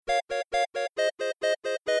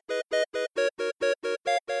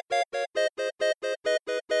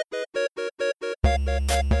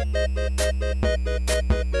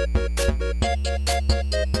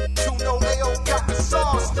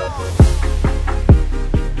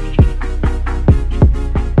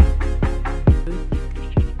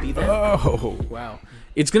Oh. Wow.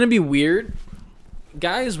 It's going to be weird.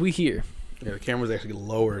 Guys, we here. Yeah, the camera's actually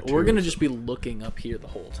lower, too. We're going to just be looking up here the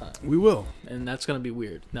whole time. We will. And that's going to be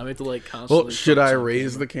weird. Now we have to, like, constantly... Well, should I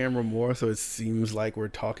raise the camera more so it seems like we're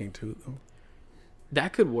talking to them?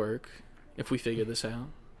 That could work if we figure this out.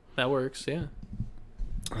 That works, yeah.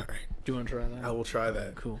 All right. Do you want to try that? I will try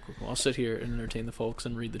that. Cool. I'll sit here and entertain the folks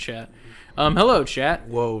and read the chat. Hello, chat.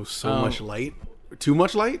 Whoa, so much light. Too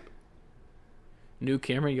much light? New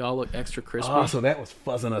camera, y'all look extra crispy. Oh, so that was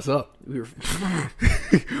fuzzing us up. We were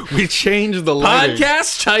We changed the lighting.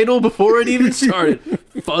 podcast title before it even started.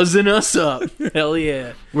 Fuzzing us up. Hell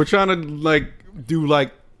yeah. We're trying to do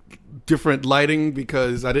different lighting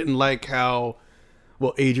because I didn't like how,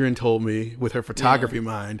 well, Adrian told me with her photography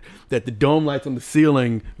mind that the dome lights on the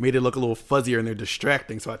ceiling made it look a little fuzzier and they're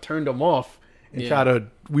distracting. So I turned them off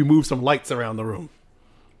and we moved some lights around the room.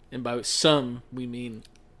 And by some, we mean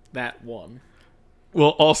that one.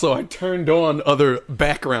 Well, also I turned on other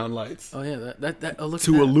background lights. Oh yeah, that look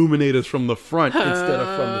to illuminate us from the front instead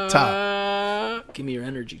of from the top. Give me your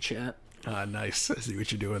energy, chat. Nice. I see what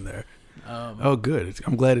you're doing there. Oh, good.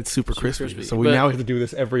 I'm glad it's super crispy. So we But- now have to do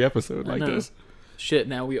this every episode like this. Shit,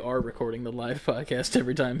 now we are recording the live podcast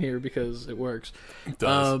every time here because it works. It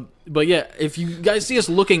does. But yeah, if you guys see us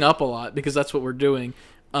looking up a lot, because that's what we're doing,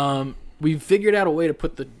 we've figured out a way to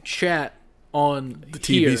put the chat on The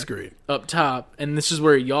TV screen up top, and this is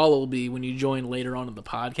where y'all will be when you join later on in the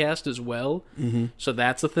podcast as well. Mm-hmm. So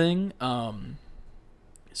that's a thing.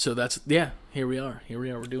 So that's here we are.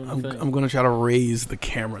 We're doing the thing. I'm gonna try to raise the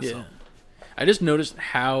camera. Yeah. I just noticed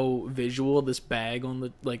how visual this bag on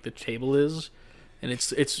the table is, and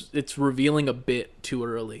it's revealing a bit too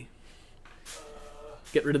early.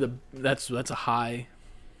 Get rid of the that's a high.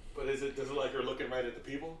 But does it like you're looking right at the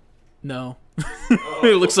people? No.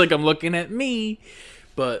 It looks like I'm looking at me.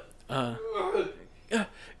 But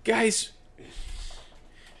guys,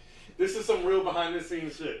 this is some real behind the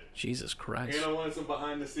scenes shit. Jesus Christ. And I want some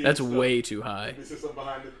behind the scenes That's stuff. Way too high. This is some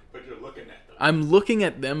behind the, but you're looking at them. I'm looking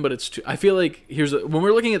at them, but it's too. I feel like when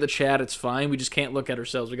we're looking at the chat, it's fine. We just can't look at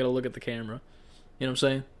ourselves. We got to look at the camera. You know what I'm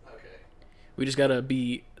saying? Okay. We just got to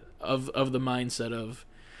be of the mindset of.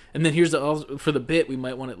 And then here's for the bit, we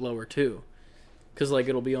might want it lower too. Cuz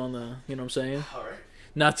it'll be on the, you know what I'm saying? All right.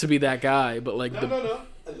 Not to be that guy, but No.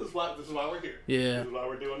 This is why we're here. Yeah. This is why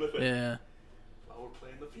we're doing the thing. Yeah. Why we're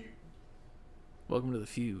playing the feud. Welcome to the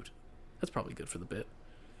feud. That's probably good for the bit.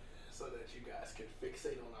 So that you guys can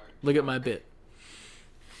fixate on our Look at my bit.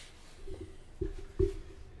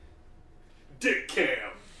 Dick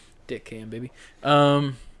cam. Dick cam, baby. Are we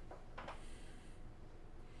looking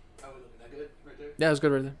that good right there? Yeah, it was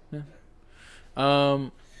good right there. Yeah.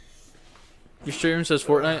 Your stream says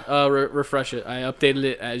Fortnite. Refresh it. I updated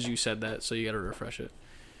it as you said that, so you got to refresh it.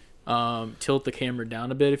 Tilt the camera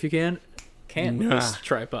down a bit if you can. Can't with this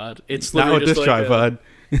tripod. It's Not literally with this tripod.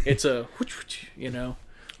 It's a, you know.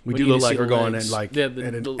 We when do you look see like the we're going legs. in like yeah, at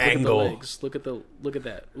an look angle. At the legs. Look at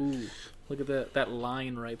that. Ooh, look at that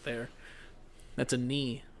line right there. That's a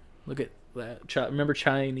knee. Look at that. Remember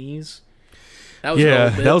Chinese? That was an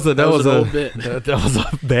old bit. that was an a old bit. That was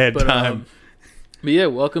a bad time. But yeah,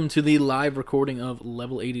 welcome to the live recording of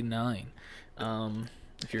Level 89.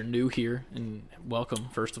 If you're new here, and welcome,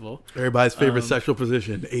 first of all. Everybody's favorite sexual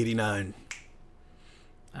position, 89.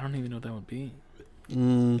 I don't even know what that would be.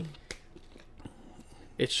 Mm.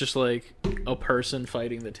 It's just like a person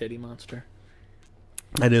fighting the titty monster.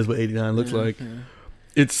 That is what 89 looks like. Yeah.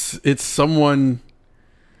 It's someone.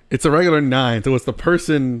 It's a regular 9, so it's the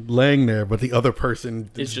person laying there, but the other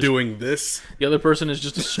person is just doing this. The other person is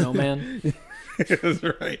just a snowman. That's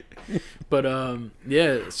right. But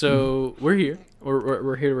yeah, so we're here.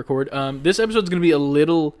 We're here to record. This episode's going to be a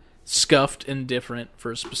little scuffed and different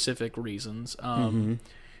for specific reasons.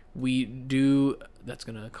 We do. That's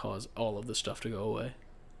going to cause all of the stuff to go away.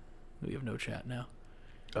 We have no chat now.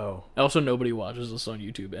 Oh. Also, nobody watches us on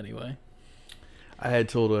YouTube anyway. I had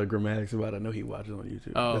told Grammatics about it. I know he watches on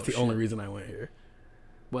YouTube. Oh, that's the only reason I went here.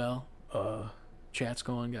 Well, chat's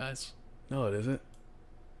going, guys. No, it isn't.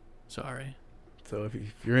 Sorry. So if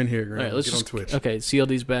you're in here, Graham, All right, let's get just, on Twitch. Okay,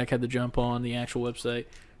 CLD's back. Had to jump on the actual website.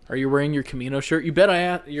 Are you wearing your Camino shirt? You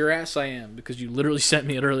bet your ass I am, because you literally sent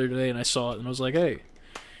me it earlier today, and I saw it, and I was like, hey,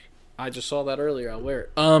 I just saw that earlier. I'll wear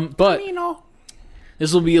it. But Camino.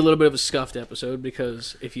 This will be a little bit of a scuffed episode,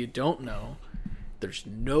 because if you don't know, there's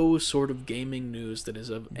no sort of gaming news that is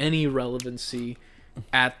of any relevancy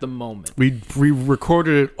at the moment. We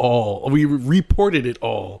recorded it all. We reported it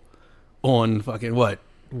all on fucking what?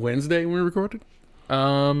 Wednesday when we recorded?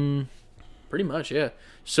 Pretty much, yeah.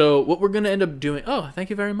 So what we're gonna end up doing? Oh, thank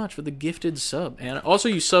you very much for the gifted sub, and also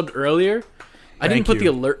you subbed earlier. I didn't Thank put the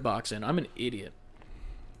you. alert box in. I'm an idiot.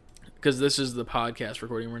 Because this is the podcast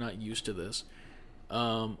recording. We're not used to this.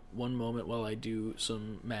 One moment while I do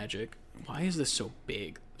some magic. Why is this so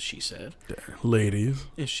big? She said. Ladies.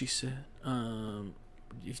 As she said.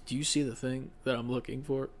 Do you see the thing that I'm looking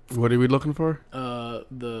for? What are we looking for?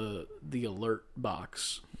 The alert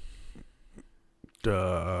box.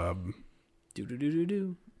 Duh.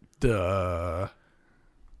 Do. Duh.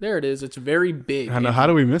 There it is. It's very big. I know. How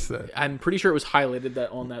do we miss that? I'm pretty sure it was highlighted that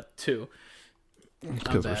on that too.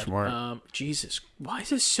 Because we're smart. Jesus, why is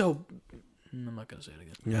this so? I'm not gonna say it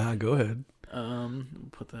again. Yeah, go ahead.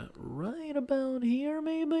 Put that right about here,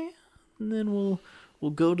 maybe, and then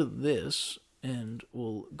we'll go to this, and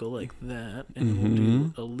we'll go like that, and we'll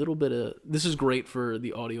do a little bit of. This is great for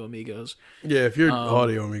the audio amigos. Yeah, if you're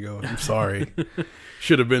audio amigo, I'm sorry.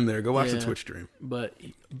 Should have been there. Go watch the Yeah. Twitch stream. But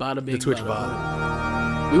bada bing, The Twitch bada.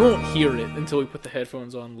 VOD. We won't hear it until we put the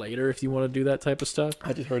headphones on later. If you want to do that type of stuff.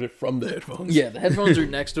 I just heard it from the headphones. Yeah, the headphones are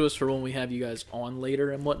next to us for when we have you guys on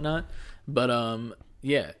later and whatnot. But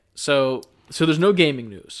yeah. So there's no gaming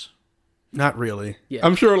news. Not really. Yeah.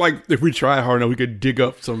 I'm sure, like, if we try hard enough, we could dig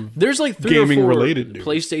up some. There's like 3 or 4 Gaming-related news.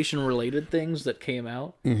 PlayStation related things that came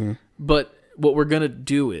out. Mm-hmm. But what we're gonna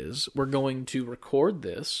do is we're going to record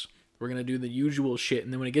this. We're gonna do the usual shit,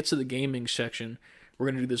 and then when it gets to the gaming section, we're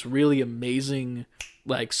gonna do this really amazing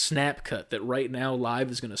like snap cut that right now live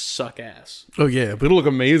is gonna suck ass. Oh yeah, but it'll look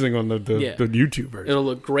amazing on the Yeah. YouTube version. It'll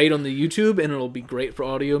look great on the YouTube, and it'll be great for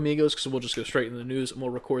audio amigos because we'll just go straight into the news and we'll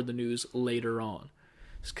record the news later on.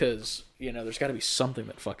 Because there's got to be something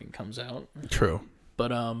that fucking comes out. True.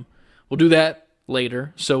 But we'll do that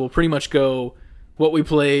later. So we'll pretty much go what we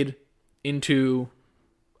played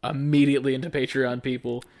immediately into Patreon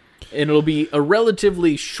people, and it'll be a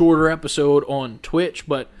relatively shorter episode on Twitch.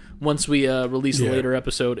 But once we release the later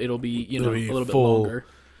episode, it'll be It'll be a little bit full. longer.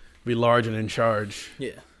 Be large and in charge.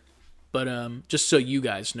 Yeah. But just so you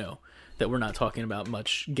guys know that we're not talking about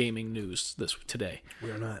much gaming news today.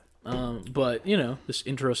 We're not. But this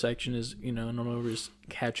intro section is not over just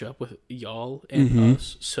catch up with y'all and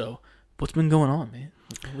us. So what's been going on, man?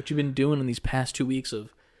 What you been doing in these past 2 weeks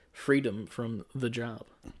of freedom from the job?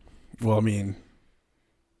 Well, I mean,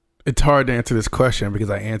 it's hard to answer this question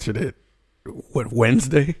because I answered it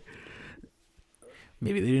Wednesday.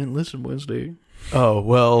 Maybe they didn't listen Wednesday. Oh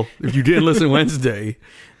well, if you didn't listen Wednesday,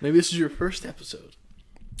 Maybe this is your first episode.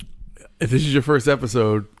 if this is your first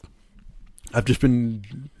episode, I've just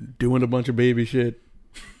been doing a bunch of baby shit,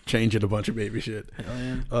 changing a bunch of baby shit.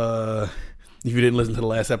 Hell yeah. If you didn't listen to the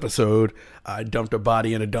last episode, I dumped a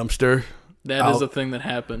body in a dumpster. That is a thing that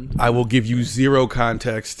happened. I will give you zero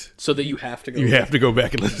context. So that you have to go. You have to go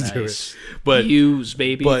back and listen to Nice. it. But Views,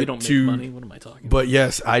 baby. but We don't make to- money. What am I talking about? But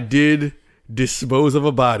yes, I did dispose of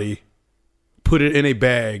a body, put it in a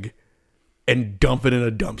bag, and dump it in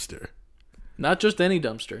a dumpster. Not just any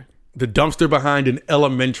dumpster. The dumpster behind an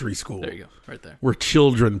elementary school There you go. Right there. where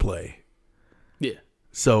children play. Yeah.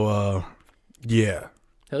 So, yeah.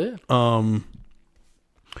 Hell yeah.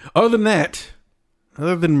 Other than that,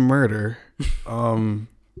 other than murder, I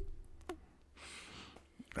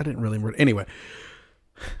didn't really murder. Anyway,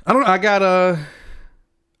 I don't know.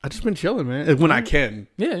 I just been chilling, man. When I can.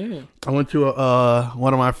 Yeah. I went to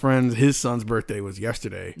one of my friends. His son's birthday was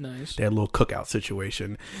yesterday. Nice. They had a little cookout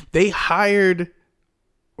situation. They hired,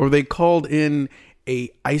 or they called in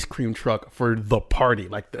a ice cream truck for the party.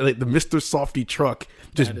 Like the Mr. Softy truck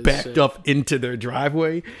just That is backed sick. up into their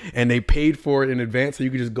driveway, and they paid for it in advance, so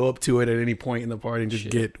you could just go up to it at any point in the party and just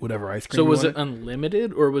get whatever ice cream. So you was wanted. it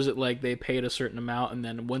unlimited, or was it like they paid a certain amount, and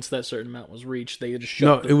then once that certain amount was reached, they just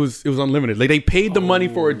No, shut it was unlimited. Like they paid the money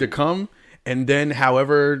for it to come, and then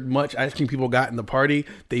however much ice cream people got in the party,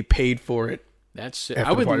 they paid for it. That's sick. after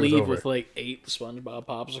I the would party was leave over. with like 8 SpongeBob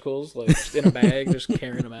popsicles, like just in a bag, just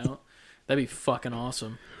carrying them out. That'd be fucking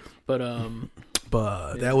awesome. But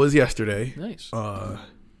But that was yesterday. nice.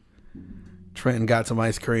 Trenton got some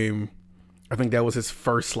ice cream. I think that was his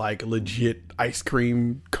first like legit ice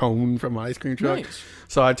cream cone from an ice cream truck. Nice.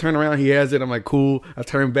 So I turn around, he has it. I'm like, cool. I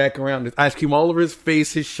turn back around, there's ice cream all over his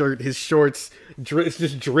face, his shirt, his shorts. It's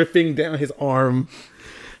just dripping down his arm.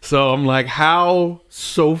 So I'm like, how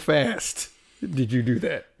so fast did you do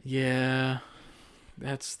that? Yeah,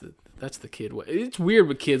 that's the kid way. It's weird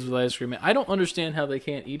with kids with ice cream. I don't understand how they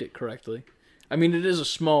can't eat it correctly. I mean, it is a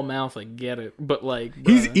small mouth, I get it, but like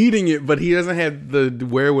He's bruh. eating it, but he doesn't have the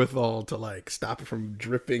wherewithal to like stop it from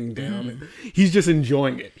dripping down. He's just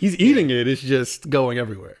enjoying it. He's eating it. It's just going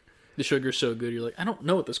everywhere. The sugar's so good, you're like, I don't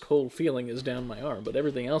know what this cold feeling is down my arm, but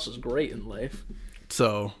everything else is great in life.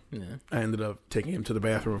 So Yeah. I ended up taking him to the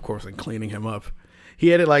bathroom, of course, and cleaning him up. He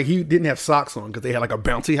had it like he didn't have socks on because they had like a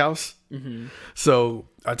bouncy house. Mm-hmm. So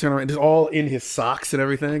I turned around, it's all in his socks and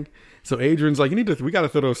everything. So Adrian's like, we got to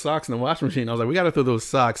throw those socks in the washing machine. I was like, we got to throw those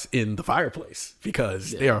socks in the fireplace because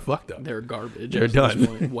they are fucked up. They're garbage. They're at this done.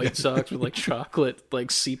 point. White socks with like chocolate like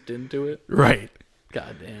seeped into it. Right.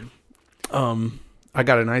 God damn. I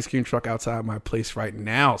got an ice cream truck outside my place right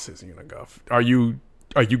now, says Uniguff. Are you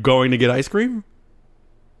going to get ice cream?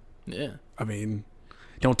 Yeah. I mean,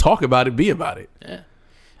 don't talk about it, be about it. Yeah.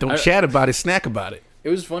 Don't chat about it, snack about it. It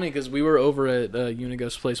was funny because we were over at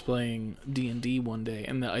Unigo's place playing D&D one day,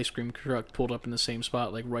 and the ice cream truck pulled up in the same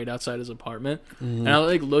spot, like right outside his apartment. And I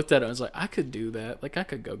like looked at it, and I was like, I could do that. Like I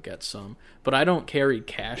could go get some, but I don't carry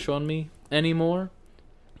cash on me anymore.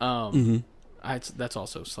 That's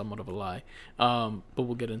also somewhat of a lie. But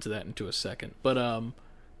we'll get into that into a second. But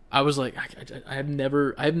I was like, I have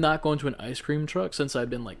not gone to an ice cream truck since I've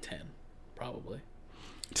been like 10, probably.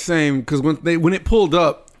 Same, because when it pulled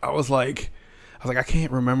up, I was like, I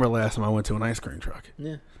can't remember last time I went to an ice cream truck.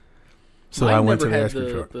 Yeah. So Mine I went to never the had ice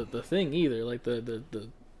cream truck. the thing either, like the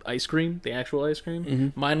ice cream, the actual ice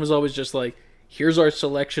cream. Mine was always just like, here's our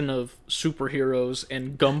selection of superheroes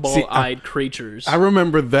and gumball-eyed creatures. I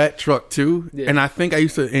remember that truck too, Yeah. and I think I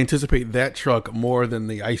used to anticipate that truck more than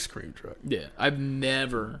the ice cream truck. Yeah, I've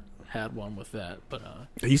never had one with that, but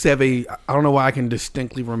I used to have I don't know why I can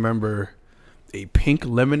distinctly remember a pink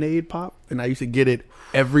lemonade pop, and I used to get it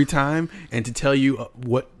every time. And to tell you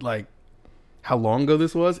how long ago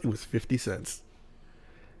this was, it was 50 cents.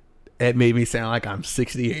 It made me sound like I'm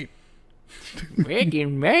 68. Back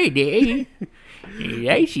in my day, the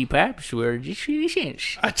icy pops were just 50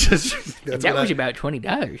 cents. That was about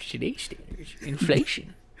 $20 today's standards.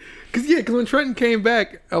 Inflation. Because when Trenton came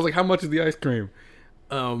back, I was like, how much is the ice cream?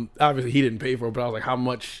 Obviously he didn't pay for it, but I was like, how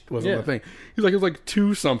much was on the thing? He was like, it was like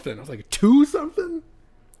 2 something. I was like, 2 something?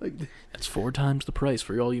 Like, that's 4 times the price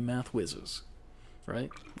for all you math whizzes, right?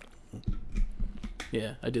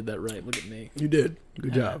 Yeah, I did that right. Look at me. you did.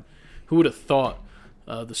 Good job. Who would have thought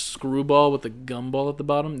the screwball with the gumball at the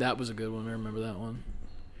bottom? That was a good one. I remember that one.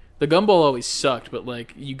 The gumball always sucked, but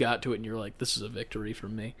like you got to it and you're like, this is a victory for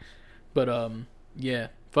me. But yeah,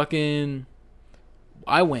 fucking.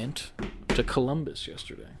 I went to Columbus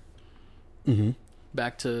yesterday. Mm-hmm.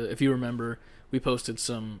 Back to, if you remember, we posted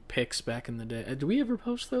some pics back in the day. Did we ever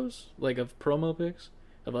post those? Like of promo pics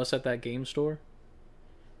of us at that game store?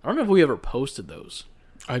 I don't know if we ever posted those.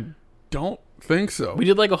 I don't think so. We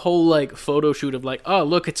did like a whole like photo shoot of like, oh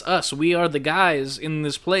look, it's us. We are the guys in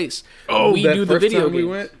this place. Oh, we that do the first video time we games.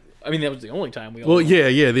 went? I mean, that was the only time we. All Well, went.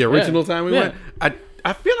 yeah, the original time we Yeah. went.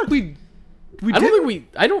 I feel like we I don't think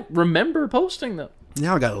I don't remember posting them.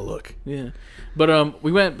 Now I gotta look. Yeah, but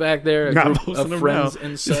we went back there, a Not group posting of them friends now.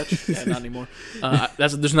 and such. Yeah, not anymore.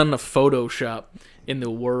 There's not enough Photoshop in the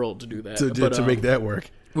world to do that. To make that work.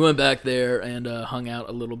 We went back there and hung out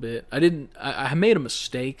a little bit. I made a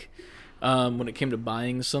mistake when it came to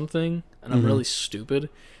buying something, and I'm really stupid.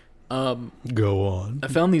 Go on. I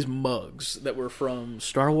found these mugs that were from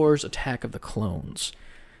Star Wars Attack of the Clones,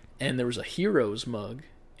 and there was a Heroes mug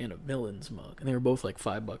and a Villains mug, and they were both like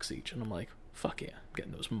 $5 each. And I'm like, fuck yeah, I'm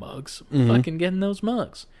getting those mugs. I'm fucking getting those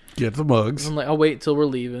mugs. Get the mugs. I'm like, I'll wait till we're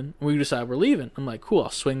leaving. We decide we're leaving. I'm like, cool, I'll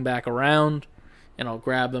swing back around and I'll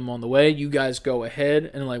grab them on the way. You guys go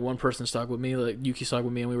ahead. And like one person stuck with me, like Yuki stuck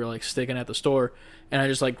with me, and we were like sticking at the store. And I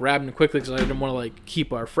just like grabbed them quickly because I didn't want to like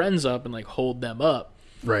keep our friends up and like hold them up.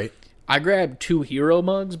 Right. I grabbed 2 hero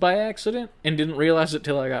mugs by accident and didn't realize it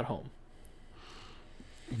till I got home.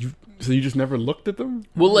 So you just never looked at them?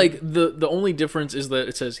 Well, like the only difference is that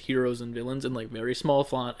it says heroes and villains in like very small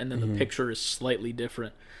font, and then the picture is slightly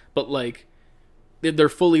different. But like they're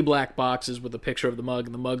fully black boxes with a picture of the mug,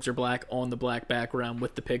 and the mugs are black on the black background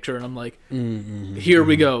with the picture. And I'm like, here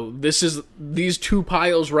we go. These 2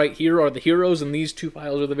 piles right here are the heroes, and these 2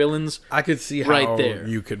 piles are the villains. I could see how Right there.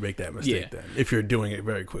 you could make that mistake then if you're doing it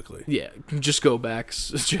very quickly. Yeah, just go back.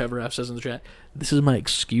 Jeveraf says in the chat, this is my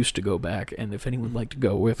excuse to go back, and if anyone would like to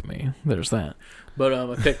go with me, there's that. But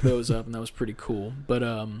I picked those up, and that was pretty cool. But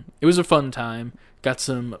it was a fun time.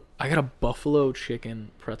 I got a buffalo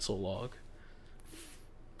chicken pretzel log.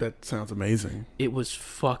 That sounds amazing. It was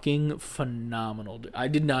fucking phenomenal. I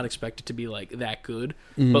did not expect it to be like that good,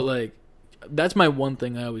 but like that's my one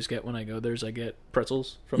thing I always get when I go there is I get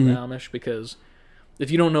pretzels from the Amish, because if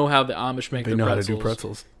you don't know how the Amish make They their know pretzels, how to do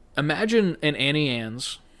pretzels. imagine an Annie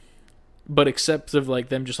Ann's, but except of like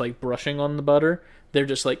them just like brushing on the butter, they're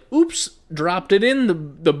just like, oops, dropped it in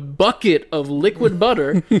the bucket of liquid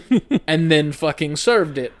butter and then fucking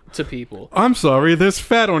served it to people. I'm sorry, there's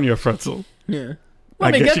fat on your pretzel. Yeah.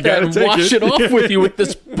 Let me get that and wash it off with you with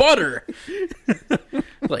this butter.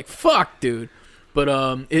 Like, fuck, dude. But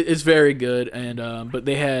it's very good, and but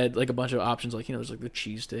they had like a bunch of options, like, you know, there's like the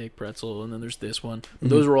cheesesteak, pretzel, and then there's this one.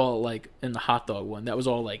 Those were all like in the hot dog one. That was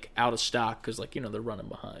all like out of stock because, like, you know, they're running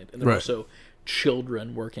behind, and there are also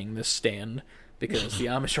children working this stand because the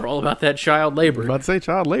Amish are all about that child labor. I was about to say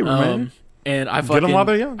child labor, man. And I Get them while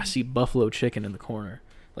they're young. I see buffalo chicken in the corner,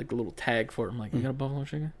 like the little tag for it. I'm like, you got a buffalo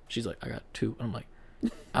chicken? She's like, I got 2. And I'm like,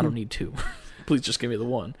 I don't need 2. Please just give me the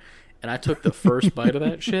 1. And I took the first bite of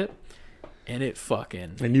that shit. And it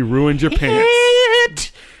fucking... And you ruined your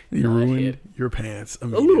pants. You ruined your pants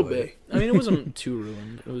immediately. A little bit. I mean, it wasn't too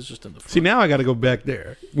ruined. It was just in the front. See, now I got to go back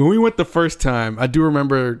there. When we went the first time, I do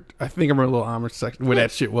remember... I think I remember a little Amish section where that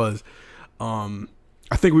shit was. I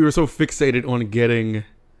think we were so fixated on getting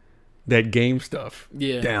that game stuff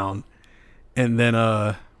down. And then,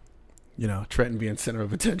 you know, Trenton being center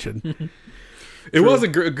of attention. It was a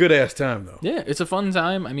good-ass time, though. Yeah, it's a fun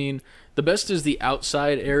time. I mean, the best is the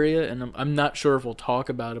outside area, and I'm not sure if we'll talk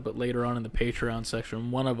about it, but later on in the Patreon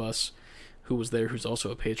section, one of us who was there, who's also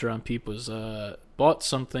a Patreon peep, was bought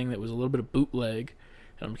something that was a little bit of bootleg,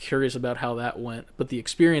 and I'm curious about how that went. But the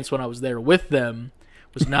experience when I was there with them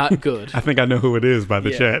was not good. I think I know who it is by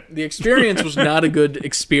the chat. The experience was not a good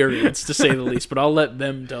experience, to say the least, but I'll let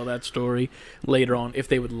them tell that story later on if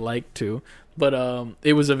they would like to. But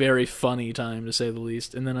it was a very funny time, to say the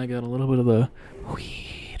least. And then I got a little bit of the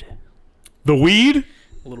weed. The weed?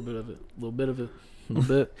 A little bit of it. A little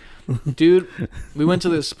bit. Dude, we went to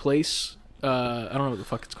this place. I don't know what the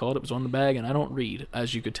fuck it's called. It was on the bag, and I don't read,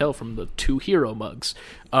 as you could tell from the 2 hero mugs.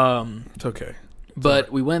 It's okay.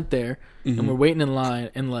 But we went there, and we're waiting in line,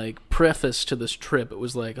 and, like, preface to this trip, it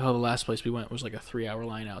was like, oh, the last place we went was, like, a 3-hour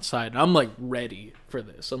line outside. And I'm, like, ready for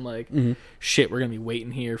this. I'm like, shit, we're going to be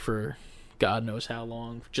waiting here for God knows how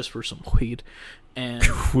long, just for some weed. And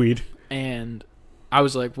weed. And I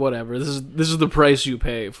was like, whatever, this is the price you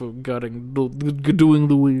pay for doing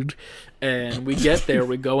the weed. And we get there,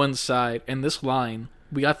 we go inside, and this line,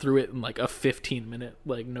 we got through it in like a 15-minute,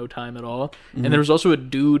 like, no time at all. And there was also a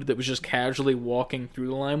dude that was just casually walking through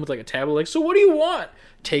the line with like a tablet, like, so what do you want?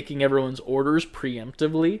 Taking everyone's orders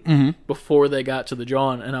preemptively before they got to the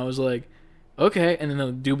John. And I was like, okay. And then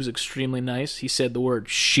the dude was extremely nice. He said the word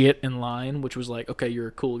shit in line, which was like, okay, you're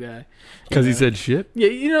a cool guy. Because he said shit? Yeah,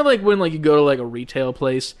 you know, like when like you go to like a retail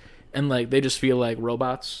place and like they just feel like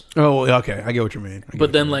robots. Oh, okay. I get what you mean.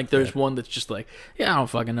 But then like there's one that's just like, yeah, I don't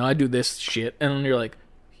fucking know. I do this shit. And then you're like,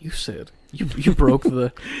 you said you broke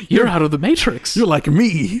the... You're out of the Matrix. You're like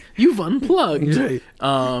me. You've unplugged. Right.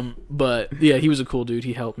 But yeah, he was a cool dude.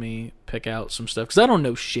 He helped me pick out some stuff because I don't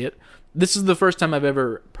know shit. This is the first time I've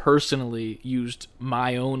ever personally used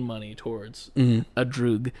my own money towards a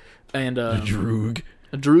droog. And a droog.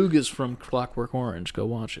 A droog is from Clockwork Orange. Go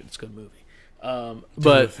watch it. It's a good movie.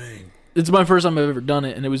 But it's my first time I've ever done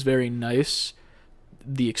it, and it was very nice.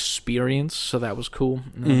 The experience, so that was cool.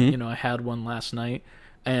 You know, I had one last night,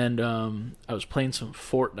 and I was playing some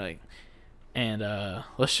Fortnite. And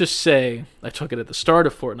let's just say I took it at the start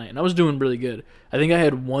of Fortnite, and I was doing really good. I think I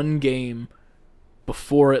had one game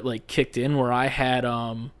before it like kicked in where I had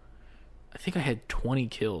I think I had 20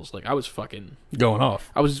 kills. Like I was fucking going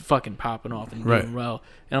off. I was fucking popping off and doing well.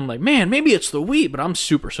 And I'm like, man, maybe it's the weed, but I'm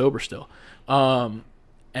super sober still. And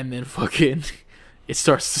then fucking it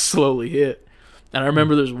starts to slowly hit. And I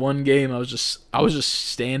remember there's one game I was just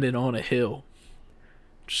standing on a hill.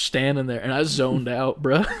 Just standing there, and I zoned out,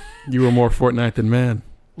 bruh. You were more Fortnite than man.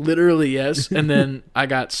 Literally, yes. And then I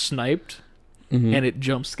got sniped. And it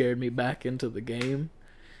jump scared me back into the game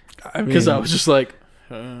because I was just like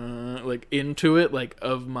into it, like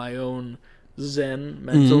of my own zen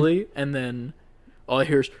mentally, and then all I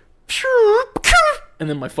hear is, and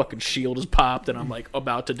then my fucking shield is popped, and I'm like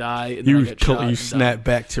about to die. And then I get shot you snap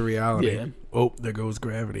back to reality. Yeah. Oh, there goes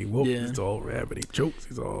gravity. Whoa, it's all gravity. Jokes.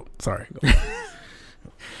 He's all sorry.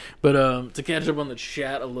 But to catch up on the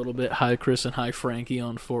chat a little bit, hi Chris and hi Frankie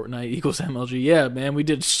on Fortnite equals MLG. Yeah, man, we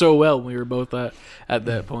did so well when we were both at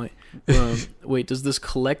that point. Wait, does this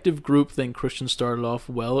collective group think Christian started off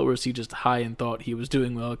well, or is he just high and thought he was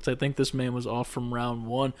doing well? Because I think this man was off from round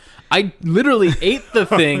 1. I literally ate the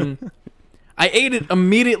thing. I ate it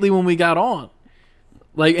immediately when we got on.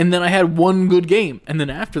 Like, and then I had one good game, and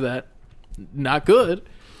then after that, not good,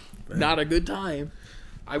 not a good time.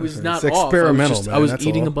 I was not it's off. Experimental, I was that's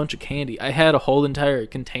eating all. a bunch of candy. I had a whole entire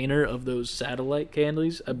container of those satellite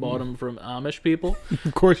candies. I bought them from Amish people.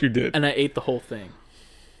 Of course you did. And I ate the whole thing.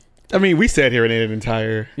 I mean, we sat here and ate an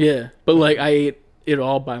entire... Yeah, but like I ate it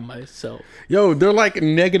all by myself. Yo, they're like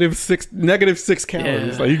 -6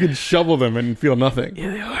 calories. Yeah. Like you can shovel them and feel nothing.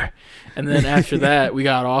 Yeah, they are. And then after that, we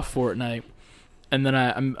got off Fortnite. And then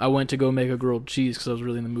I went to go make a grilled cheese because I was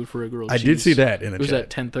really in the mood for a grilled cheese. I did see that in the It was chat. at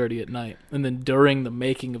 10:30 at night. And then during the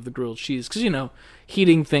making of the grilled cheese, because,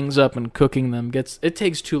 heating things up and cooking them it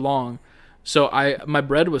takes too long. So my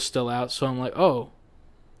bread was still out, so I'm like, oh,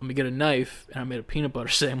 let me get a knife. And I made a peanut butter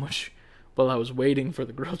sandwich while I was waiting for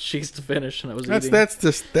the grilled cheese to finish. And I was eating.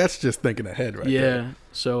 That's just thinking ahead, right? Yeah. There.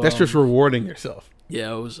 So That's just rewarding yourself.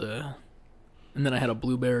 Yeah, it was. And then I had a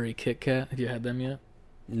blueberry Kit Kat. Have you had them yet?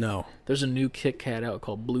 No. There's a new Kit Kat out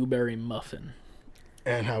called Blueberry Muffin.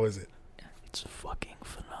 And how is it? It's fucking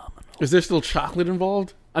phenomenal. Is there still chocolate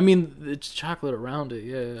involved? I mean, it's chocolate around it,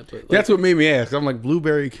 yeah. But That's what made me ask. I'm like,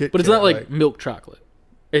 blueberry Kit Kat. But it's not like milk chocolate.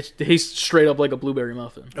 It tastes straight up like a blueberry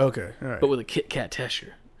muffin. Okay, all right. But with a Kit Kat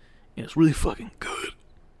texture. And it's really fucking good.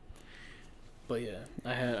 But yeah,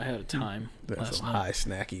 I had a time That's last some night. high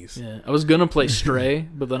snackies. Yeah, I was gonna play Stray,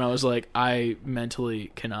 but then I was like, I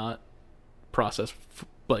mentally cannot process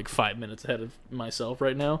like 5 minutes ahead of myself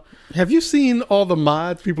right now. Have you seen all the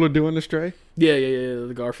mods people are doing to Stray? Yeah,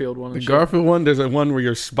 the Garfield one. The Garfield one, there's a one where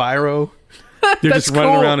you're Spyro. You're That's just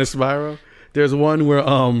running cool. around as Spyro. There's one where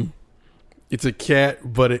it's a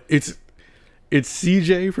cat, but it's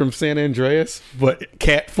CJ from San Andreas, but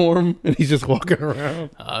cat form, and he's just walking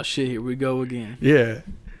around. Oh shit, here we go again. Yeah.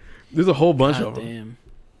 There's a whole bunch God of them. damn.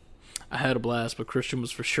 I had a blast, but Christian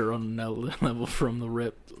was for sure on another level from the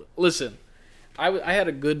rip. Listen, I had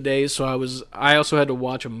a good day, so I also had to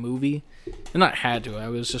watch a movie. And not had to. I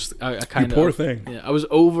was just I kind of poor thing. Yeah, I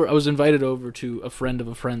was invited over to a friend of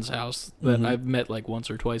a friend's house that I've met like once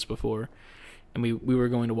or twice before. And we were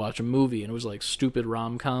going to watch a movie, and it was like stupid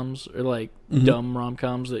rom-coms or like dumb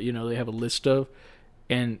rom-coms that they have a list of.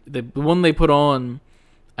 And the one they put on,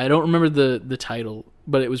 I don't remember the title,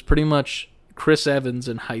 but it was pretty much Chris Evans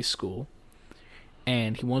in high school,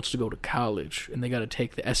 and he wants to go to college, and they got to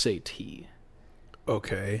take the SAT.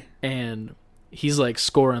 Okay. And he's like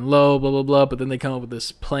scoring low, blah blah blah. But then they come up with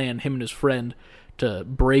this plan, him and his friend, to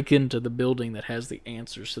break into the building that has the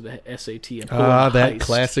answers to the SAT and pull a that heist.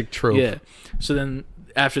 classic trope. Yeah. So then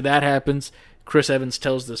after that happens, Chris Evans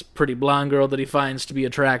tells this pretty blonde girl that he finds to be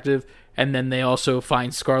attractive, and then they also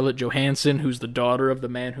find Scarlett Johansson, who's the daughter of the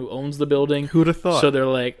man who owns the building. Who'd have thought? So they're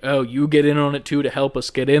like, oh, you get in on it too to help us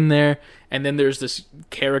get in there. And then there's this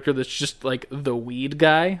character that's just like the weed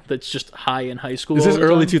guy that's just high in high school. Is this all the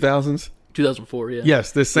early time. 2000s? 2004, yeah.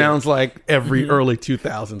 Yes, this sounds like every early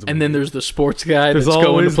 2000s movie. And then there's the sports guy there's that's going to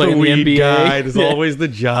always play the in the weed NBA. guy. There's Yeah. always the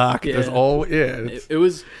jock. Yeah. There's it's- It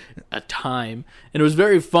was a time, and it was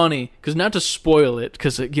very funny because not to spoil it,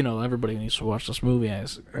 because everybody needs to watch this movie.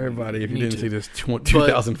 everybody, if you Need didn't to. see this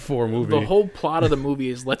 2004 movie, The whole plot of the movie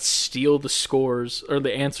is let's steal the scores or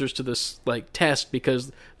the answers to this like test,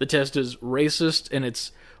 because the test is racist and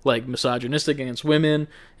it's like misogynistic against women,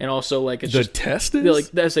 and also like it's the just test is like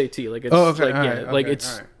the SAT, like it's Oh, okay, like all yeah, right, like okay,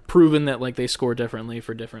 it's all right. proven that like they score differently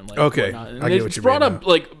for different like Okay, whatnot. And I get what it's you brought mean up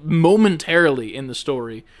like momentarily in the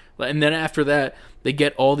story, and then after that they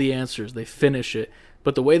get all the answers, they finish it.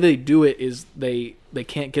 But the way they do it is they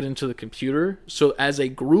can't get into the computer, so as a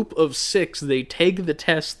group of 6 they take the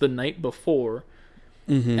test the night before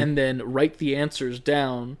and then write the answers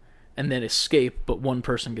down and then escape, but one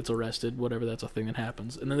person gets arrested, whatever, that's a thing that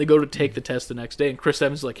happens. And then they go to take the test the next day, and Chris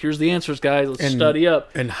Evans is like, here's the answers, guys, let's study up.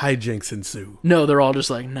 and hijinks ensue. No, they're all just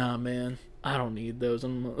like, nah, man, I don't need those.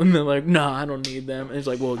 And they're like, nah, I don't need them. And he's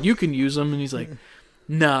like, well, you can use them. And he's like,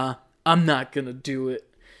 nah, I'm not going to do it.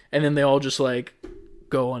 And then they all just like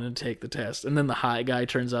go on and take the test. And then the high guy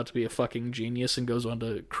turns out to be a fucking genius and goes on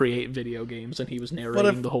to create video games, and he was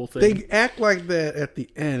narrating the whole thing. They act like that at the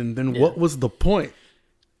end, then what was the point?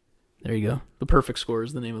 There you go. The Perfect Score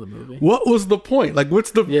is the name of the movie. What was the point? Like, what's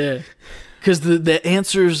the... Yeah. Because the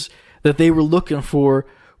answers that they were looking for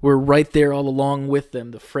were right there all along with them,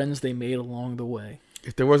 the friends they made along the way.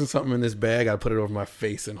 If there wasn't something in this bag, I'd put it over my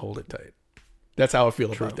face and hold it tight. That's how I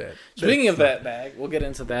feel about that. Speaking of that bag, we'll get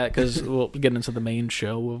into that because we'll get into the main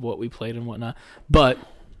show of what we played and whatnot. But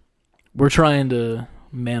we're trying to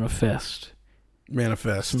manifest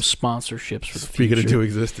some sponsorships for the Speak it future. into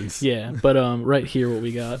existence. Yeah, but right here, what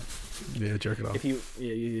we got. Yeah, jerk it off. If you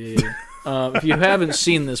if you haven't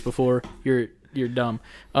seen this before, you're dumb.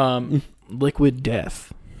 Liquid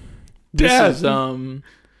Death. This is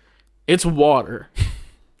it's water.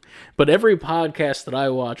 But every podcast that I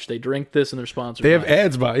watch, they drink this and they're sponsored. They have by it.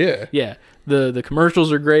 ads by it. Yeah. The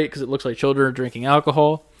commercials are great because it looks like children are drinking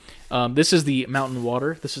alcohol. This is the mountain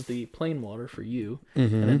water. This is the plain water for you.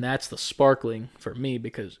 And then that's the sparkling for me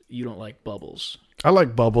because you don't like bubbles. I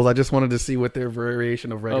like bubbles. I just wanted to see what their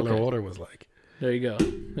variation of regular water was like. There you go.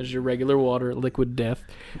 There's your regular water, liquid death.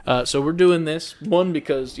 So we're doing this, one,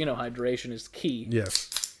 because, hydration is key.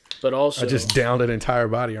 Yes. But also... I just downed an entire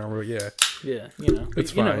body armor, yeah. Yeah,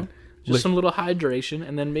 It's fine. Just some little hydration,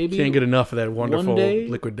 and then maybe... Can't get enough of that wonderful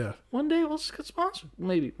liquid death. One day, let's get sponsored.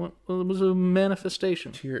 Maybe. It was a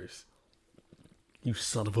manifestation. Cheers. You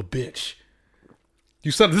son of a bitch.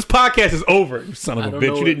 This podcast is over. You son of a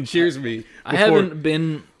bitch. You didn't cheers me. Before. I haven't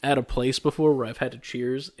been at a place before where I've had to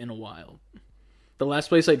cheers in a while. The last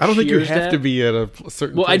place I don't think you have to be at a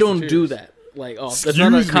certain place. Well, I don't do that. Like, that's Excuse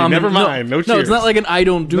not a common... Never mind. No cheers. No, it's not like I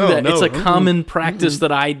don't do that. It's a common practice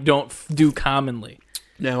that I don't do commonly.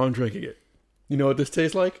 Now I'm drinking it. You know what this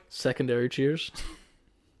tastes like? Secondary cheers.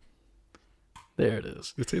 There it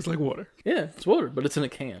is. It tastes like water. Yeah, it's water, but it's in a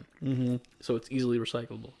can. Mm-hmm. So it's easily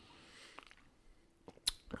recyclable.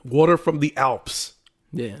 Water from the Alps.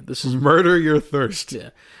 Yeah, this is... Murder your thirst.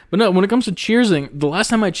 Yeah. But no, when it comes to cheersing, the last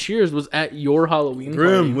time I cheersed was at your Halloween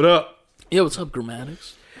Grim, party. what up? Yeah, what's up,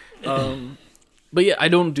 Grammatics? But yeah, I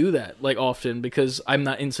don't do that, like, often, because I'm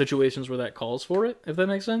not in situations where that calls for it, if that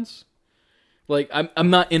makes sense. Like, I'm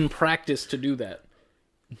not in practice to do that.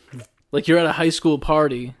 Like, you're at a high school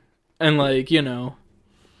party, and, like,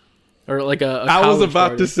 or like a I was about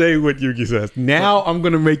party. to say what Yuki says. Now I'm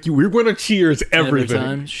going to make you... We're going to cheers everything. Every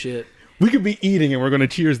time? Shit. We could be eating, and we're going to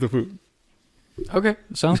cheers the food. Okay,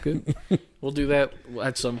 sounds good. We'll do that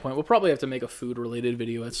at some point. We'll probably have to make a food-related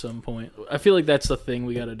video at some point. I feel like that's the thing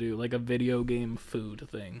we got to do, like a video game food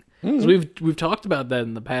thing. 'Cause we've talked about that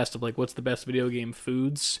in the past of like what's the best video game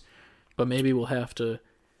foods, but maybe we'll have to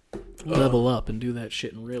level up and do that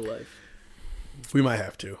shit in real life. We might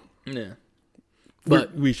have to. Yeah,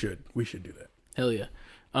 but we should do that. Hell yeah.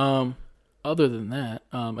 Other than that,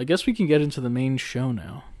 I guess we can get into the main show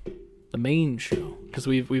now. The main show, because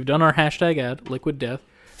we've done our hashtag ad, Liquid Death.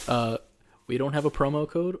 We don't have a promo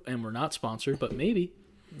code, and we're not sponsored, but maybe.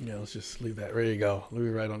 Yeah, let's just leave that. There you go. Leave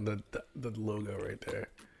it right on the logo right there.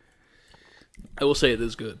 I will say it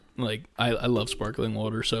is good. Like, I love sparkling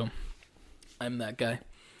water, so I'm that guy.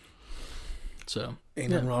 So ain't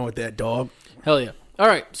nothing wrong with that, dog. Hell yeah. All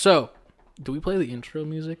right, so do we play the intro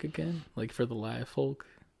music again, like for the live folk?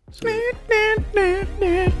 So,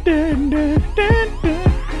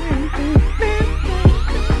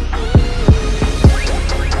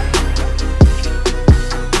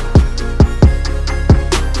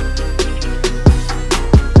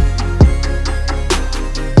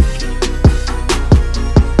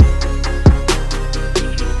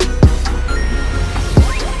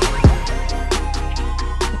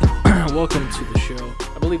 welcome to the show.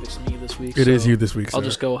 I believe it's me this week. It is you this week, sir. I'll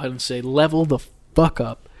just go ahead and say, level the fuck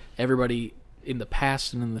up, everybody in the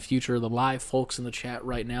past and in the future, the live folks in the chat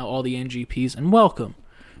right now, all the NGPs, and welcome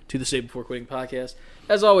to the Save Before Quitting podcast.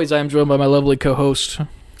 As always, I am joined by my lovely co-host,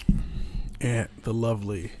 Ant the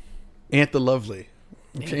Lovely. I'm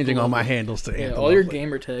changing all my handles to Ant the Lovely. All your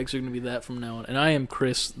gamer tags are going to be that from now on. And I am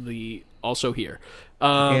Chris, the also here.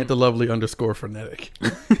 Ant the Lovely _ frenetic.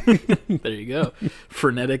 There you go.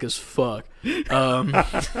 Frenetic as fuck.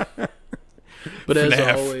 But as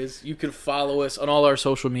always, you can follow us on all our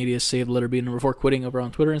social media. Save the letter B number 4 quitting over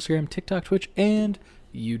on Twitter, Instagram, TikTok, Twitch, and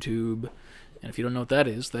YouTube. And if you don't know what that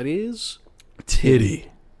is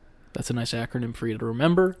Titty. That's a nice acronym for you to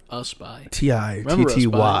remember us by. TITTY.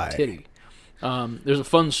 Titty. There's a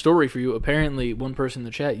fun story for you. Apparently, one person in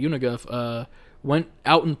the chat, Uniguff, went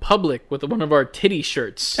out in public with one of our titty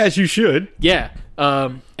shirts. As you should. Yeah.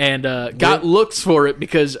 And got looks for it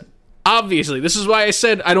because... Obviously, this is why I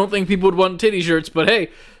said I don't think people would want titty shirts, but hey,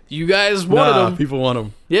 you guys wanted them. People want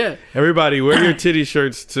them. Yeah. Everybody, wear your titty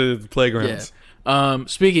shirts to the playgrounds. Yeah.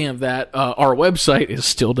 Speaking of that, our website is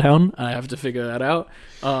still down. I have to figure that out.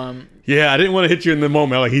 Yeah, I didn't want to hit you in the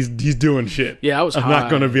moment. Like, he's doing shit. Yeah, I'm not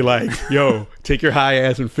going to be like, yo, take your high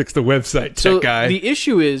ass and fix the website, tech guy. The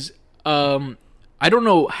issue is, I don't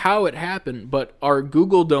know how it happened, but our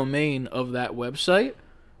Google domain of that website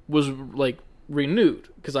was, like, renewed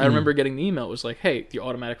because I remember getting the email. It was like, hey, the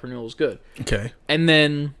automatic renewal is good. Okay. And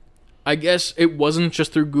then I guess it wasn't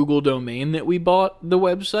just through Google domain that we bought the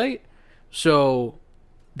website, so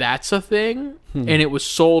that's a thing. And it was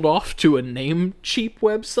sold off to a Namecheap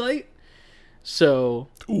website. So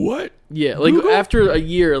what? Yeah, like Google? After a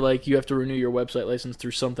year, like you have to renew your website license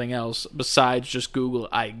through something else besides just Google,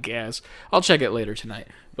 I guess. I'll check it later tonight.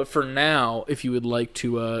 But for now, if you would like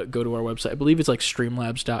to go to our website, I believe it's like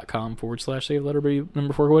streamlabs.com/save letter B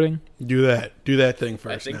number 4 quitting. Do that thing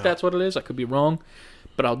first. I think that's what it is. I could be wrong,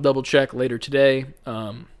 but I'll double check later today.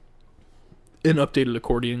 And update it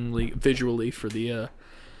accordingly visually for the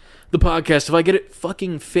podcast if I get it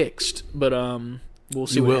fucking fixed. But we'll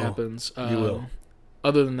see what happens. You will.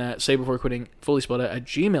 Other than that, say before quitting, fully spelled out at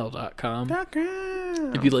gmail.com.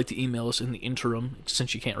 If you'd like to email us in the interim,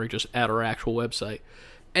 since you can't reach us at our actual website.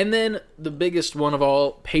 And then the biggest one of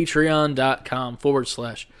all,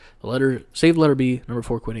 patreon.com/save the letter B, number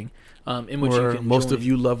 4 quitting. In which where you can most join. of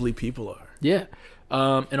you lovely people are. Yeah.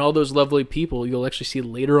 And all those lovely people you'll actually see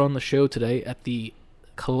later on the show today at the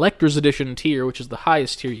Collector's Edition tier, which is the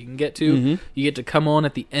highest tier you can get to. Mm-hmm. You get to come on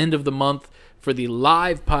at the end of the month for the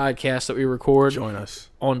live podcast that we record. Join us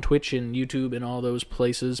on Twitch and YouTube and all those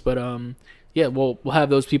places. But yeah, we'll have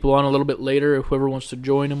those people on a little bit later, whoever wants to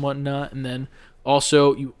join and whatnot. And then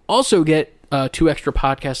you also get 2 extra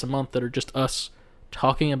podcasts a month that are just us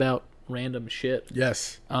talking about random shit.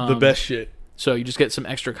 Yes, the best shit. So you just get some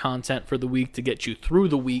extra content for the week to get you through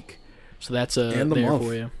the week. So that's and the there month.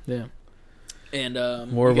 for you. Yeah.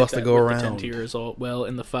 And more of us to go with around. The 10 tier as well,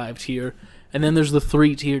 in the 5 tier. And then there's the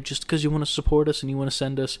 3 tier, just because you want to support us and you want to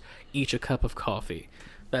send us each a cup of coffee.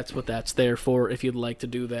 That's what that's there for, if you'd like to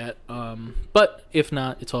do that. But if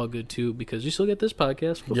not, it's all good too, because you still get this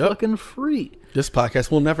podcast for fucking free. This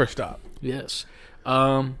podcast will never stop. Yes.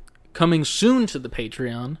 Coming soon to the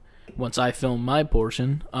Patreon, once I film my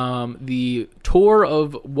portion, the tour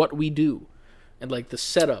of what we do and like the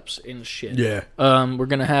setups and shit. Yeah. We're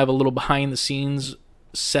going to have a little behind the scenes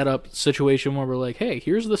setup situation where we're like, hey,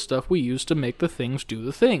 here's the stuff we use to make the things do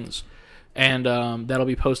the things. And that'll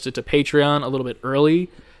be posted to Patreon a little bit early.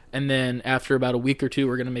 And then after about a week or 2,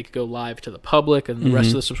 we're going to make it go live to the public and the rest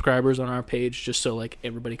of the subscribers on our page, just so like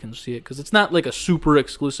everybody can see it. Because it's not like a super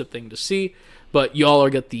exclusive thing to see, but y'all are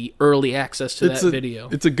get the early access to that video.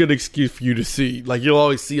 It's a good excuse for you to see. Like, you'll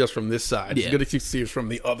always see us from this side. Yeah. It's a good excuse to see us from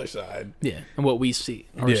the other side. Yeah, and what we see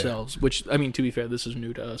ourselves. Which, I mean, to be fair, this is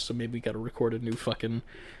new to us, so maybe we got to record a new fucking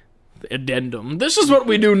addendum. This is what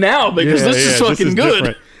we do now, because this is fucking good.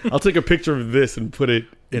 Different. I'll take a picture of this and put it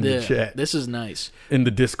in the chat. This is nice. In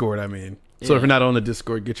the Discord, I mean. So if you're not on the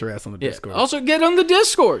Discord, get your ass on the Discord. Also, get on the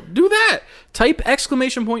Discord. Do that. Type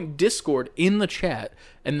 !Discord in the chat,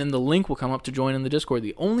 and then the link will come up to join in the Discord.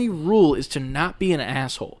 The only rule is to not be an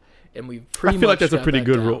asshole. And we've pretty much I feel like that's a got pretty that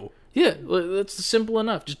good down. rule. Yeah, that's simple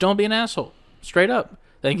enough. Just don't be an asshole. Straight up.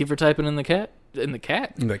 Thank you for typing in the cat. In the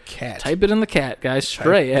cat. In the cat. Type it in the cat, guys.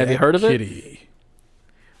 Stray. Have you heard of kitty. it?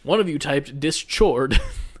 One of you typed discord.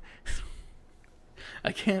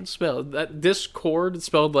 I can't spell that. Discord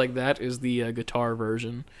spelled like that is the guitar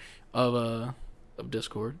version of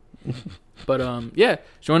Discord. But yeah,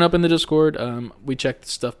 join up in the Discord. We check the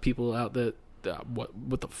stuff people out that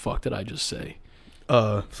what the fuck did I just say?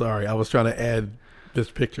 Sorry, I was trying to add this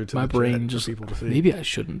picture to my the brain. chat Just for people to see. Maybe I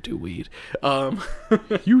shouldn't do weed.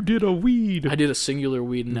 You did a weed. I did a singular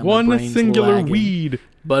weed, and now One my brain's singular lagging. weed.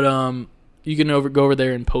 But you can go over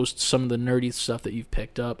there and post some of the nerdy stuff that you've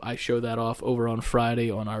picked up. I show that off over on Friday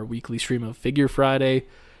on our weekly stream of Figure Friday,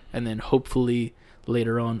 and then hopefully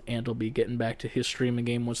later on Ant will be getting back to his streaming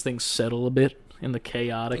game once things settle a bit in the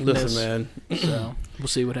chaoticness. Listen, man. So we'll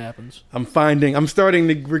see what happens.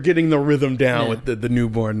 We're getting the rhythm down with the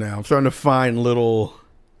newborn now. I'm starting to find little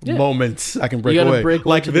moments I can break away.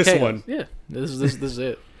 Like this one. Yeah, this is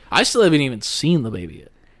it. I still haven't even seen the baby yet.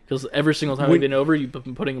 Because every single time we've been over, you've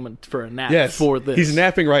been putting him for a nap for this. He's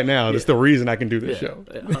napping right now. That's the reason I can do this show.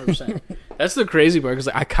 100%. That's the crazy part, because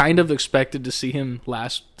I kind of expected to see him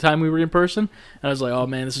last time we were in person. And I was like, oh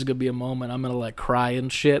man, this is going to be a moment. I'm going to like cry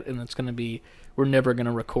and shit. And it's going to be, we're never going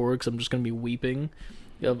to record because I'm just going to be weeping.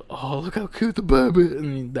 Oh, look how cute the baby.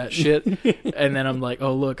 And that shit. And then I'm like,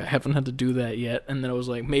 oh, look, I haven't had to do that yet. And then I was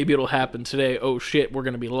like, maybe it'll happen today. Oh shit, we're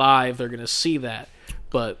going to be live. They're going to see that.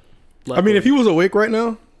 But luckily, I mean, if he was awake right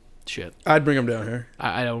now, shit, I'd bring him down here.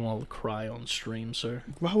 I don't want to cry on stream, sir.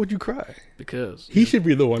 Why would you cry? Because he should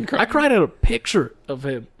be the one crying. I cried at a picture of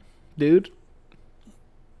him, dude.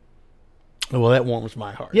 Well, that warms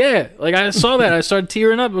my heart. Yeah, like I saw that, I started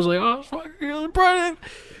tearing up. I was like, "Oh, it's fucking brilliant."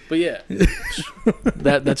 But yeah,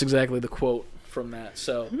 that's exactly the quote from that.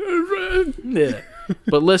 So yeah,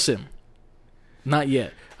 but listen, not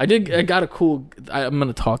yet. I got a cool. I'm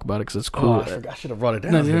gonna talk about it because it's cool. I forgot. I should have brought it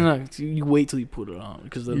down. No. You wait till you put it on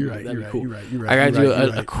because that'd be cool. You're right. I got you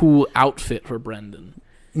a cool outfit for Brendan.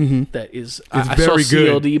 Mm-hmm. That is, I saw very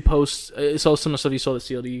good. CLD post. I saw some of the stuff you saw that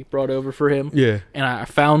CLD brought over for him. Yeah, and I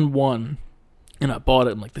found one, and I bought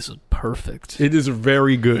it. I'm like, this is perfect. It is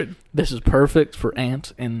very good. This is perfect for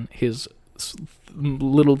Ant and his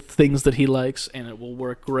little things that he likes, and it will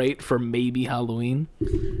work great for maybe Halloween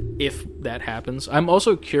if that happens. I'm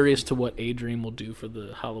also curious to what Adrian will do for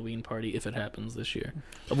the Halloween party if it happens this year,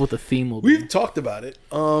 of what the theme will be. We've talked about it.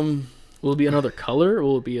 Will it be another color, or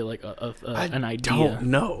will it be like an idea? I don't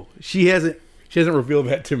know. She hasn't revealed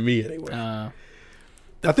that to me anyway.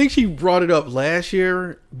 I think she brought it up last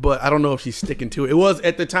year, but I don't know if she's sticking to it. It was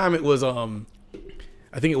at the time. It was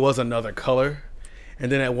I think it was another color,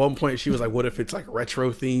 and then at one point she was like, "What if it's like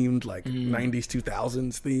retro themed, like '90s,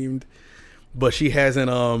 2000s themed?" But she hasn't.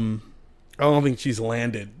 I don't think she's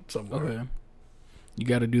landed somewhere. Okay. You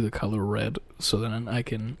got to do the color red so then I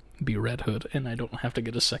can be Red Hood and I don't have to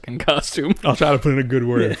get a second costume. I'll try to put in a good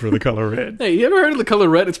word for the color red. Hey, you ever heard of the color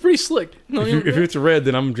red? It's pretty slick. No, If it's red,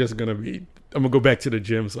 then I'm gonna go back to the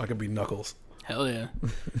gym so I can be Knuckles. Hell yeah.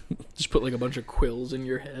 Just put like a bunch of quills in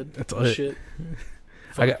your head. That's and all. Shit.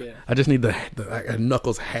 I just need a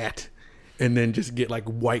Knuckles hat, and then just get like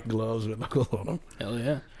white gloves with Knuckles on them. Hell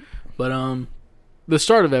yeah. But the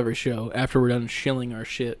start of every show, after we're done shilling our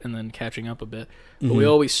shit and then catching up a bit, what we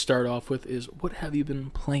always start off with is, what have you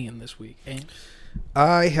been playing this week, eh?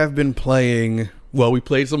 I have been playing. Well, we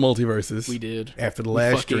played some Multiverses. We did. After the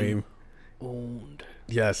last stream. Owned.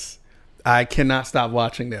 Yes. I cannot stop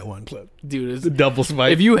watching that one clip. Dude, it's The double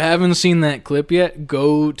spike. if you haven't seen that clip yet,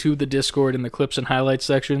 go to the Discord in the clips and highlights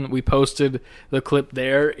section. We posted the clip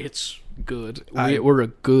there. It's good. We're a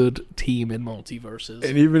good team in Multiverses.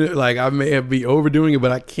 And even like I may be overdoing it,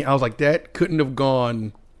 but I can't. I was like, that couldn't have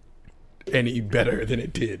gone any better than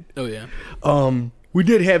it did. Oh yeah. We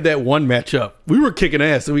did have that one matchup. We were kicking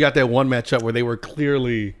ass, so we got that one matchup where they were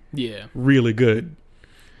clearly really good.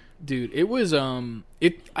 Dude, it was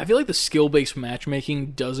I feel like the skill-based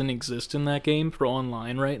matchmaking doesn't exist in that game for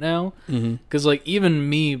online right now. Because like even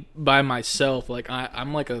me by myself, like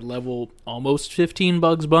I'm like a level almost 15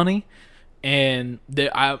 Bugs Bunny, and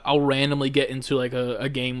I'll randomly get into like a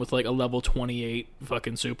game with like a level 28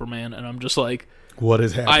 fucking Superman, and I'm just like, what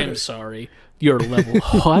is happening? I am sorry, you're level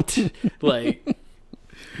what? Like,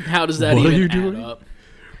 how does that What are even you add doing? up?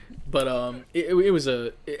 But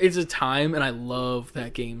it's a time, and I love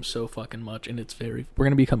that game so fucking much, and we're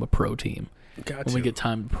gonna become a pro team when we get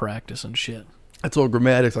time to practice and shit. I told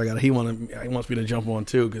Grammatics he wants me to jump on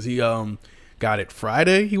too, because he got it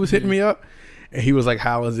Friday. He was hitting me up, and he was like,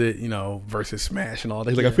 "How is it, versus Smash and all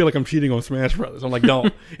that?" He's like, "I feel like I'm cheating on Smash Brothers." I'm like,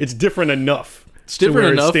 "Don't. It's different enough. It's different to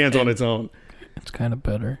where enough. It stands on its own. It's kind of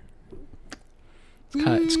better.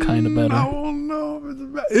 It's kind of better. I don't know if it's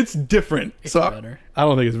better. It's different. It's so better. I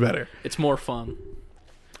don't think it's better. It's more fun.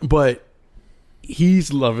 But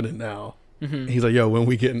he's loving it now. Mm-hmm. He's like, "Yo, when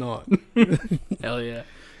we getting on?" Hell yeah.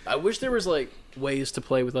 I wish there was like ways to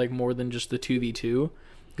play with like more than just the 2v2,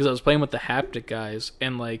 because I was playing with the Haptic guys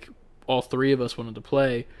and like all three of us wanted to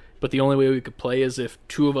play, but the only way we could play is if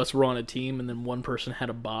two of us were on a team and then one person had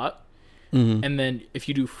a bot. And then if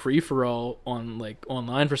you do free for all on like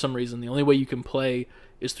online for some reason, the only way you can play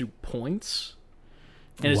is through points,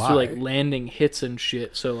 and it's through like landing hits and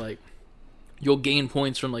shit. So like you'll gain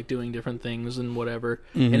points from like doing different things and whatever,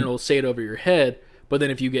 and it'll say it over your head. But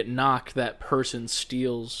then if you get knocked, that person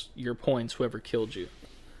steals your points, whoever killed you.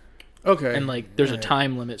 Okay. And like there's a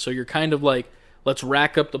time limit, so you're kind of like, let's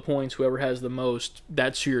rack up the points. Whoever has the most,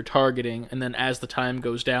 that's who you're targeting. And then as the time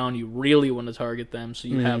goes down, you really want to target them, so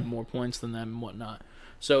you have more points than them and whatnot.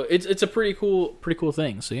 So it's a pretty cool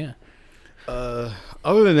thing. So yeah.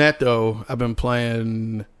 Other than that, though, I've been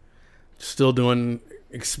playing, still doing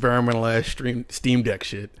experimental ass Steam Deck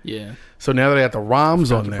shit. Yeah. So now that I got the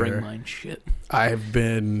ROMs on Bring there, mine shit. I've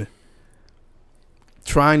been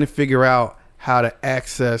trying to figure out how to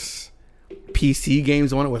access PC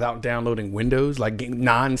games on it without downloading Windows, like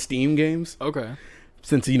non-Steam games. Okay.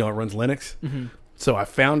 Since it runs Linux. So I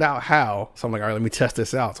found out how. So I'm like, all right, let me test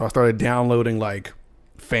this out. So I started downloading like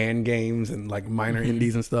fan games and like minor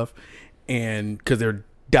indies and stuff, and because they're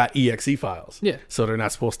 .exe files, so they're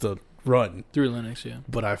not supposed to run through Linux. Yeah.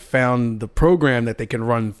 But I found the program that they can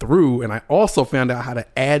run through, and I also found out how to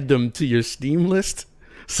add them to your Steam list.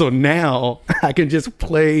 So now I can just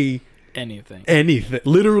play anything,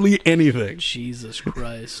 literally anything. Jesus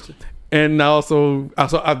Christ. And I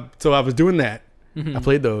was doing that. I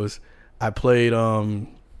played those. I played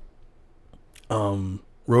Rogue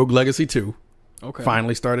Legacy 2. Okay.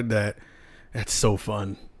 Finally started that. That's so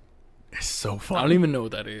fun. It's so fun. I don't even know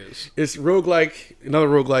what that is. It's another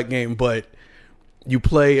roguelike game, but you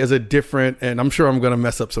play as a different, and I'm sure I'm going to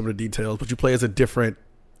mess up some of the details, but you play as a different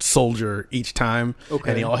soldier each time. Okay.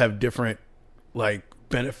 And they all have different like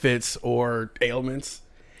benefits or ailments.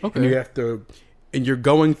 Okay. And you have to, and you're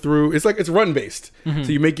going through, it's run based.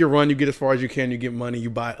 So you make your run, you get as far as you can, you get money, you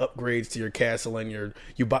buy upgrades to your castle, and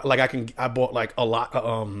you buy, like I bought like a lot,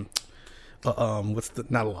 not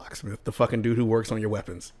a locksmith, the fucking dude who works on your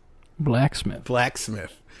weapons. Blacksmith.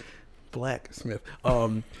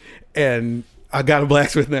 And I got a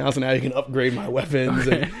blacksmith now, so now you can upgrade my weapons.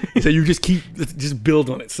 Okay. And so you just build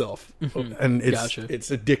on itself, and it's Gotcha. it's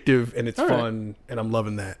addictive and it's All fun, and I'm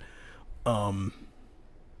loving that.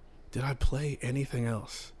 Did I play anything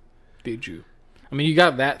else? Did you? I mean, you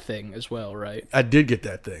got that thing as well, right? I did get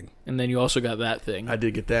that thing. And then you also got that thing. I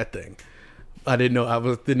did get that thing. I didn't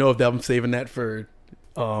know. Didn't know if I'm saving that for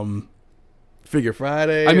Figure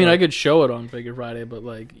Friday. I mean, I could show it on Figure Friday, but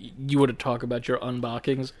like, you would talk about your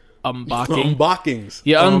unboxings. Unboxings.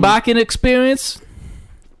 Your unboxing experience.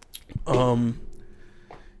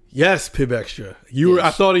 Yes, Pib Extra. Yes.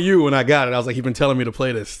 I thought of you when I got it. I was like, you've been telling me to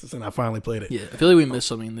play this, and I finally played it. Yeah, I feel like we missed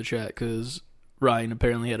something in the chat because Ryan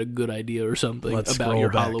apparently had a good idea or something Let's about scroll your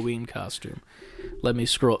back. Halloween costume. Let me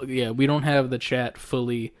scroll. Yeah, we don't have the chat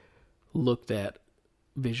fully looked at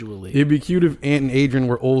visually. It'd be cute if Ant and Adrian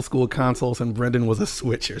were old school consoles and Brendan was a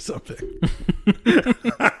Switch or something.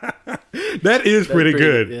 That is pretty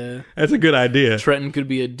good. Yeah. That's a good idea. Trenton could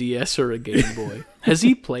be a DS or a Game Boy. Has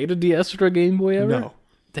he played a DS or a Game Boy ever? No.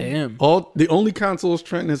 Damn. The only consoles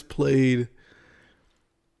Trenton has played,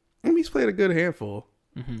 he's played a good handful.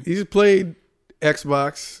 He's played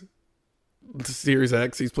Xbox Series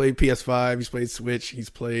X. He's played PS5. He's played Switch. He's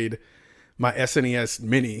played my SNES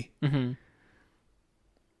Mini.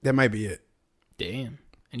 That might be it. Damn.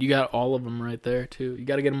 And you got all of them right there, too. You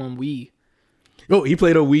got to get them on Wii. Oh, he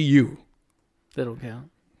played a Wii U. That don't count.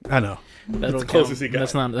 I know. That don't close count. as he got.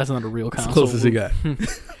 That's not a real console. As close as he got.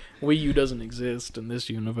 Wii U doesn't exist in this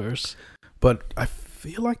universe. But I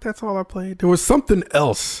feel like that's all I played. There was something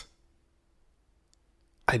else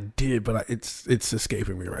I did, but it's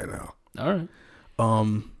escaping me right now. All right.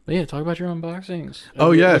 But yeah, talk about your unboxings.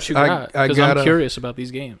 Oh, yes. What you got? I Because got I'm curious about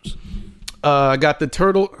these games. I got the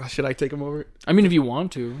turtle. Should I take him over? I mean, if you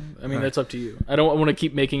want to. I mean, All that's up to you. I don't want to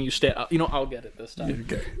keep making you stay. You know, I'll get it this time.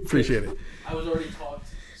 Okay. Appreciate it. I was already talked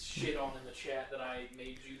shit on in the chat that I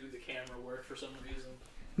made you do the camera work for some reason.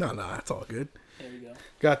 No, that's all good. There you go.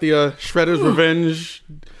 Got the Shredder's Revenge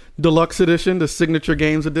Deluxe Edition, the Signature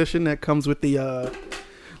Games Edition that comes with the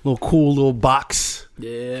little cool little box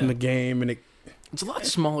Yeah. in the game, and It's a lot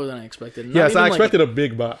smaller than I expected. Not yes, even I like- expected a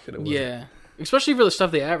big box. And it wasn't. Yeah. Especially for the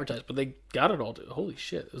stuff they advertised, but they got it all. Holy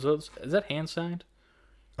shit. Is that hand signed?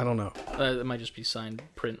 I don't know. It might just be signed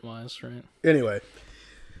print wise, right? Anyway,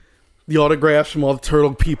 the autographs from all the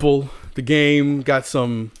turtle people. The game got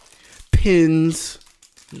some pins.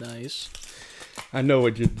 Nice. I know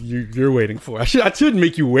what you're waiting for. I should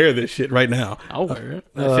make you wear this shit right now. I'll wear it.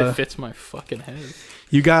 If it fits my fucking head.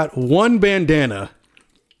 You got one bandana,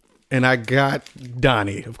 and I got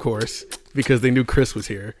Donnie, of course, because they knew Chris was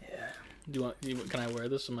here. Can I wear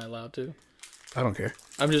this? Am I allowed to? I don't care.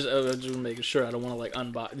 I'm just making sure. I don't want to like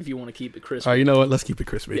unbox. If you want to keep it crispy. All right, you know what? Let's keep it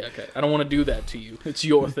crispy. Yeah, okay. I don't want to do that to you. It's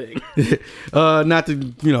your thing. Not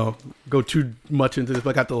to go too much into this,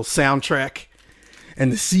 but I got the little soundtrack,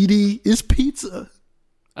 and the CD is pizza.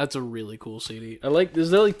 That's a really cool CD. I like.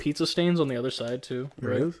 Is there like pizza stains on the other side too?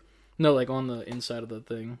 There Right? is? No, like on the inside of the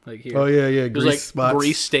thing, like here. Oh yeah, There's grease like spots.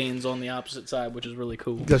 grease stains on the opposite side, which is really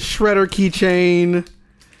cool. The Shredder keychain,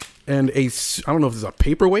 and I don't know if it's a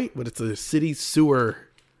paperweight, but it's a city sewer.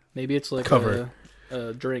 Maybe it's like Cover.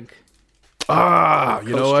 a drink. You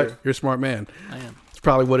know what? Coaster. You're a smart man. I am. It's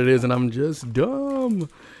probably what it is, and I'm just dumb.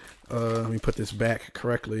 Let me put this back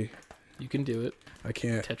correctly. You can do it. I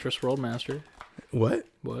can't. Tetris World Master. What?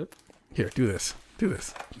 What? Here, do this. Do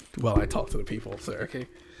this while I talk to the people, sir. Okay.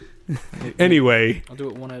 Anyway, I'll do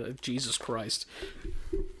it one at a Jesus Christ.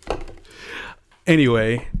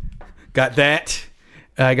 got that.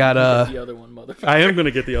 I got The other one, motherfucker. I am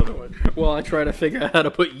gonna get the other one. While I try to figure out how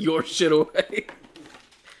to put your shit away.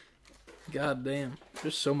 God damn.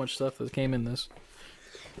 There's so much stuff that came in this.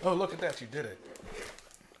 Oh, look at that! You did it.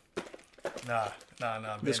 Nah.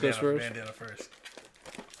 This goes first? Bandana first.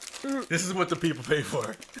 This is what the people pay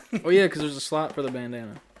for. Oh yeah, because there's a slot for the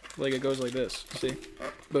bandana. Like it goes like this. See?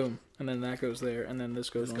 Boom. And then that goes there, and then this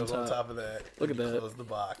goes, Goes on top of that. Look at You that. Close the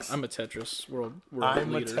box. I'm a Tetris world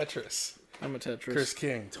I'm leader. a Tetris. I'm a Tetris. Chris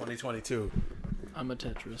King, 2022. I'm a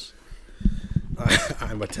Tetris.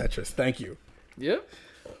 I'm a Tetris. Thank you. Yep.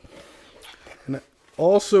 And I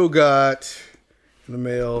also got in the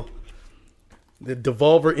mail the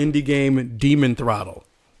Devolver indie game Demon Throttle,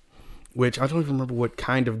 which I don't even remember what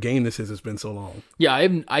kind of game this is. It's been so long. Yeah,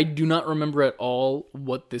 I do not remember at all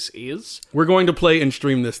what this is. We're going to play and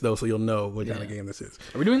stream this, though, so you'll know what kind of game this is.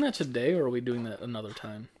 Are we doing that today, or are we doing that another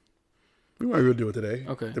time? We might be able to do it today.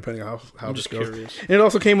 Okay. Depending on how I'm this just goes. curious. And it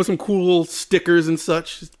also came with some cool stickers and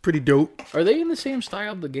such. It's pretty dope. Are they in the same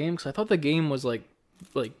style of the game? Because I thought the game was like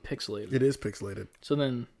pixelated. It is pixelated. So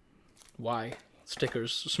then, why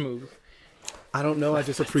stickers smooth? I don't know. I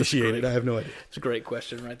just appreciate it. I have no idea. It's a great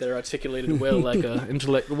question right there. Articulated well like a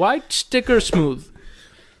intellect. White sticker smooth.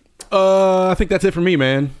 I think that's it for me,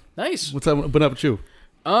 man. Nice. What's up? Been up with you?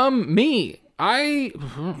 Me.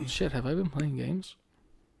 Shit. Have I been playing games?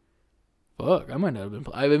 Fuck. I might not have been.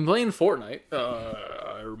 I've been playing Fortnite.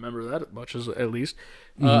 I remember that much at least.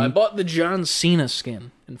 I bought the John Cena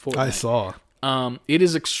skin in Fortnite. I saw. It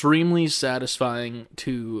is extremely satisfying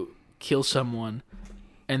to kill someone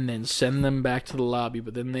and then send them back to the lobby,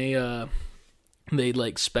 but then they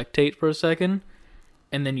like spectate for a second,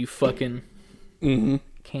 and then you fucking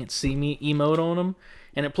can't see me emote on them,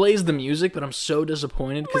 and it plays the music, but I'm so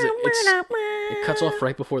disappointed because it cuts off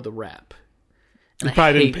right before the rap. You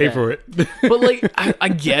probably didn't pay for it. But like I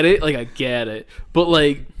get it, but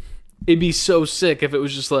like it'd be so sick if it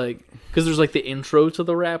was just like, because there's like the intro to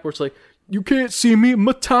the rap where it's like, you can't see me,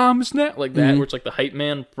 my time is now, like that, where it's like the hype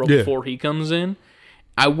man before he comes in.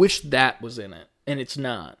 I wish that was in it, and it's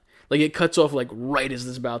not. Like, it cuts off, like, right as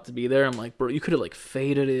it's about to be there. I'm like, bro, you could have, like,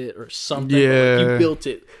 faded it or something. Yeah. Like, you built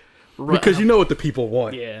it. Right. Because you know what the people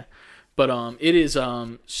want. Yeah. But it is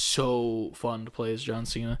so fun to play as John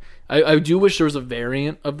Cena. I do wish there was a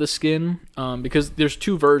variant of the skin, because there's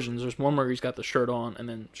two versions. There's one where he's got the shirt on and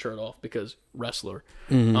then shirt off because wrestler.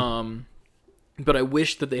 But I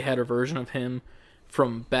wish that they had a version of him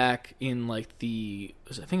from back in like I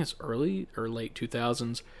think it's early or late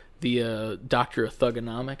 2000s, the Doctor of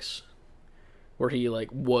Thugonomics, where he like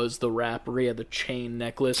was the rapper. He had the chain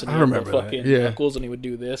necklace and he had the fucking knuckles, and he would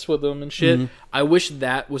do this with them and shit. I wish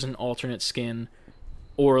that was an alternate skin,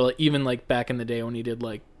 or like, even like back in the day when he did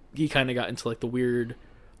like, he kind of got into like the weird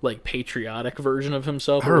like patriotic version of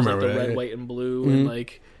himself. I remember like the red, white, and blue, and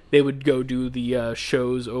like they would go do the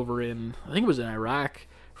shows over in, I think it was in Iraq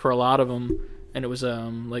for a lot of them. And it was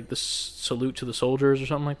like the Salute to the Soldiers or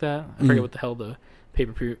something like that. I forget what the hell the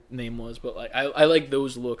pay-per-view name was, but like I like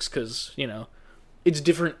those looks because, you know, it's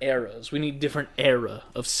different eras. We need different era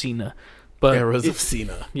of Cena. But Eras of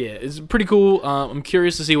Cena. Yeah, it's pretty cool. I'm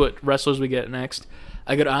curious to see what wrestlers we get next.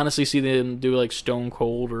 I could honestly see them do like Stone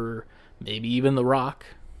Cold or maybe even The Rock,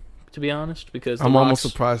 to be honest, because I'm almost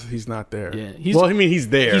surprised he's not there. Yeah, he's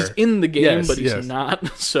there. He's in the game, but he's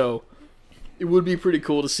not. So it would be pretty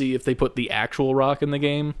cool to see if they put the actual Rock in the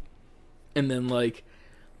game, and then like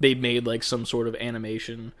they made like some sort of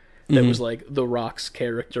animation that was like the Rock's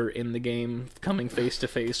character in the game coming face to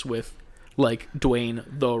face with like Dwayne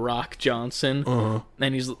The Rock Johnson,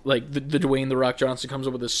 and he's like the Dwayne The Rock Johnson comes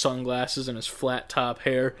up with his sunglasses and his flat top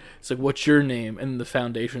hair. It's like, what's your name? And the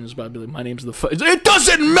Foundation is about to be like, my name's it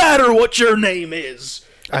doesn't matter what your name is.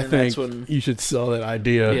 I think you should sell that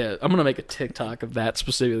idea. Yeah, I'm gonna make a TikTok of that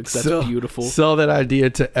specifically because that's beautiful. Sell that idea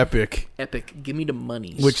to Epic. Epic, give me the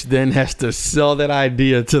money. Which then has to sell that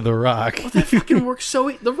idea to The Rock. Well, that fucking works so.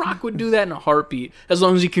 The Rock would do that in a heartbeat, as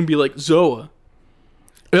long as he can be like Zoa.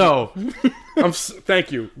 Yo,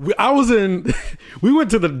 thank you. We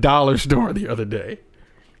went to the dollar store the other day,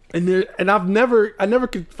 and I never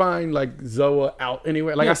could find like Zoa out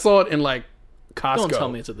anywhere. Like I saw it in like Costco. Don't tell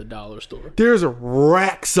me it's at the dollar store. There's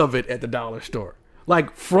racks of it at the dollar store,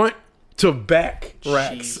 like front to back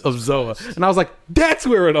racks of Zoa, and I was like, that's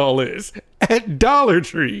where it all is, at Dollar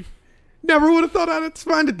Tree. Never would have thought I'd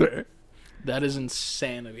find it there. That is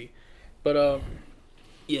insanity. But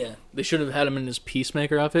yeah, they should have had him in his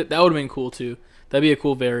Peacemaker outfit. That would have been cool too. That'd be a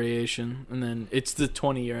cool variation. And then it's the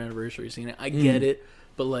 20-year anniversary scene. I get it,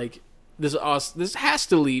 but like this has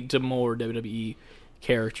to lead to more WWE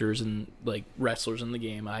characters and like wrestlers in the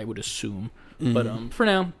game, I would assume. But for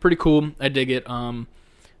now, pretty cool. I dig it.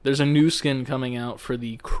 There's a new skin coming out for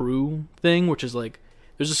the crew thing, which is like,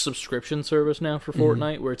 there's a subscription service now for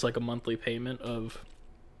Fortnite where it's like a monthly payment of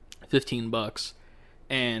 $15,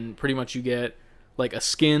 and pretty much you get like a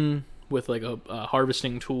skin with like a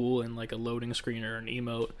harvesting tool and like a loading screen or an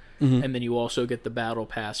emote, and then you also get the battle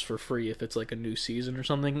pass for free if it's like a new season or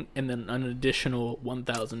something, and then an additional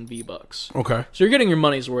 1,000 V-Bucks. Okay. So you're getting your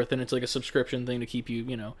money's worth, and it's like a subscription thing to keep you,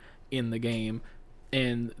 you know, in the game.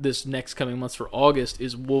 And this next coming month for August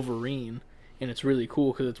is Wolverine, and it's really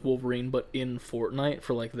cool because it's Wolverine but in Fortnite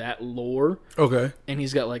for like that lore. Okay. And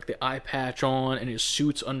he's got like the eye patch on, and his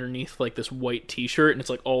suit's underneath like this white t-shirt, and it's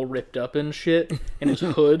like all ripped up and shit, and his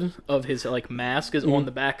hood of his like mask is on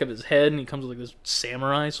the back of his head, and he comes with like this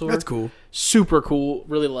samurai sword. That's cool. Super cool.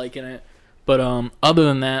 Really liking it. But other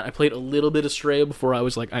than that, I played a little bit of Stray before I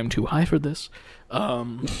was like, I'm too high for this.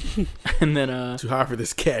 And then too high for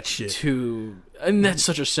this cat shit. And that's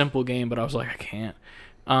such a simple game, but I was like, I can't.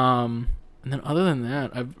 And then other than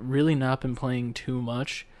that, I've really not been playing too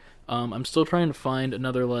much. I'm still trying to find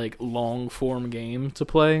another like long form game to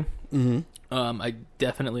play. Mm-hmm. I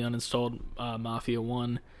definitely uninstalled Mafia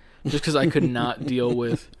 1 just because I could not deal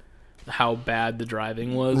with how bad the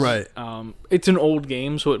driving was. Right. It's an old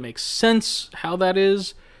game, so it makes sense how that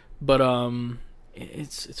is, but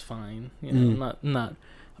it's fine. You know, I'm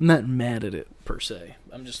not mad at it per se.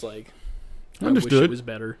 I'm just like, I wish it was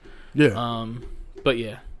better. Yeah. But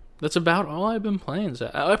yeah, that's about all I've been playing.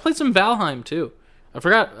 I played some Valheim too. I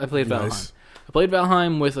forgot I played Valheim. Nice. I played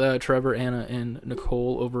Valheim with Trevor, Anna, and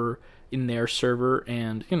Nicole over in their server,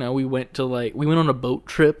 and you know we went on a boat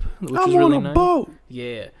trip, which was really nice. Boat.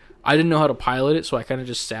 Yeah, I didn't know how to pilot it, so I kind of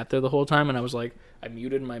just sat there the whole time, and I was like, I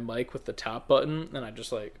muted my mic with the top button, and I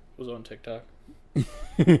just like was on TikTok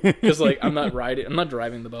because like I'm not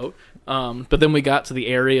driving the boat. But then we got to the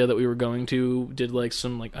area that we were going to, did like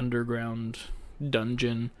some like underground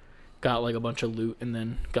dungeon, got like a bunch of loot, and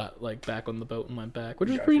then got like back on the boat and went back, which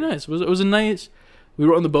was pretty nice. It was a nice. We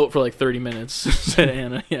were on the boat for like 30 minutes, said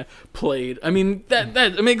Anna. Yeah, played. I mean,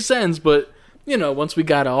 that makes sense, but, you know, once we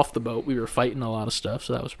got off the boat, we were fighting a lot of stuff,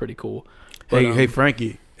 so that was pretty cool. But, Hey,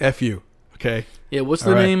 Frankie, F you, okay? Yeah, what's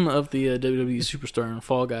the name of the WWE superstar in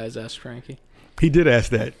Fall Guys, asked Frankie. He did ask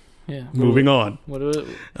that. Yeah. Moving on. We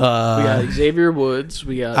got Xavier Woods,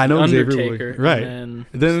 we got Undertaker, Xavier Woods. Right. And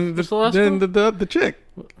then what's the last one? The chick.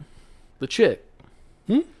 The chick.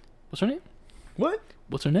 What's her name? What?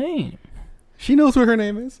 What's her name? She knows what her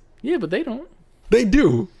name is. Yeah, but they don't. They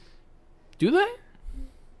do. Do they?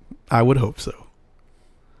 I would hope so.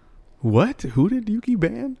 What? Who did Yuki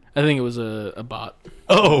ban? I think it was a bot.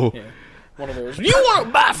 Oh. Yeah. One of those. You want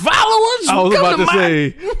to buy followers? I was about to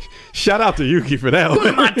say, shout out to Yuki for that. Go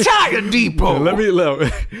to my Tire Depot.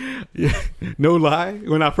 No lie.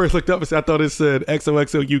 When I first looked up, I thought it said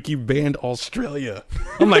XOXO Yuki banned Australia.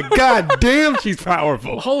 I'm like, God damn, she's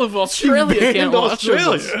powerful. The whole of Australia can't watch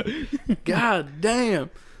Australia. God damn.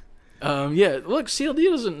 Yeah, look, CLD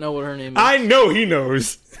doesn't know what her name is. I know he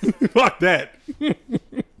knows. Fuck that. You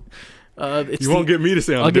won't get me to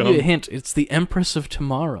sound I'll dumb. give you a hint. It's the Empress of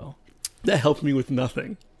Tomorrow. That helped me with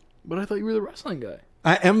nothing. But I thought you were the wrestling guy.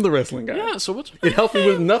 I am the wrestling guy. Yeah, so what's... It helped me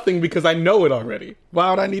with nothing because I know it already.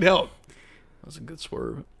 Why would I need help? That was a good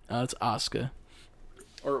swerve. It's Asuka.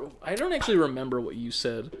 Or, I don't actually remember what you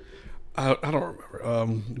said. I don't remember.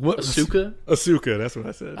 What? Asuka? Asuka, that's what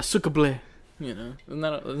I said. Asuka Bleh. You know,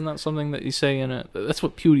 isn't that something that you say in it? That's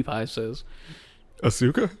what PewDiePie says.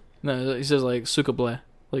 Asuka? No, he says like Suka Bleh.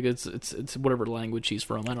 Like it's whatever language he's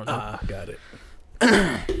from. I don't know. Ah, got it.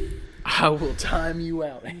 I will time you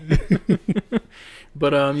out.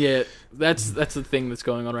 But yeah, that's the thing that's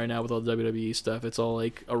going on right now with all the WWE stuff. It's all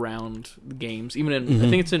like around the games. Even in I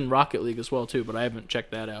think it's in Rocket League as well too, but I haven't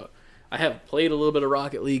checked that out. I have played a little bit of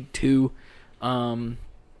Rocket League too. And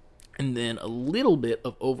then a little bit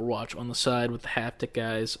of Overwatch on the side with the haptic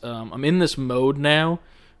guys. I'm in this mode now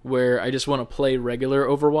where I just want to play regular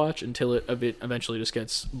Overwatch until it eventually just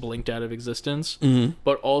gets blinked out of existence. Mm-hmm.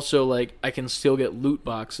 But also, like, I can still get loot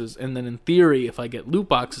boxes, and then in theory, if I get loot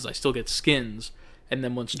boxes, I still get skins. And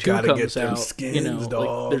then once 2 comes out, skins, you know,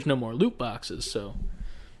 like, there's no more loot boxes, so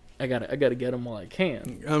I gotta get them while I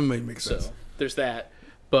can. That makes sense. So there's that.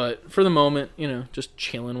 But for the moment, you know, just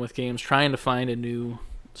chilling with games, trying to find a new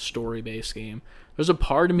story-based game. There's a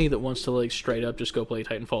part of me that wants to, like, straight up just go play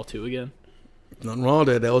Titanfall 2 again. Nothing wrong with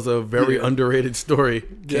that. That was a very underrated story.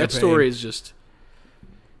 That story is just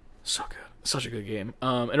so good. Such a good game.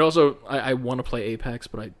 And also, I want to play Apex,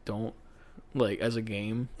 but I don't, like, as a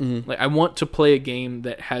game. Mm-hmm. Like, I want to play a game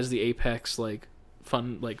that has the Apex, like,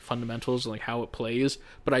 fundamentals, like, how it plays,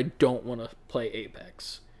 but I don't want to play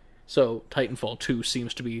Apex. So, Titanfall 2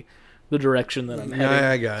 seems to be the direction that I'm heading.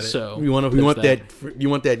 I got it. So you want that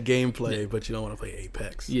gameplay, but you don't want to play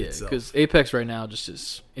Apex. Yeah, because Apex right now just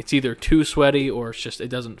is. It's either too sweaty or it's just it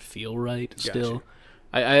doesn't feel right. Still,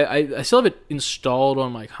 I still have it installed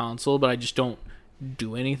on my console, but I just don't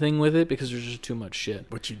do anything with it because there's just too much shit.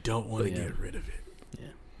 But you don't want to get rid of it. Yeah,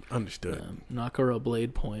 understood. Nakara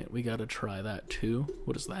Blade Point. We got to try that too.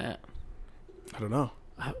 What is that? I don't know.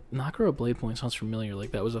 Nakara Blade Point sounds familiar.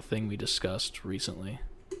 Like that was a thing we discussed recently.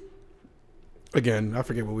 Again, I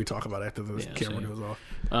forget what we talk about after the camera goes off.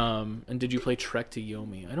 And did you play Trek to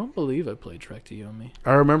Yomi? I don't believe I played Trek to Yomi.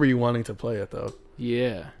 I remember you wanting to play it, though.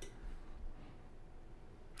 Yeah.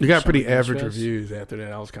 You got pretty average reviews after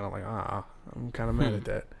that. I was kind of like, I'm kind of mad at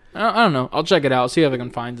that. I don't know. I'll check it out, see if I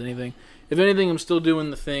can find anything. If anything, I'm still doing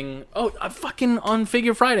the thing. Oh, I fucking on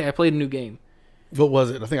Figure Friday, I played a new game. What was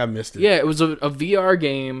it? I think I missed it. Yeah, it was a VR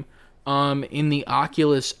game. In the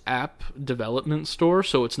Oculus app development store,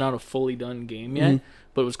 so it's not a fully done game yet,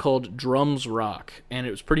 but it was called Drums Rock, and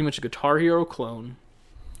it was pretty much a Guitar Hero clone,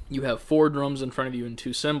 you have 4 drums in front of you and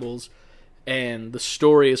 2 cymbals, and the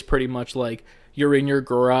story is pretty much like you're in your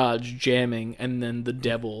garage jamming, and then the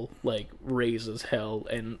devil like raises hell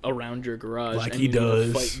and around your garage, like and he you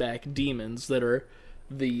does fight back demons that are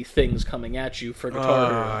the things coming at you for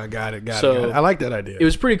Guitar Hero. Got it. I like that idea. It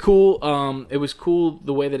was pretty cool. It was cool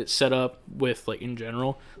the way that it's set up with, like, in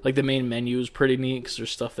general. Like, the main menu is pretty neat because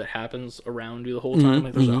there's stuff that happens around you the whole time.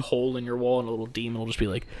 Like, there's a hole in your wall and a little demon will just be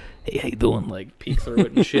like, hey, how you doing? Like, peek through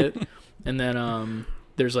it and shit. And then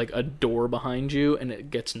there's, like, a door behind you and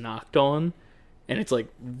it gets knocked on. And it's, like,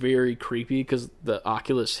 very creepy because the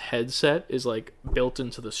Oculus headset is, like, built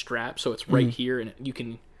into the strap. So it's right here and you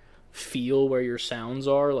can feel where your sounds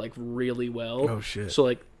are, like, really well. Oh, shit. So,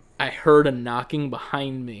 like, I heard a knocking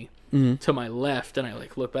behind me to my left, and I,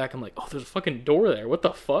 like, look back, I'm like, oh, there's a fucking door there. What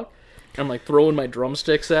the fuck? And I'm, like, throwing my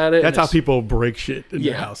drumsticks at it. That's how people break shit in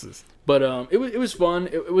their houses. But it was fun.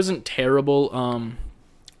 It wasn't terrible,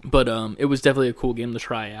 but it was definitely a cool game to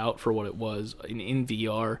try out for what it was in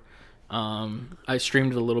VR. I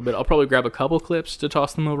streamed it a little bit. I'll probably grab a couple clips to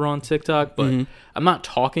toss them over on TikTok, but I'm not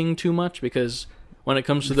talking too much because when it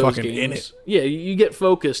comes to those games, you get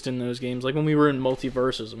focused in those games. Like when we were in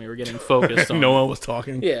Multiverses and we were getting focused on no one was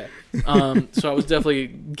talking. Yeah. So I was definitely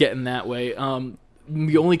getting that way.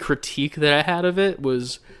 The only critique that I had of it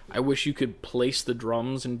was I wish you could place the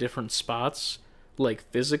drums in different spots, like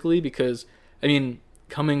physically, because, I mean,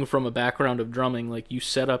 coming from a background of drumming, like, you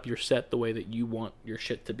set up your set the way that you want your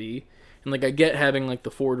shit to be. And, like, I get having, like,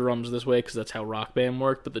 the 4 drums this way because that's how Rock Band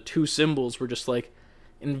worked, but the 2 cymbals were just, like,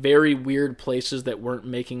 in very weird places that weren't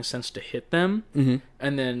making sense to hit them.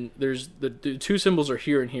 And then there's the 2 cymbals are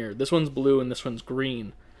here and here. This one's blue and this one's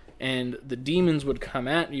green. And the demons would come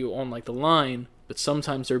at you on, like, the line, but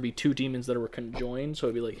sometimes there'd be 2 demons that were conjoined, so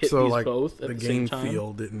it'd be like hit these like, both at the same time. The game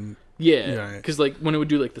feel didn't... Yeah, because like when it would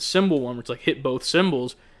do like the cymbal one, where it's like hit both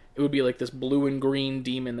cymbals, it would be like this blue and green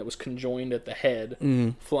demon that was conjoined at the head,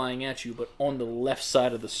 flying at you, but on the left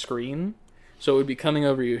side of the screen. So it would be coming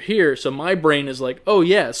over you here. So my brain is like, oh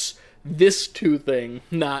yes, this 2 thing,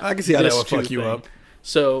 not I can see how that would fuck fuck you up.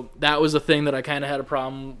 So that was a thing that I kind of had a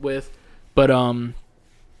problem with, but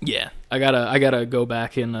yeah, I gotta go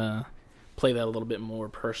back and play that a little bit more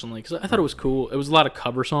personally because I thought it was cool. It was a lot of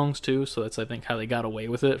cover songs too, so that's I think how they got away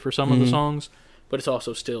with it for some of the songs. But it's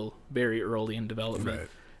also still very early in development,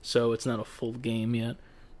 so it's not a full game yet.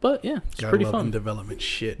 But yeah, it's pretty fun. Development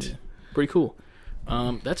shit. Yeah, pretty cool.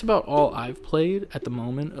 That's about all I've played at the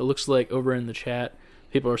moment. It looks like over in the chat,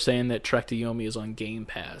 people are saying that Trek to Yomi is on Game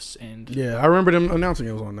Pass, and yeah, I remember them announcing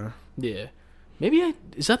it was on there. Yeah, maybe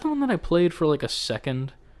is that the one that I played for like a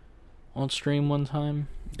second on stream one time?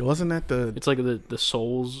 Wasn't that the... It's like the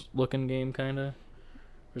Souls looking game, kind of?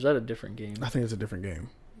 Or is that a different game? I think it's a different game.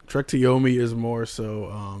 Trek to Yomi is more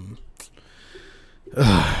so...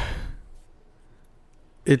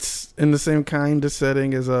 it's in the same kind of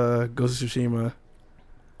setting as Ghost of Tsushima.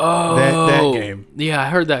 Oh! That game. Yeah, I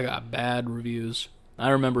heard that got bad reviews.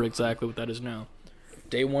 I remember exactly what that is now.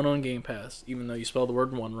 Day 1 on Game Pass, even though you spelled the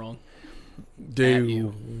word 1 wrong. Day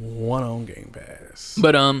 1 on Game Pass.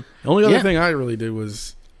 But, the only other thing I really did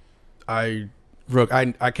was... I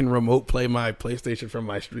can remote play my PlayStation from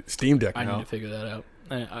my Steam Deck now. I need to figure that out.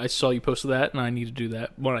 I saw you posted that, and I need to do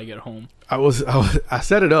that when I get home. I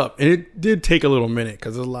set it up, and it did take a little minute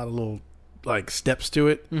because there's a lot of little like steps to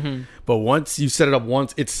it. But once you set it up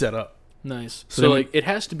once, it's set up. Nice. So like it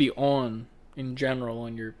has to be on in general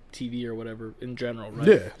on your TV or whatever in general, right?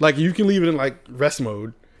 Yeah, like you can leave it in like rest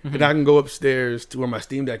mode, and I can go upstairs to where my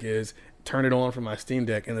Steam Deck is, turn it on from my Steam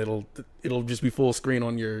Deck, and it'll just be full screen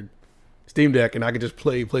on your Steam Deck, and I can just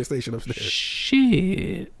play PlayStation upstairs.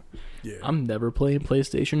 Shit. Yeah. I'm never playing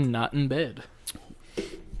PlayStation not in bed.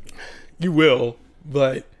 You will,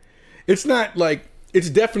 but it's not like... It's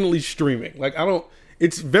definitely streaming. Like,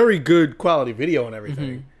 it's very good quality video and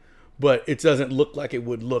everything, but it doesn't look like it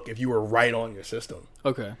would look if you were right on your system.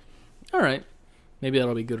 Okay. All right. Maybe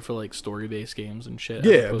that'll be good for, like, story-based games and shit.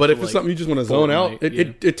 Yeah, but if it's something you just want to zone out,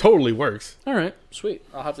 it totally works. All right. Sweet.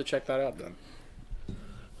 I'll have to check that out then.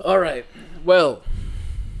 All right. Well,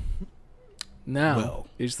 now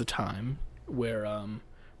is the time where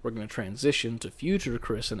we're going to transition to Future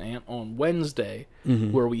Chris and Ant on Wednesday,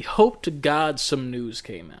 where we hope to God some news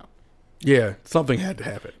came out. Yeah, something had to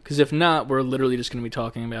happen. Because if not, we're literally just going to be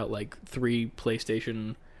talking about, like, 3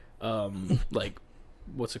 PlayStation, like,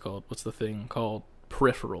 what's it called? What's the thing called?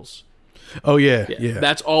 Peripherals. Oh, yeah.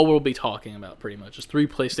 That's all we'll be talking about, pretty much. Just 3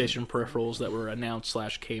 PlayStation peripherals that were announced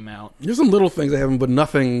 / came out. There's some little things that happen, but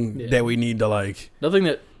nothing that we need to, like... Nothing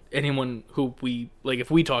that anyone who we... Like,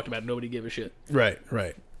 if we talked about it, nobody gave a shit. Right.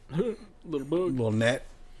 Little bug. Little net.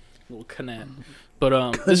 little Canat.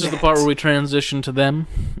 But this is the part where we transition to them,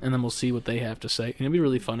 and then we'll see what they have to say. And it'd be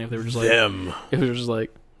really funny if they were just like, Them. if they were just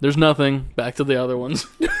like, there's nothing. Back to the other ones.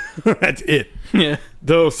 That's it. Yeah.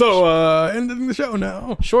 So ending the show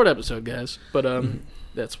now. Short episode, guys. But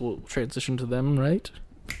we'll transition to them right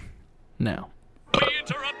now. We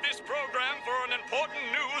interrupt this program for an important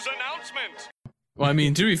news announcement. Well, I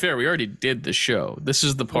mean, to be fair, we already did the show. This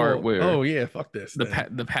is the part where Oh yeah, fuck this.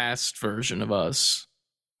 the past version of us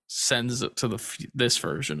sends it to this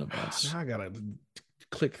version of us. Now I gotta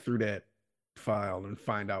click through that file and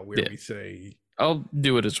find out where we say. I'll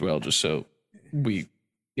do it as well, just so we,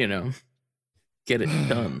 get it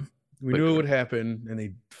done. We knew it would happen, and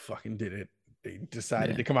they fucking did it. They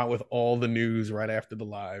decided to come out with all the news right after the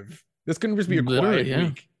live. This couldn't just be a quiet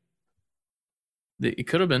week. It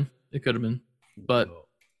could have been. It could have been. But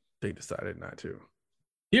they decided not to.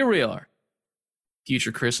 Here we are.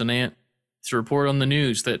 Future Chris and Ant to report on the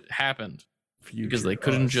news that happened. Because they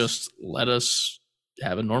couldn't just let us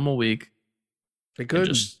have a normal week. They could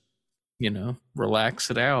just,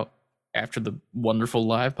 relax it out after the wonderful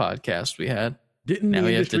live podcast we had. Didn't the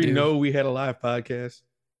industry know we had a live podcast?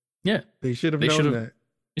 Yeah. They should have known that.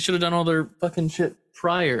 They should have done all their fucking shit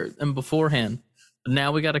prior and beforehand. But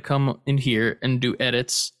now we got to come in here and do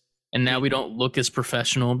edits. And now we don't look as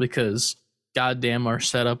professional because goddamn our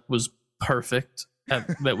setup was perfect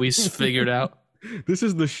that we figured out. This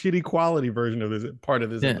is the shitty quality version of this part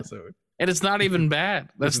of this episode. And it's not even bad.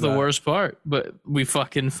 That's the worst part. But we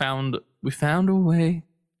fucking found a way.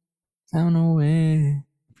 Found a way.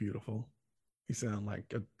 Beautiful. You sound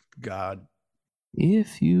like a god.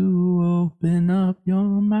 If you open up your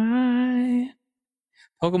mind.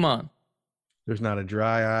 Pokemon. There's not a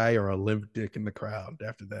dry eye or a limp dick in the crowd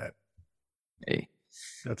after that. Hey,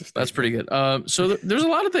 that's pretty good. So there's a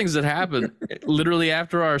lot of things that happen literally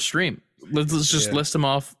after our stream. Let's just list them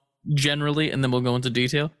off generally, and then we'll go into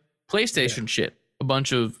detail. PlayStation shit. A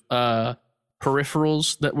bunch of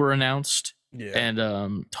peripherals that were announced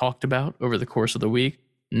and talked about over the course of the week.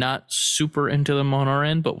 Not super into them on our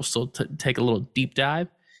end, but we'll still take a little deep dive.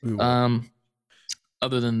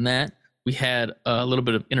 Other than that, we had a little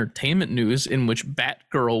bit of entertainment news in which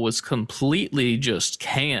Batgirl was completely just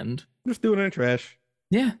canned. Just doing it in the trash.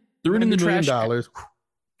 Yeah. Threw it in the trash. $90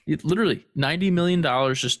 million. Literally, $90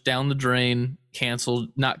 million just down the drain, canceled,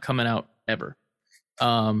 not coming out ever.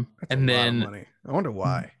 And then money. I wonder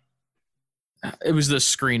why. It was the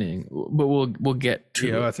screening, but we'll get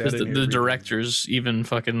to it. The directors even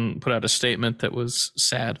fucking put out a statement that was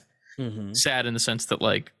sad. Mm-hmm. Sad in the sense that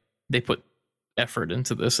like they put effort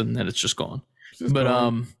into this and then it's just gone.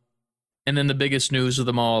 And then the biggest news of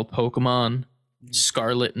them all, Pokemon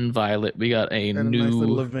Scarlet and Violet. We got a new nice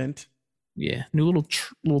little event. Yeah, new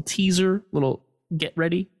little teaser, little get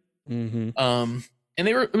ready. Mm-hmm. And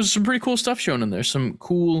it was some pretty cool stuff shown in there. Some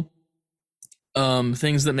cool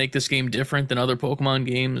things that make this game different than other Pokemon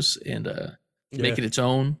games and make it its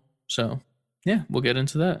own. So yeah, we'll get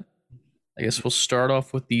into that. I guess we'll start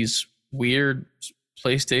off with these weird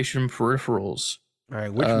PlayStation peripherals. All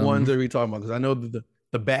right, which ones are we talking about? Because I know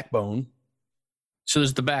the backbone. So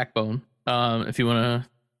there's the backbone. If you want to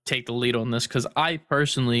take the lead on this, because I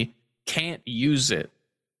personally can't use it.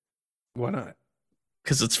 Why not?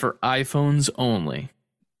 Because it's for iPhones only.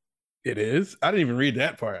 It is? I didn't even read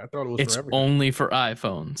that part. I thought it was it's for everything. Only for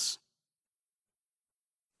iPhones.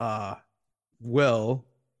 Well,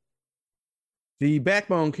 the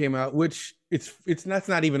backbone came out, which that's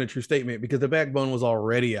not even a true statement because the backbone was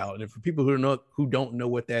already out. And for people who don't know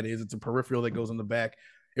what that is, it's a peripheral that goes on the back.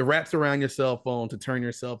 It wraps around your cell phone to turn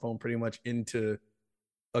your cell phone pretty much into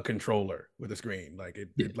a controller with a screen, like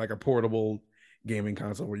a portable gaming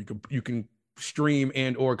console where you can stream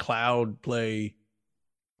and or cloud play,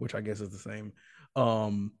 which I guess is the same.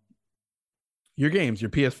 Your games, your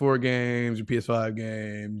PS4 games, your PS5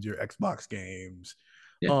 games, your Xbox games.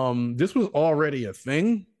 Yeah. This was already a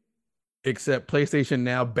thing, except PlayStation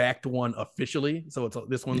now backed one officially. So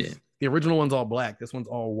this one's the original one's all black. This one's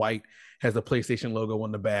all white, has the PlayStation logo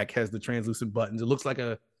on the back, has the translucent buttons. It looks like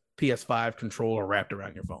a PS5 controller wrapped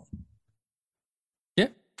around your phone. Yeah.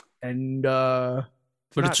 And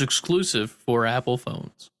it's exclusive for Apple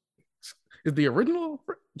phones. Is the original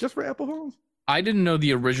just for Apple phones? I didn't know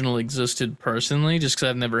the original existed personally, just because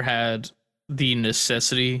I've never had the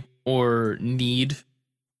necessity or need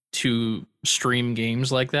to stream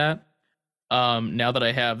games like that. Now that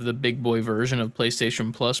I have the big boy version of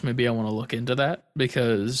PlayStation Plus, maybe I want to look into that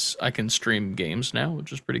because I can stream games now,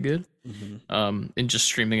 which is pretty good. Mm-hmm. And just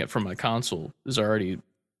streaming it from my console is already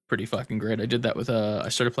pretty fucking great. I did that with I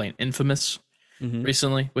started playing Infamous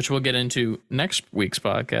recently, which we'll get into next week's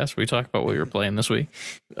podcast. We talk about what we were playing this week.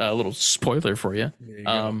 A little spoiler for you.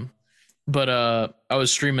 But I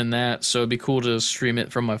was streaming that, so it'd be cool to stream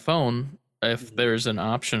it from my phone if there's an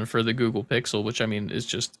option for the Google Pixel, which I mean is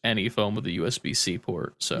just any phone with a USB-C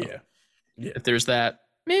port. So if there's that,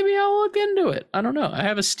 maybe I'll look into it. I don't know. I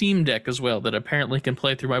have a Steam Deck as well that apparently can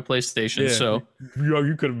play through my PlayStation. So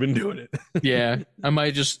you could have been doing it. yeah, I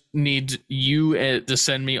might just need you to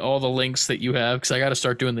send me all the links that you have, because I got to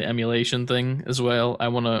start doing the emulation thing as well. I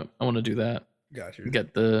wanna do that. Gotcha.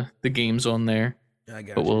 Get the games on there. I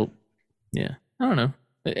got but you. I don't know.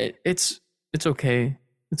 It's okay.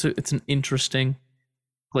 It's an interesting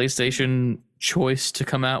PlayStation choice to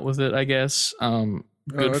come out with it, I guess.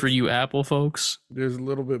 Good for you Apple folks. There's a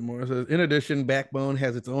little bit more. It says, in addition, Backbone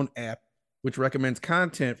has its own app which recommends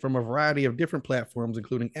content from a variety of different platforms,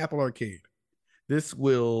 including Apple Arcade. This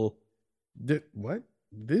will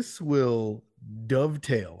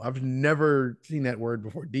dovetail. I've never seen that word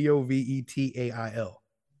before. Dovetail.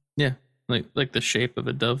 Yeah, like the shape of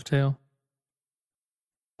a dovetail.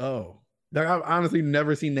 Oh, I've honestly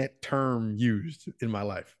never seen that term used in my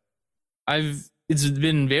life. It's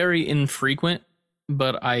been very infrequent,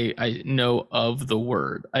 but I know of the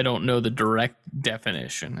word. I don't know the direct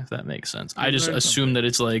definition, if that makes sense. I just assume that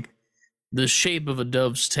it's like the shape of a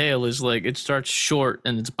dove's tail is like it starts short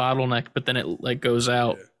and it's bottlenecked, but then it like goes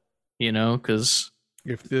out, because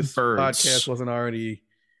if this podcast wasn't already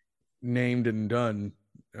named and done,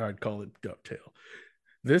 I'd call it dovetail.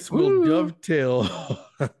 This will dovetail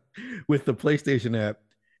with the PlayStation app,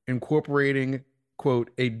 incorporating,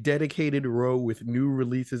 quote, a dedicated row with new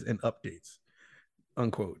releases and updates,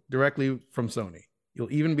 unquote, directly from Sony.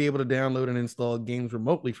 You'll even be able to download and install games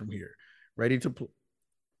remotely from here, ready to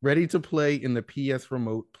play in the PS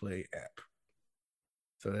Remote Play app.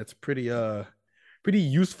 So that's pretty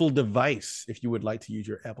useful device if you would like to use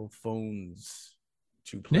your Apple phones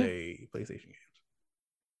to play PlayStation games.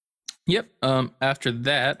 Yep. After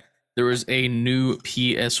that, there was a new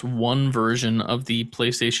PS1 version of the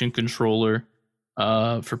PlayStation controller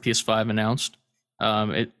for PS5 announced.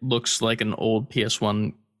 It looks like an old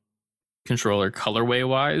PS1 controller colorway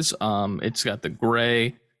wise. It's got the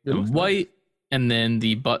gray and white, and then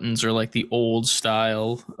the buttons are like the old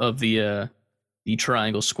style of the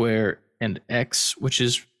triangle, square, and X, which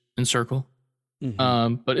is in circle.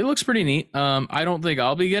 Mm-hmm. But it looks pretty neat. I don't think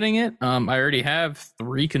I'll be getting it. I already have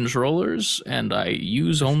 3 controllers and I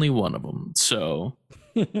use only one of them. So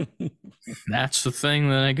that's the thing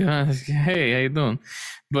that I got. Hey, how you doing?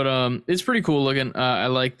 But it's pretty cool looking. I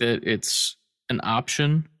like that it's an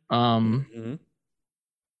option.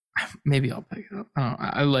 Maybe I'll pick it up.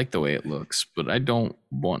 I like the way it looks, but I don't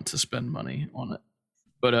want to spend money on it.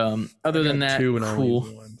 But other than that, cool.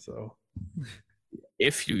 One, so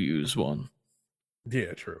if you use one.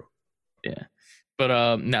 Yeah, true. Yeah,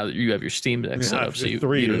 but now that you have your Steam Deck set up, so you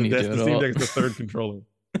don't need that's to the Steam Deck's the third controller.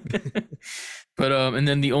 But and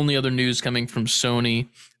then the only other news coming from Sony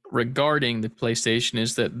regarding the PlayStation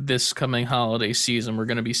is that this coming holiday season we're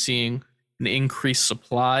going to be seeing an increased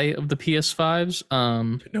supply of the PS5s.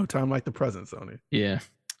 No time like the present, Sony. Yeah.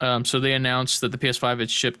 So they announced that the PS5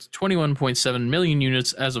 had shipped 21.7 million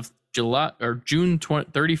units as of June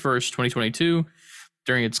 31st, 2022,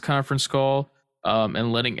 during its conference call.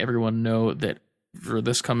 And letting everyone know that for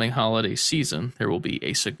this coming holiday season, there will be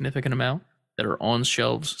a significant amount that are on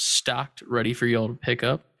shelves, stocked, ready for y'all to pick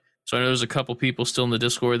up. So I know there's a couple people still in the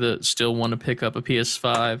Discord that still want to pick up a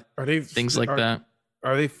PS5. Things like that.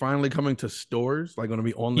 Are they finally coming to stores? Like going to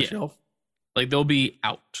be on the shelf? Like they'll be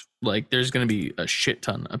out. Like there's going to be a shit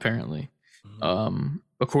ton, apparently.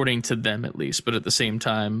 According to them, at least. But at the same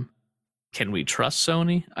time, can we trust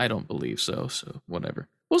Sony? I don't believe so. So whatever.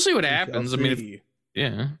 We'll see what happens. I mean,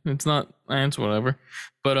 it's not. It's whatever.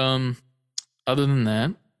 But other than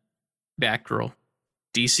that, Batgirl,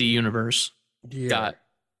 DC Universe got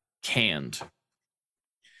canned.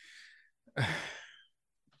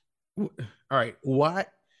 All right,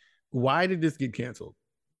 why did this get canceled?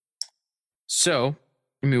 So,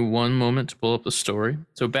 give me one moment to pull up the story.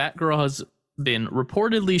 So, Batgirl has been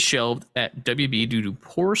reportedly shelved at WB due to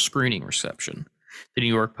poor screening reception. The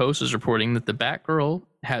New York Post is reporting that the Batgirl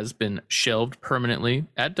has been shelved permanently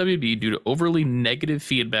at WB due to overly negative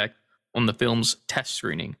feedback on the film's test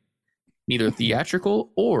screening. Neither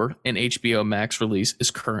theatrical or an HBO Max release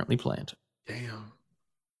is currently planned. Damn.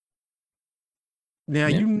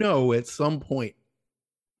 Now, at some point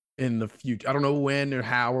in the future, I don't know when or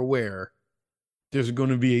how or where, there's going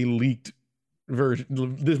to be a leaked version.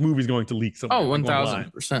 This movie's going to leak somewhere. Oh,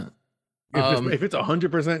 1,000%. If it's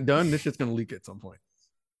 100% done, this shit's going to leak at some point.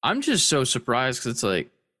 I'm just so surprised because it's like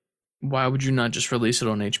why would you not just release it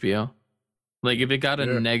on HBO? Like, if it got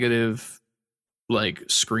a negative, like,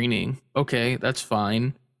 screening, okay, that's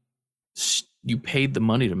fine. You paid the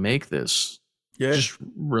money to make this. Yeah. Just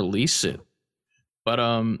release it. But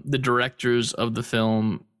the directors of the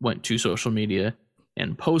film went to social media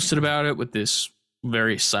and posted about it with this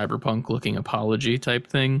very cyberpunk looking apology type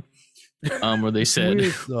thing, where they said,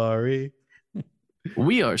 We're sorry.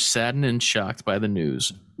 "We are saddened and shocked by the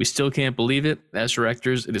news. We still can't believe it. As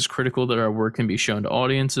directors, it is critical that our work can be shown to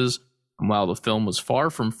audiences. And while the film was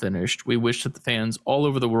far from finished, we wish that the fans all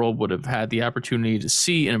over the world would have had the opportunity to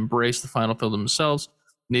see and embrace the final film themselves.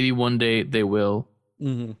 Maybe one day they will.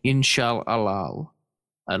 Inshallah."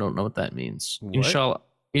 I don't know what that means. What?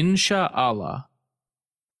 Inshallah.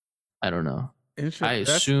 I don't know. I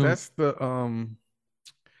assume that's the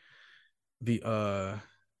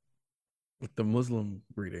with the Muslim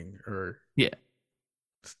reading or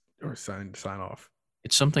sign off.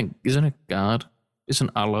 it's something. Isn't it God?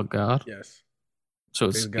 Isn't Allah God? Yes. So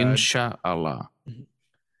it's Inshallah.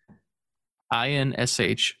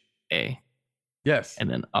 INSHA. Yes. And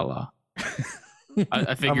then Allah.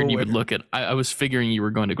 I figured you would look at. I was figuring you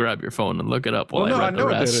were going to grab your phone and look it up while I read the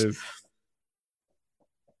rest. What that is.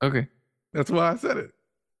 Okay. That's why I said it.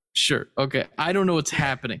 Sure. Okay. I don't know what's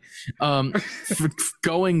happening.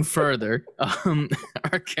 Going further,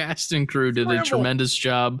 our cast and crew did a tremendous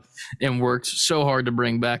job and worked so hard to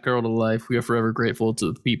bring Batgirl to life. We are forever grateful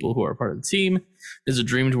to the people who are part of the team. It's a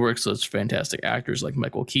dream to work with such fantastic actors like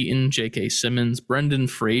Michael Keaton, J.K. Simmons, Brendan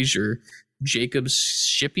Fraser, Jacob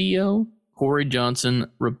Scipio, Corey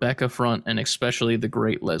Johnson, Rebecca Front, and especially the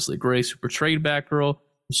great Leslie Grace, who portrayed Batgirl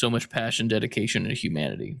with so much passion, dedication, and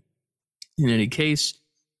humanity. In any case,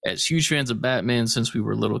 as huge fans of Batman since we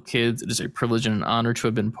were little kids, it is a privilege and an honor to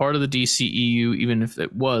have been part of the DCEU, even if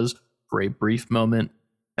it was, for a brief moment,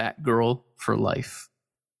 Batgirl for life.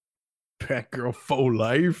 Batgirl for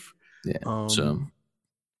life? Yeah,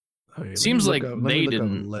 okay, seems like they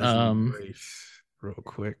didn't... Grace real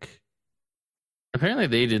quick. Apparently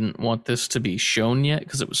they didn't want this to be shown yet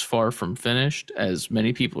because it was far from finished, as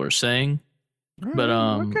many people are saying. But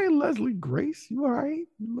okay, Leslie Grace, you all right?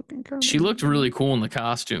 You looking kind of. She looked really cool in the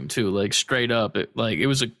costume too, like straight up. It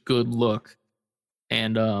was a good look.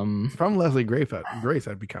 And if I'm Leslie Grace,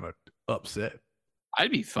 I'd be kind of upset.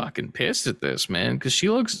 I'd be fucking pissed at this, man, because she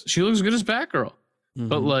looks good as Batgirl. Mm-hmm.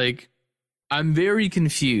 But like, I'm very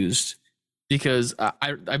confused because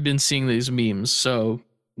I've been seeing these memes. So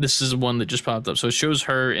this is one that just popped up. So it shows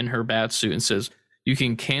her in her bat suit and says, "You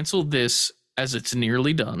can cancel this as it's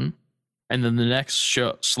nearly done." And then the next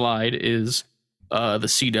slide is the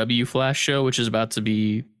CW Flash show, which is about to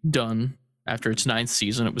be done after its 9th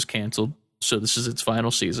season. It was canceled. So this is its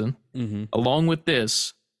final season. Mm-hmm. Along with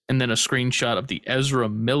this, and then a screenshot of the Ezra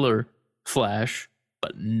Miller Flash,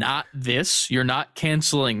 but not this. You're not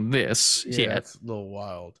canceling this yet. That's a little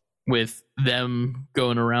wild. With them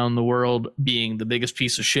going around the world being the biggest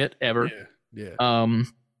piece of shit ever. Yeah.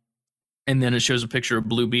 And then it shows a picture of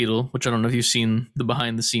Blue Beetle, which I don't know if you've seen the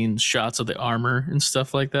behind the scenes shots of the armor and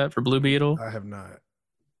stuff like that for Blue Beetle. I have not.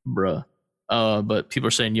 Bruh. But people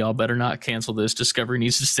are saying, y'all better not cancel this. Discovery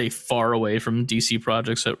needs to stay far away from DC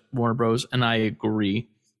projects at Warner Bros. And I agree,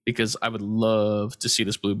 because I would love to see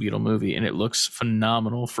this Blue Beetle movie, and it looks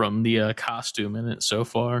phenomenal from the costume in it so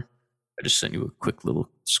far. I just sent you a quick little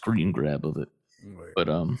screen grab of it. But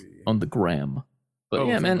on the gram. But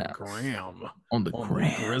yeah, man. On the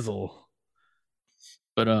gram. Grizzle.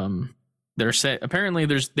 But they're saying apparently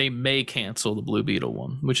they may cancel the Blue Beetle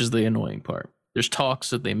one, which is the annoying part. There's talks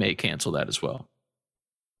that they may cancel that as well.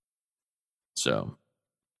 So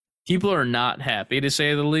people are not happy, to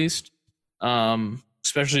say the least.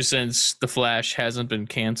 Especially since The Flash hasn't been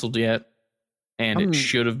canceled yet, and it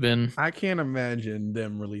should have been. I can't imagine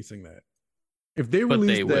them releasing that. If they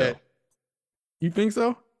release that, you think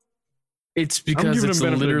so? It's because it's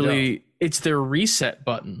literally it's their reset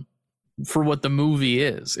button for what the movie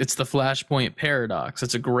is. It's the Flashpoint Paradox.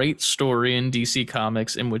 It's a great story in DC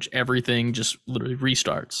Comics in which everything just literally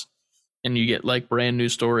restarts, and you get like brand new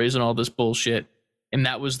stories and all this bullshit. And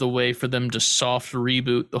that was the way for them to soft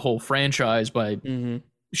reboot the whole franchise by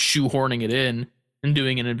shoehorning it in and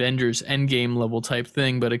doing an Avengers Endgame level type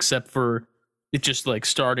thing. But except for it just like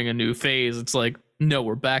starting a new phase, it's like, no,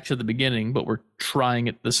 we're back to the beginning, but we're trying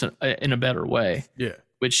it this in a better way. Yeah.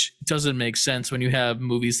 Which doesn't make sense when you have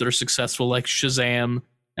movies that are successful like Shazam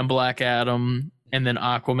and Black Adam and then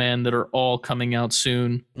Aquaman that are all coming out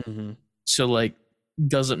soon. Mm-hmm. So like,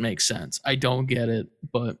 doesn't make sense. I don't get it,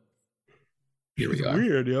 but here we are.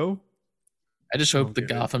 Weird, yo. I just hope the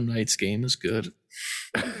Gotham Knights game is good.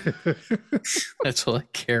 That's all I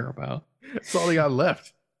care about. That's all they got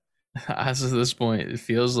left. As of this point, it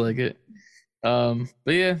feels like it. But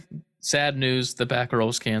yeah, sad news. The Batgirl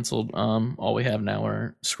was canceled. All we have now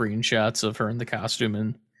are screenshots of her in the costume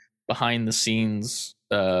and behind the scenes.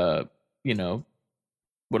 You know,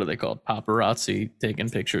 what are they called? Paparazzi taking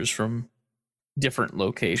pictures from different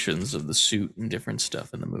locations of the suit and different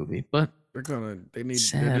stuff in the movie. But they're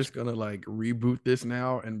sad. just gonna like reboot this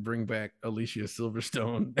now and bring back Alicia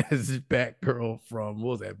Silverstone as Batgirl from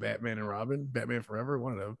what was that, Batman and Robin? Batman Forever?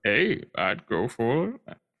 One of them. Hey, I'd go for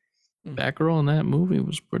it. Batgirl in that movie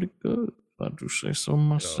was pretty good. If I do say so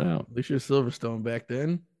myself. Alicia Silverstone back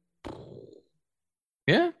then.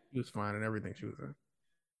 Yeah. She was fine in everything she was in.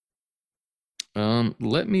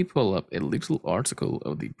 Let me pull up a little article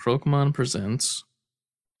of the Pokemon Presents.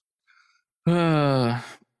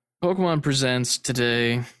 Pokemon Presents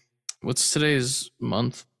today. What's today's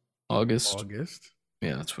month? August.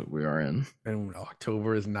 Yeah, that's what we are in. And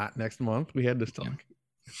October is not next month. We had this talk.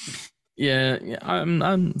 Yeah.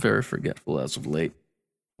 I'm very forgetful as of late.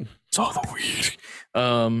 It's all the weed.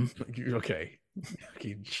 Okay.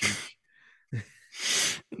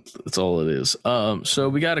 That's all it is. So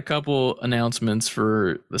we got a couple announcements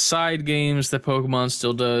for the side games that Pokemon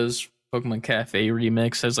still does. Pokemon Cafe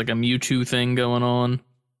Remix has like a Mewtwo thing going on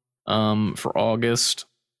for August.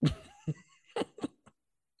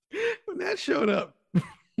 When that showed up,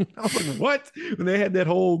 I was like, what? When they had that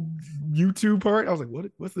whole YouTube part, I was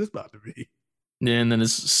like, what's this about to be? Yeah, and then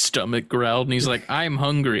his stomach growled and he's like, I'm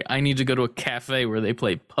hungry. I need to go to a cafe where they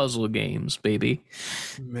play puzzle games, baby.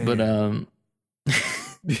 Man. But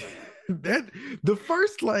that the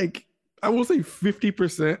first like I will say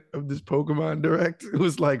 50% of this Pokemon Direct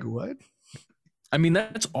was like, what? I mean,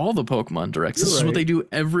 that's all the Pokemon Directs. This is what they do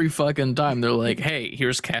every fucking time. They're like, hey,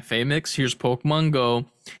 here's Cafe Mix, here's Pokemon Go,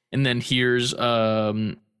 and then here's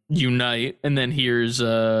Unite, and then here's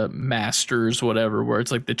Masters, whatever, where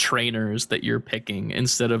it's like the trainers that you're picking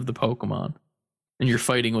instead of the Pokemon. And you're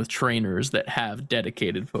fighting with trainers that have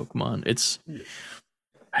dedicated Pokemon. It's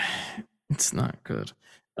not good.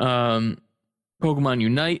 Pokemon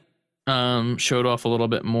Unite showed off a little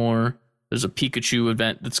bit more. There's a Pikachu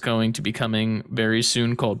event that's going to be coming very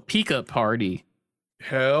soon called Pika Party.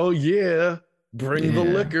 Hell yeah. Bring the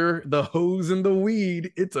liquor, the hose, and the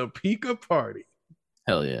weed. It's a Pika Party.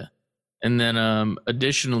 Hell yeah. And then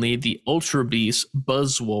additionally, the Ultra Beast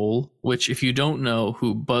Buzzwole, which if you don't know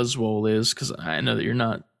who Buzzwole is, because I know that you're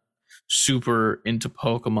not super into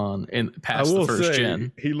Pokemon past the first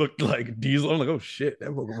gen. He looked like Diesel. I'm like, oh shit,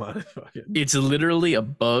 that Pokemon is fucking... It's literally a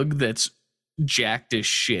bug that's jacked as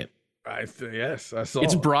shit. Yes, I saw.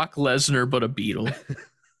 It's Brock Lesnar, but a beetle.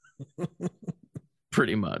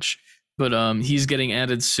 Pretty much. But he's getting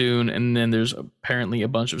added soon, and then there's apparently a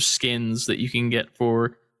bunch of skins that you can get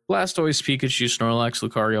for Blastoise, Pikachu, Snorlax,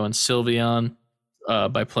 Lucario, and Sylveon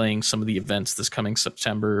by playing some of the events this coming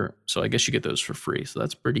September. So I guess you get those for free. So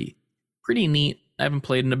that's pretty neat. I haven't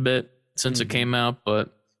played in a bit since it came out,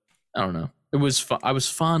 but I don't know. It was I was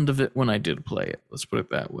fond of it when I did play it. Let's put it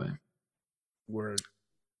that way. Word.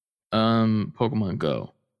 Pokemon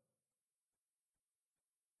Go.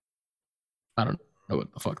 I don't know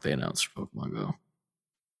what the fuck they announced for Pokemon Go.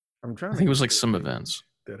 I'm trying. I think it was like some events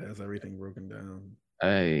that has everything broken down.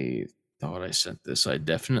 I thought I sent this. I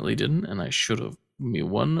definitely didn't, and I should have. Give me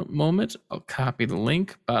one moment. I'll copy the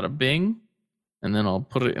link. Bada bing. And then I'll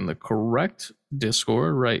put it in the correct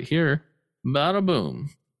Discord right here. Bada boom.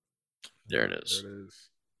 There it is. There it is.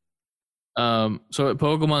 So at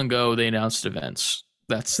Pokemon Go, they announced events.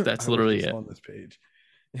 That's literally it. On this page.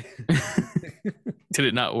 Did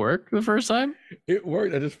it not work the first time? It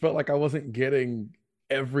worked. I just felt like I wasn't getting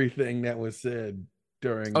everything that was said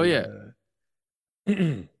during. Oh yeah.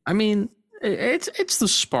 I mean, it's the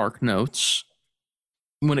Spark Notes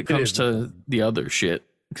when it comes to the other shit.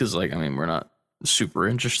 Because like, I mean, we're not super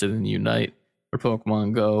interested in Unite or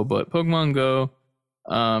Pokemon Go, but Pokemon Go,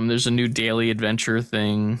 there's a new daily adventure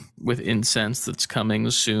thing with incense that's coming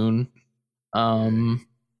soon.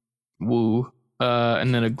 Woo.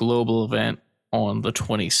 And then a global event on the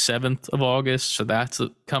 27th of August. So that's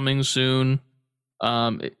coming soon.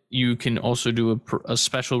 You can also do a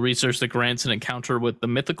special research that grants an encounter with the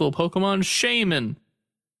mythical Pokemon Shaman.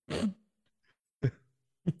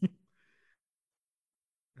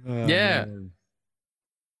 Yeah. Man.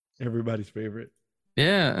 Everybody's favorite.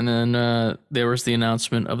 Yeah, and then there was the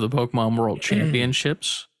announcement of the Pokemon World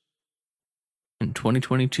Championships in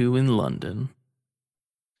 2022 in London.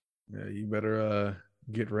 Yeah, you better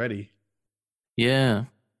get ready. Yeah.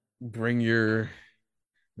 Bring your,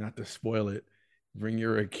 not to spoil it, bring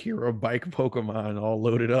your Akira bike Pokemon all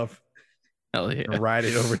loaded up. Hell yeah. And ride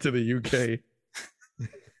it over to the UK.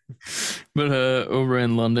 But over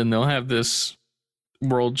in London, they'll have this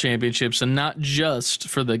World Championships, and not just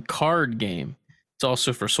for the card game. It's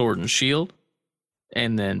also for Sword and Shield,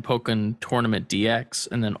 and then Pokemon Tournament DX,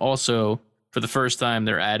 and then also for the first time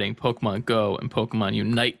they're adding Pokemon Go and Pokemon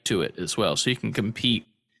Unite to it as well, so you can compete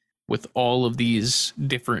with all of these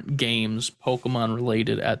different games, Pokemon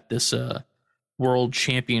related, at this World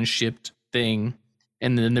Championship thing.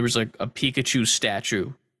 And then there was like a Pikachu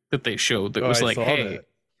statue that they showed that was like, hey,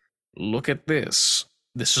 look at this.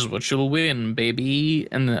 This is what you'll win, baby.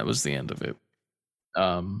 And that was the end of it.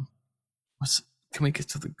 Can we get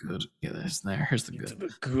to the good? Yeah, here's the good. The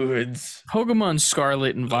goods. Pokemon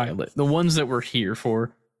Scarlet and Violet, the ones that we're here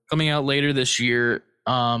for, coming out later this year.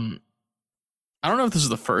 I don't know if this is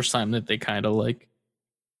the first time that they kind of like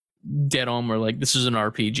dead on were like, this is an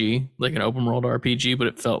RPG, like an open world RPG, but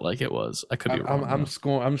it felt like it was. I could be wrong.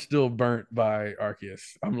 I'm still burnt by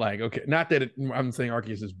Arceus. I'm like, okay, not that I'm saying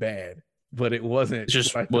Arceus is bad, but it wasn't. It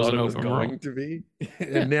just I wasn't thought it was open going world to be.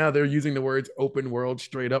 And now they're using the words open world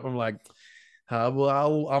straight up. I'm like,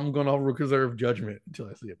 well, I'm gonna reserve judgment until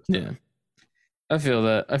I see it. Yeah, I feel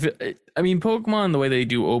that. I mean, Pokemon, the way they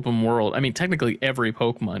do open world. I mean, technically every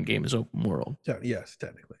Pokemon game is open world. Yes,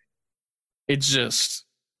 technically. It's just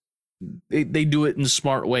they do it in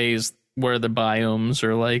smart ways where the biomes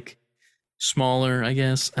are like smaller, I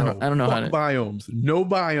guess. I don't know how to biomes. No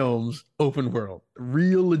biomes, open world.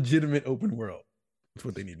 Real legitimate open world. That's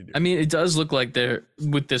what they need to do. I mean, it does look like they're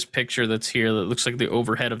with this picture that's here that looks like the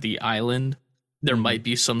overhead of the island. There might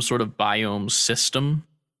be some sort of biome system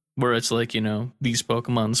where it's like, these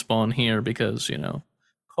Pokemon spawn here because,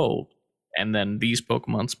 cold. And then these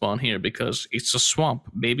Pokemon spawn here because it's a swamp,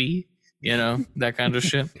 baby. That kind of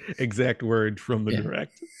shit. Exact word from the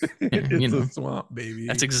direct. It's a swamp, baby.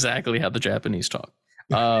 That's exactly how the Japanese talk.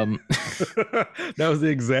 That was the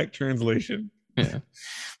exact translation. Yeah.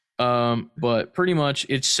 But pretty much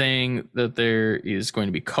it's saying that there is going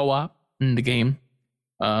to be co-op in the game.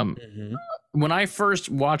 When I first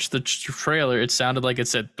watched the trailer, it sounded like it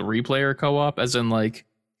said 3-player co-op, as in like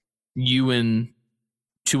you and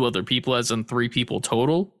 2 other people, as in 3 people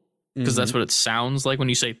total. Because that's what it sounds like when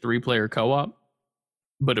you say 3-player co-op.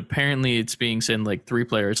 But apparently it's being said like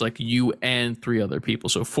 3-player. It's like you and 3 other people.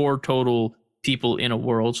 So 4 total people in a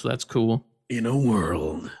world. So that's cool. In a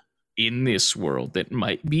world. In this world that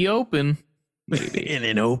might be open. Maybe. In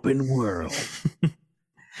an open world.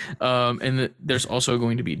 And there's also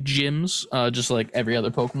going to be gyms, just like every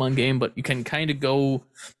other Pokemon game, but you can kind of go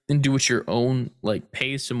and do at your own like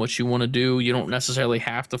pace and what you want to do. You don't necessarily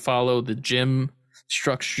have to follow the gym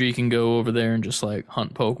structure. You can go over there and just like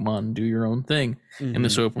hunt Pokemon and do your own thing in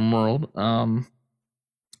this open world.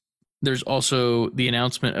 There's also the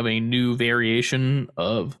announcement of a new variation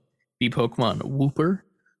of the Pokemon Wooper.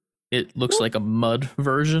 It looks like a mud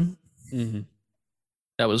version.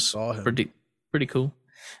 That was pretty cool.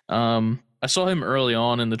 I saw him early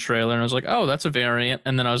on in the trailer and I was like, oh, that's a variant.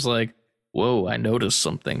 And then I was like, whoa, I noticed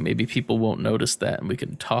something. Maybe people won't notice that and we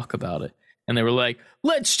can talk about it. And they were like,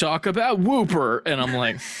 let's talk about Wooper. And I'm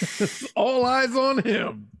like, all eyes on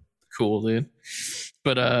him. Cool, dude.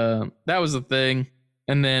 But that was the thing.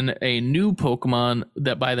 And then a new Pokemon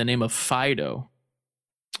that by the name of Fido.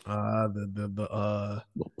 The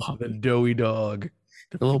doughy dog.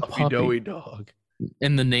 The little puppy. Doughy dog.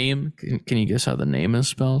 And the name, can you guess how the name is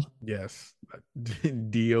spelled? Yes.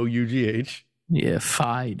 Dough. Yeah,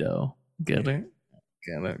 Fido. Get it?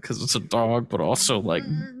 Get it? Because it's a dog, but also like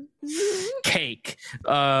cake.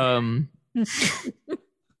 There's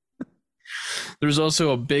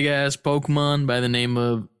also a big ass Pokemon by the name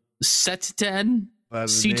of Cetitan.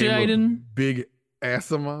 Big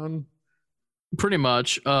Assamon. Pretty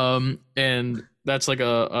much. And that's like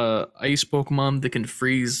a ice Pokemon that can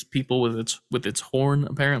freeze people with its horn,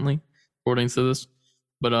 apparently, according to this.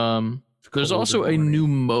 But there's also a new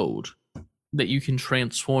mode that you can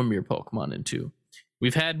transform your Pokemon into.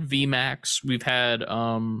 We've had VMAX, we've had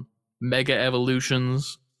Mega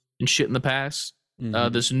Evolutions and shit in the past.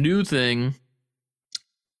 This new thing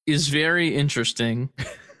is very interesting.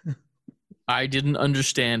 I didn't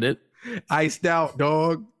understand it. Iced out,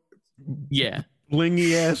 dog. Yeah.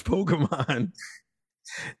 Blingy ass Pokemon.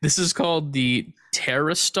 This is called the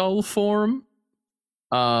Terrastol form,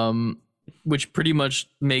 which pretty much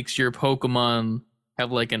makes your Pokemon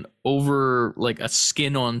have like a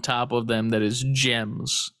skin on top of them that is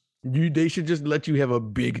gems. They should just let you have a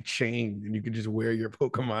big chain and you can just wear your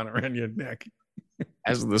Pokemon around your neck.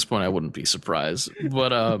 As of this point, I wouldn't be surprised.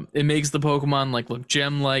 But it makes the Pokemon like look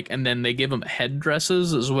gem-like, and then they give them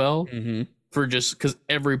headdresses as well. For just because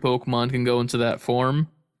every Pokemon can go into that form,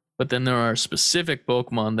 But then there are specific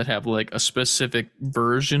Pokemon that have like a specific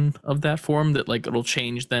version of that form that like it'll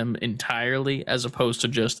change them entirely, as opposed to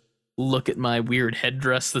just look at my weird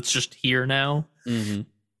headdress that's just here now.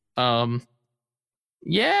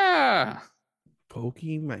 Yeah.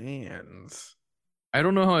 Pokemans. I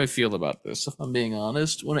don't know how I feel about this, if I'm being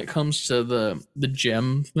honest. When it comes to the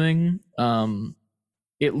gem thing,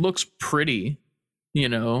 it looks pretty, you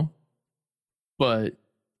know, but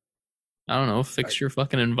I don't know, fix your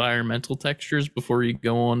fucking environmental textures before you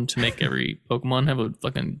go on to make every Pokemon have a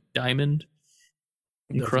fucking diamond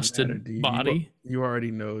encrusted body. You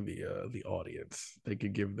already know the audience. They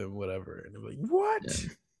could give them whatever, and they're like, "What?"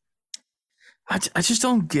 Yeah. I just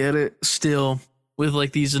don't get it still with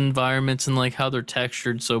like these environments and like how they're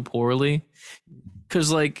textured so poorly. Because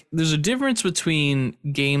like there's a difference between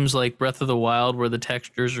games like Breath of the Wild where the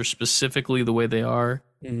textures are specifically the way they are,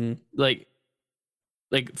 like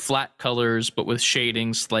flat colors but with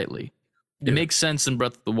shading slightly. It makes sense in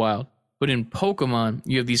Breath of the Wild. But in Pokemon,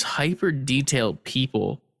 you have these hyper detailed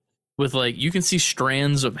people with like, you can see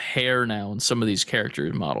strands of hair now in some of these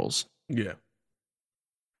character models. Yeah.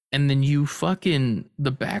 And then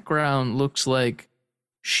the background looks like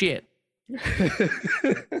shit.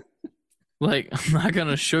 Like, I'm not going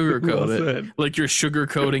to sugarcoat it. Like you're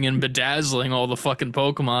sugarcoating and bedazzling all the fucking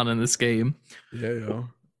Pokemon in this game. Yeah.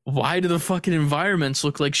 Why do the fucking environments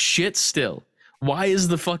look like shit still? Why is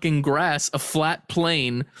the fucking grass a flat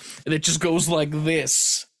plane that just goes like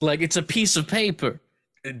this? Like it's a piece of paper.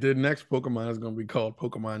 The next Pokemon is going to be called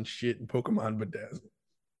Pokemon Shit and Pokemon Bedazzle.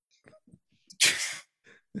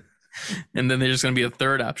 And then there's going to be a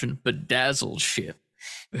third option, Bedazzled Shit.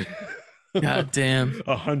 God damn.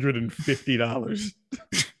 $150.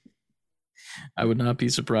 I would not be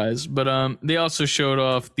surprised. But they also showed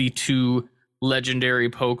off the 2 legendary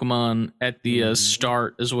Pokemon at the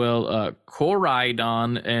start as well.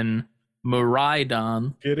 Koraidon and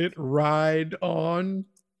Miraidon. Get it? Ride on?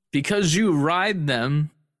 Because you ride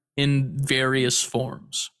them in various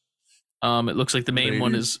forms. It looks like the main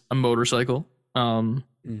one is a motorcycle. I'm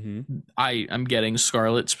getting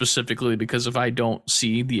Scarlet specifically because if I don't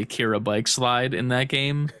see the Akira bike slide in that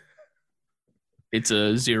game, it's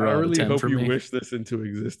a 0 out of 10 for me. I really hope you wish this into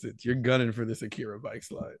existence. You're gunning for this Akira bike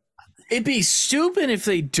slide. It'd be stupid if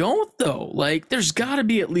they don't, though. Like, there's got to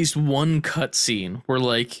be at least one cutscene where,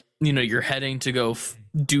 like, you know, you're heading to go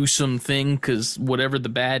do something because whatever the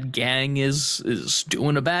bad gang is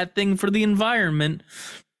doing a bad thing for the environment.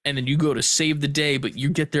 And then you go to save the day, but you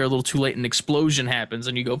get there a little too late, an explosion happens,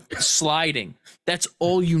 and you go sliding. That's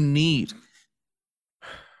all you need.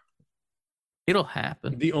 It'll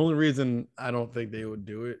happen. The only reason I don't think they would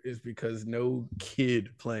do it is because no kid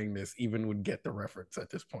playing this even would get the reference at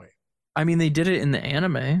this point. I mean, they did it in the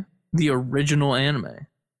anime, the original anime.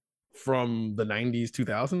 From the 90s,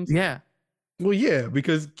 2000s? Yeah. Well, yeah,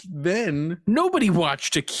 because then... Nobody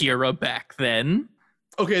watched Akira back then.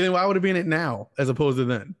 Okay, then why would it be in it now as opposed to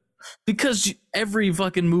then? Because every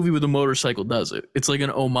fucking movie with a motorcycle does it. It's like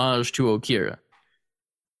an homage to Akira.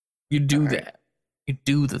 You do that. You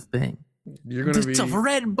do the thing. It's a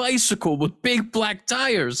red bicycle with big black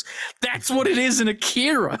tires. That's what it is in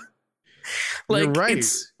Akira. Like, you're right,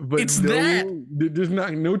 it's that. There's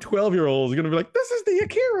no 12-year-olds gonna be like, this is the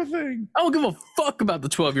Akira thing. I don't give a fuck about the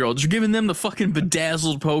 12-year-olds. You're giving them the fucking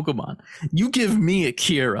bedazzled Pokemon. You give me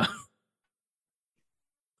Akira.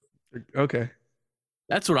 Okay.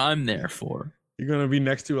 That's what I'm there for. You're gonna be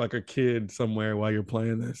next to like a kid somewhere while you're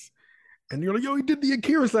playing this. And you're like, yo, he did the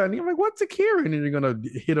Akira sign. And you're like, what's Akira? And then you're going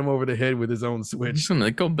to hit him over the head with his own switch. I'm just going to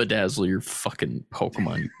go bedazzle your fucking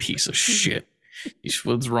Pokemon, you piece of shit.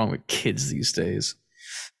 What's wrong with kids these days?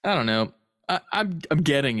 I don't know. I'm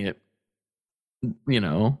getting it. You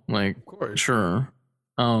know, like, of course. Sure.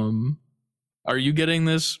 Are you getting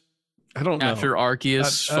this? I don't know. After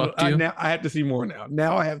Arceus fucked you? I have to see more now.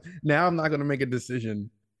 Now I'm not going to make a decision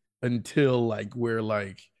until like we're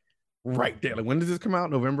like right there. Like, when does this come out?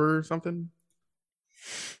 November or something?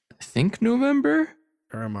 I think November.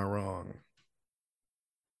 Or am I wrong?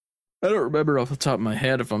 I don't remember off the top of my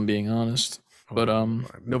head if I'm being honest. But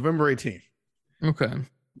November 18th. Okay.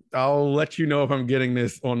 I'll let you know if I'm getting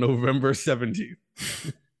this on November 17th.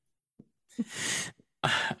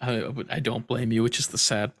 I don't blame you, which is the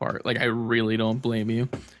sad part. Like, I really don't blame you.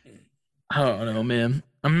 I don't know, man.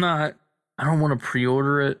 I don't want to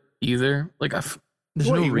pre-order it either. Like, there's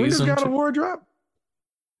no reason. When does God of War drop?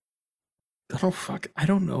 I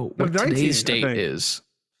don't know what today's date is.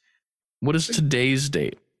 What is today's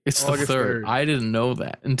date? It's August the 3rd. I didn't know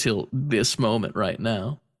that until this moment right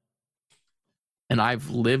now. And I've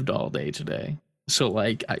lived all day today. So,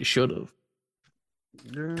 like, I should have.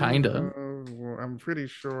 Kind of. I'm pretty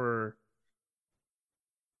sure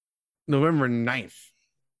November 9th.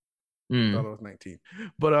 Thought it was 19th.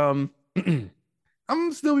 But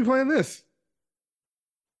I'm still be playing this.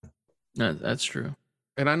 No, that's true.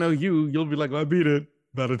 And I know you'll be like, I beat it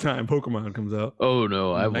by the time Pokemon comes out. Oh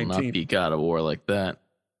no, I will not beat God of War like that.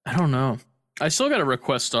 I don't know. I still got a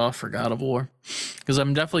request off for God of War because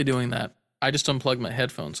I'm definitely doing that. I just unplugged my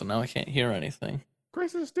headphones, so now I can't hear anything.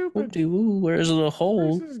 Grace is stupid. Where's the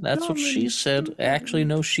hole? That's what she said. Stupid. Actually,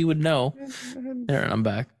 no, she would know. There, and I'm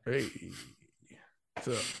back. Hey. What's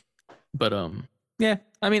up? But yeah.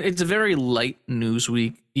 I mean, it's a very light news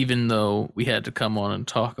week, even though we had to come on and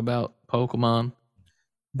talk about Pokemon.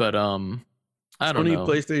 But I don't know.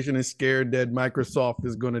 PlayStation is scared that Microsoft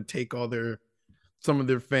is going to take some of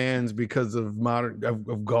their fans because of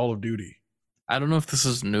of Call of Duty. I don't know if this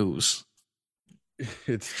is news.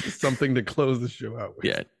 It's just something to close the show out with.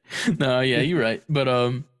 Yeah. No, yeah, you're right.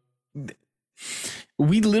 But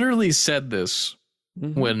we literally said this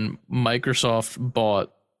when Microsoft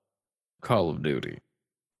bought Call of Duty.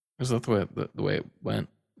 Is that the way it went?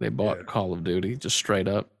 They bought Call of Duty just straight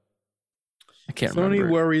up. I can't remember.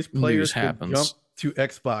 Sony worries players could jump to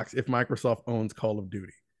Xbox if Microsoft owns Call of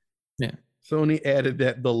Duty. Yeah. Sony added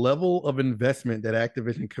that the level of investment that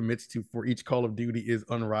Activision commits to for each Call of Duty is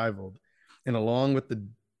unrivaled. And along with the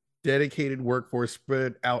dedicated workforce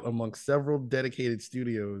spread out among several dedicated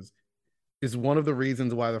studios, is one of the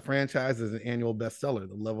reasons why the franchise is an annual bestseller.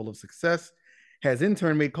 The level of success has in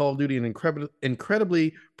turn made Call of Duty an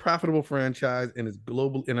incredibly profitable franchise and is a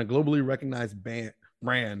globally recognized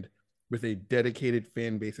brand with a dedicated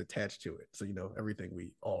fan base attached to it. So, everything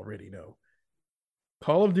we already know.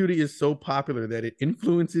 Call of Duty is so popular that it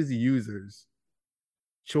influences users'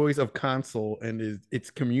 choice of console, and its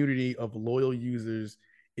community of loyal users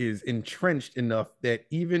is entrenched enough that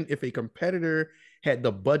even if a competitor had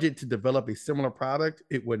the budget to develop a similar product,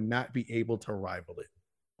 it would not be able to rival it.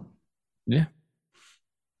 Yeah.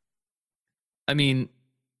 I mean,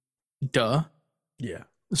 duh. Yeah.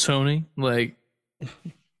 Sony,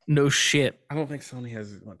 no shit. I don't think Sony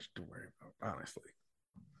has much to worry about, honestly.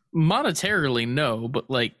 Monetarily, no, but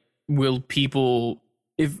will people,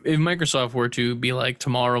 if Microsoft were to be like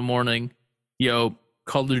tomorrow morning, yo,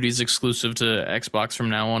 Call of Duty's exclusive to Xbox from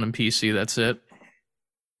now on and PC, that's it.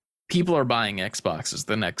 People are buying Xboxes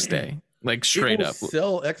the next day. Straight up.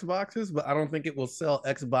 Sell Xboxes, but I don't think it will sell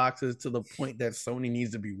Xboxes to the point that Sony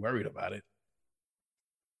needs to be worried about it.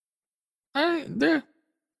 I don't know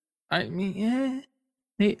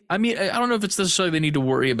if it's necessarily they need to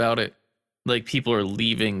worry about it. People are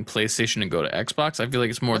leaving PlayStation and go to Xbox. I feel like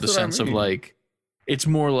it's more the sense of it's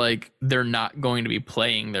more like they're not going to be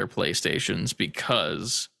playing their PlayStations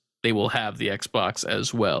because they will have the Xbox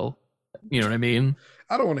as well. You know what I mean?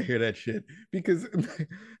 I don't want to hear that shit because,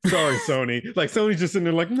 sorry, Sony. Sony's just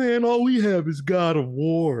sitting there man, all we have is God of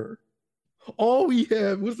War. All we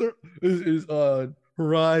have is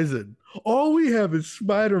Horizon. All we have is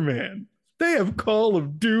Spider-Man. They have Call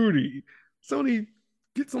of Duty. Sony,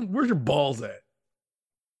 where's your balls at?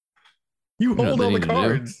 You hold all the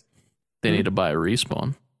cards. They need to buy a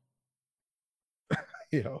Respawn.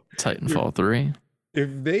 Titanfall 3.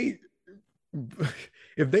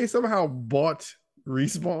 If they somehow bought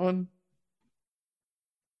Respawn,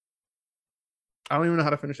 I don't even know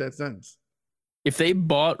how to finish that sentence. If they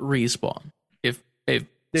bought Respawn, if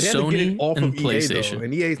Sony off and of PlayStation, EA,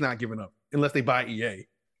 and EA's not giving up unless they buy EA.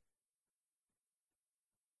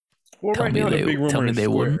 Well, tell me they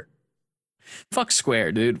wouldn't. Fuck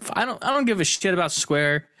Square, dude. I don't give a shit about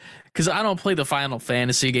Square because I don't play the Final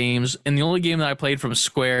Fantasy games, and the only game that I played from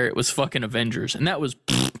Square was fucking Avengers, and that was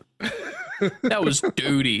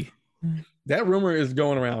duty. That rumor is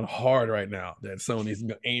going around hard right now that Sony's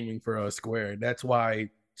aiming for a Square. That's why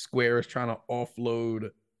Square is trying to offload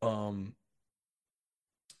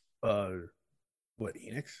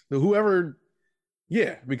Enix? Whoever.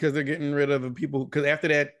 Yeah, because they're getting rid of the people. Because after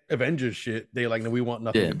that Avengers shit, they no, we want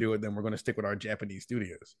nothing to do with them. We're going to stick with our Japanese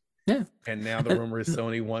studios. Yeah. And now the rumor is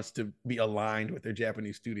Sony wants to be aligned with their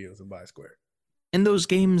Japanese studios and buy Square. And those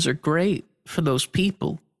games are great for those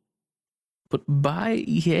people. But buy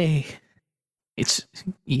EA. It's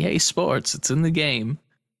EA Sports. It's in the game.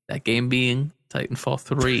 That game being Titanfall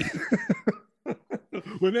 3.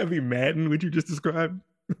 Wouldn't that be Madden, what you just described?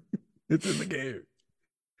 It's in the game.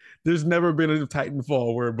 There's never been a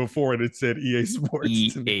Titanfall where before it said EA Sports.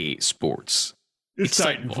 EA Sports. It's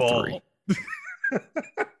Titanfall 3.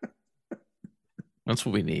 That's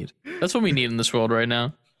what we need. That's what we need in this world right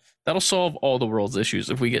now. That'll solve all the world's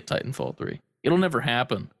issues if we get Titanfall 3. It'll never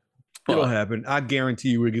happen. It'll happen. I guarantee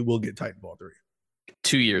you we'll get Titanfall 3.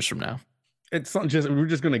 2 years from now. We're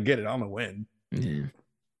just going to get it. I don't know when. Yeah.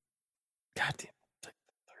 God damn.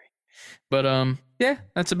 But yeah,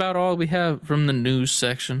 that's about all we have from the news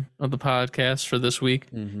section of the podcast for this week.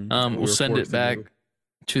 We'll send it back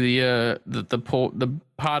to the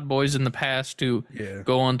pod boys in the past to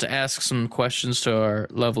go on to ask some questions to our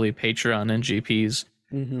lovely Patreon NGPs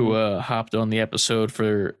who hopped on the episode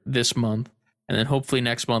for this month, and then hopefully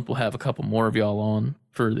next month we'll have a couple more of y'all on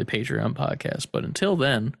for the Patreon podcast. But until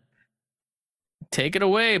then, take it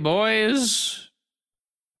away, boys.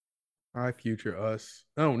 Hi, future us.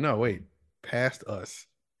 Oh no, wait. Past us.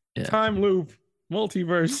 Yeah. Time loop.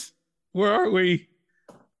 Multiverse. Where are we?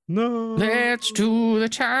 No. Let's do the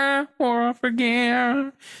time warp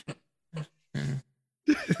again.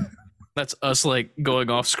 That's us like going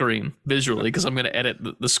off screen visually because I'm gonna edit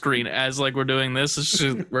the screen as like we're doing this. It's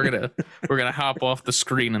just, we're gonna hop off the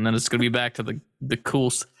screen and then it's gonna be back to the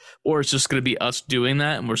cool, or it's just gonna be us doing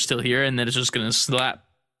that and we're still here and then it's just gonna slap.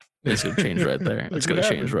 It's gonna change right there. It's gonna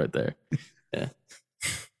change right there. Yeah.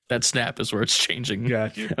 That snap is where it's changing.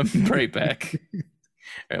 Gotcha. I'm right back.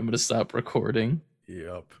 I'm gonna stop recording.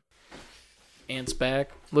 Yep. Ant's back.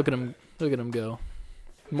 Look at him go.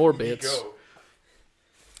 More bits.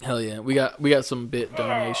 Hell yeah. We got some bit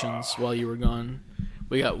donations while you were gone.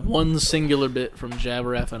 We got one singular bit from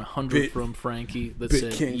Javaraf and 100 from Frankie that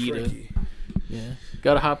said Yida. Yeah.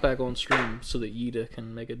 Gotta hop back on stream so that Yida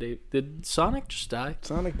can make a date. Did Sonic just die?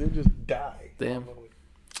 Sonic did just die. Damn.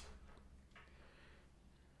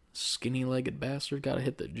 Skinny-legged bastard. Gotta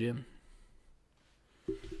hit the gym.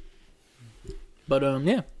 But,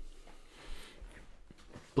 yeah.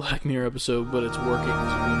 Black Mirror episode, but it's working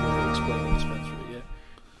as we explained in dispensary,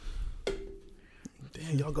 yeah.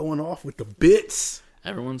 Damn, y'all going off with the bits.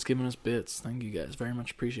 Everyone's giving us bits. Thank you guys. Very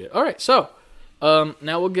much appreciate it. All right, so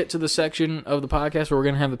now we'll get to the section of the podcast where we're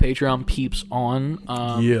going to have the Patreon peeps on.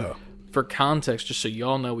 For context, just so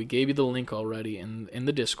y'all know, we gave you the link already in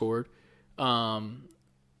the Discord.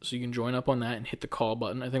 So you can join up on that and hit the call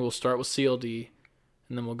button. I think we'll start with CLD,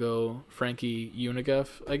 and then we'll go Frankie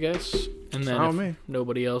Uniguff, I guess. And then if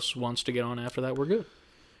nobody else wants to get on after that, we're good.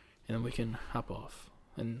 And then we can hop off.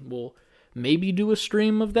 And we'll maybe do a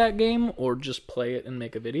stream of that game or just play it and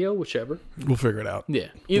make a video, whichever. We'll figure it out. Yeah.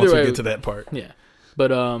 Either way, we get to that part. Yeah. But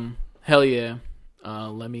hell yeah.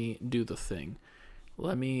 Let me do the thing.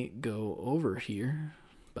 Let me go over here.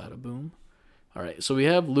 Bada boom. All right, so we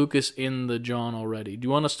have Lucas in the John already. Do you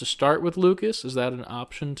want us to start with Lucas? Is that an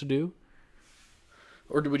option to do?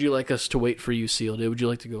 Or would you like us to wait for you, CLD? Would you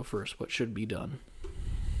like to go first? What should be done?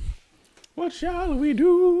 What shall we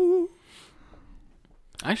do?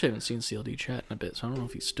 I actually haven't seen CLD chat in a bit, so I don't know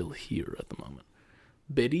if he's still here at the moment.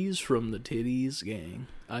 Biddies from the Titties gang.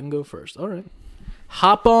 I can go first. All right.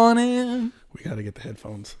 Hop on in. We got to get the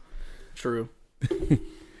headphones. True.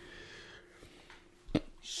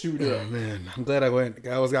 Shoot up, man! I'm glad I went.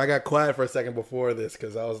 I got quiet for a second before this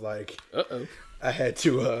because I was like, I had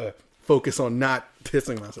to focus on not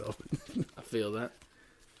pissing myself. I feel that.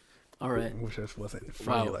 All right. I wish this wasn't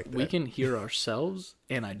funny like that. We can hear ourselves,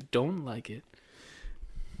 and I don't like it.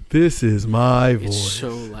 This is my voice. It's so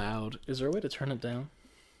loud. Is there a way to turn it down?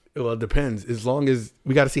 Well, it depends. As long as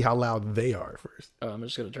we got to see how loud they are first. Oh, I'm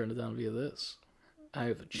just gonna turn it down via this. I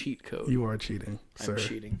have a cheat code. You are cheating, sir. I'm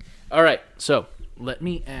cheating. All right, so let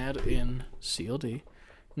me add in CLD,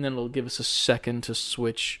 and then it'll give us a second to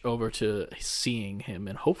switch over to seeing him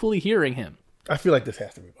and hopefully hearing him. I feel like this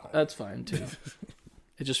has to be behind. That's fine too.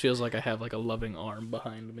 It just feels like I have like a loving arm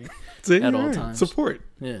behind me at all times. Support.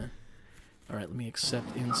 Yeah. All right, let me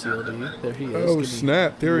accept in CLD. There he is. Oh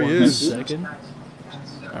snap! There he is. 1 second. All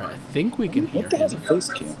right, I think we can hear him. What has a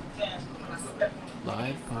face cam?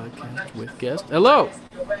 Live podcast with guest. Hello.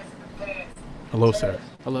 Hello, sir.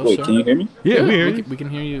 Hello, Wait, sir. can you hear me? Yeah, we hear you. We can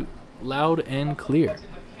hear you loud and clear.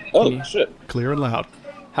 Oh, shit. Clear and loud.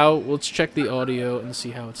 Let's check the audio and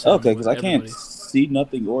see how it's sounding. Okay, because I can't everybody. see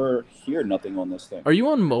nothing or hear nothing on this thing. Are you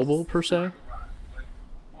on mobile per se?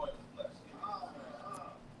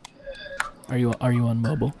 Are you on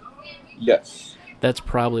mobile? Yes. That's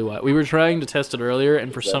probably why. We were trying to test it earlier,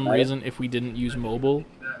 and for some matter? reason, if we didn't use mobile,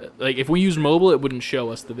 like if we used mobile, it wouldn't show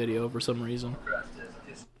us the video for some reason.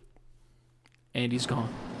 And he's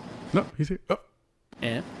gone. No, he's here. Oh.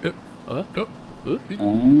 And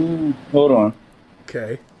Hold on.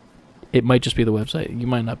 Okay. it might just be the website. You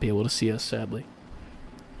might not be able to see us, sadly.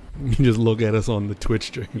 You can just look at us on the Twitch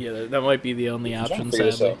stream. Yeah, that might be the only I'm trying option, to figure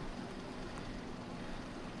this sadly. out.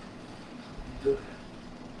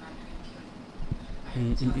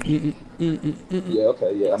 Yeah,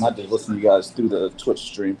 okay, yeah. I might just listen to you guys through the Twitch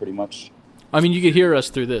stream pretty much. I mean, you could hear us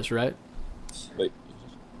through this, right? Wait.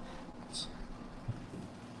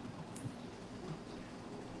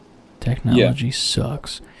 technology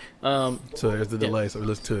sucks. So there's the delay. So we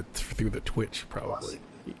listen to it through the Twitch, probably.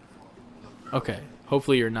 Okay.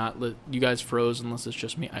 Hopefully you're not. You guys froze unless it's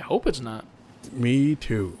just me. I hope it's not. Me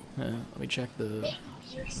too. Let me check the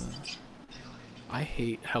I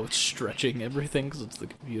hate how it's stretching everything because it's the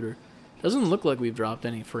computer. Doesn't look like we've dropped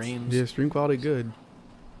any frames. Yeah, stream quality good.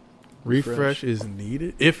 Refresh is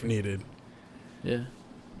needed, if needed. Yeah.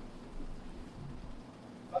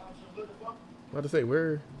 About to say,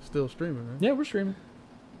 we're still streaming, right? Yeah, we're streaming.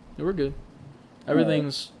 Yeah, we're good.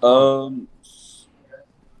 Everything's...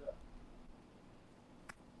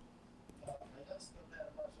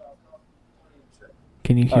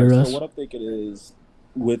 Can you hear us? So what I'm thinking is,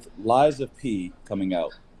 with Lies of P coming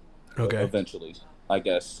out, eventually, I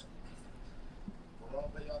guess.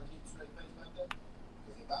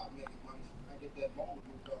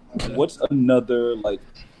 What's another like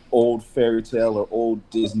old fairy tale or old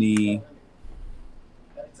Disney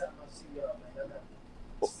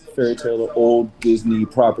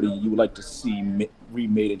property you would like to see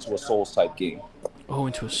remade into a Souls type game? Oh,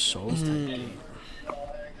 into a Souls type game.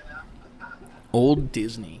 Old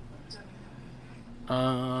Disney.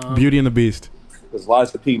 Beauty and the Beast. Because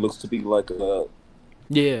Lies of P looks to be like a...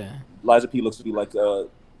 Yeah. Lies of P looks to be like a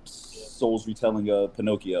Souls retelling of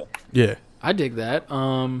Pinocchio. Yeah. I dig that.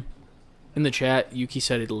 In the chat, Yuki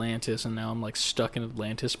said Atlantis, and now I'm like stuck in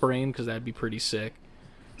Atlantis brain because that'd be pretty sick.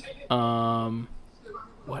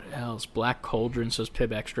 What else? Black Cauldron says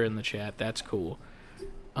Pib Extra in the chat. That's cool.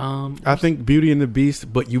 I think Beauty and the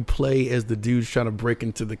Beast, but you play as the dudes trying to break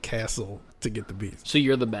into the castle to get the beast. So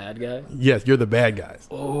you're the bad guy? Yes, you're the bad guys.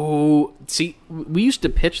 Oh, see, we used to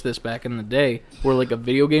pitch this back in the day, where like a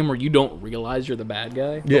video game where you don't realize you're the bad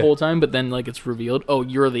guy the whole time, but then like it's revealed, oh,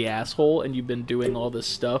 you're the asshole, and you've been doing all this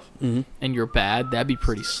stuff, and you're bad. That'd be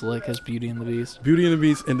pretty slick as Beauty and the Beast. Beauty and the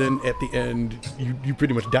Beast, and then at the end, you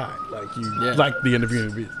pretty much die. Like like the end of Beauty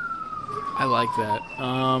and the Beast. I like that.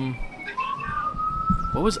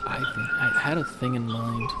 What was I thinking? I had a thing in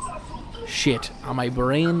mind. Shit, my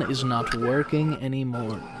brain is not working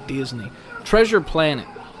anymore. Disney. Treasure Planet.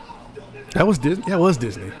 That was Disney? Yeah, it was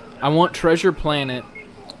Disney. I want Treasure Planet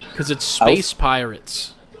because it's space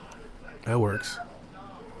pirates. That works.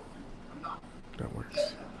 That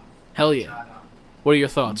works. Hell yeah. What are your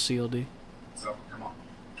thoughts, CLD?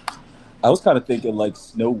 I was kind of thinking like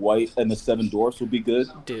Snow White and the Seven Dwarfs would be good.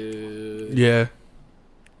 Dude. Yeah.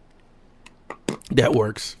 That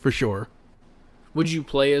works, for sure. Would you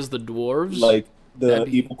play as the dwarves? Like the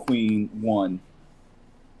Evil Queen 1.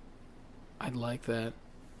 I'd like that.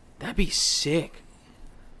 That'd be sick.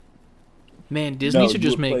 Man, Disney should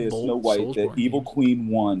just make bold Snow White, the Soulsborne Evil games. Queen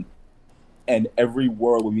 1, and every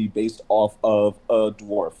world would be based off of a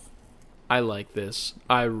dwarf. I like this.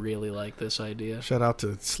 I really like this idea. Shout out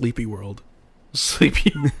to Sleepy World.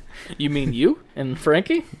 Sleepy? You mean you and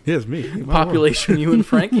Frankie? Yes, me. Population you and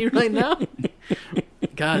Frankie right now?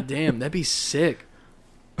 God damn, that'd be sick.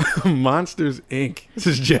 Monsters Inc. This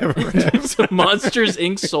is Jabber. It's a Monsters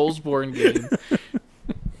Inc. Soulsborne game.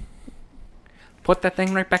 Put that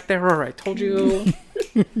thing right back there, or I told you.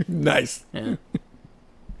 Nice. Yeah.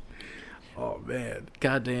 Oh, man.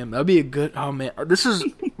 God damn, that'd be a good... Oh, man. This is...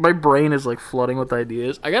 My brain is, like, flooding with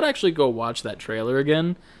ideas. I gotta actually go watch that trailer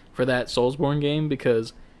again for that Soulsborne game,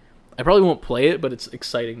 because I probably won't play it, but it's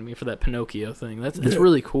exciting to me for that Pinocchio thing. That's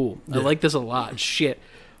really cool. I like this a lot. Shit.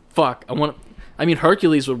 Fuck. I mean,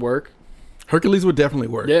 Hercules would work. Hercules would definitely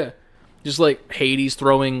work. Yeah. Just like Hades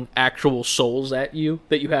throwing actual souls at you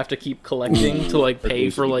that you have to keep collecting to like pay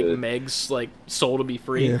for like Meg's like soul to be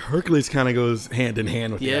free. Yeah, Hercules kind of goes hand in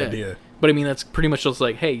hand with the idea. But I mean, that's pretty much just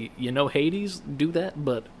like, hey, you know Hades? Do that,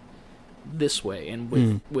 but this way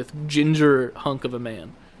and with ginger hunk of a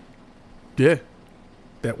man. Yeah,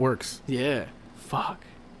 that works. Yeah. Fuck.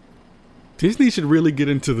 Disney should really get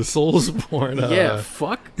into the Soulsborne. Yeah,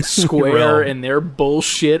 fuck Square and their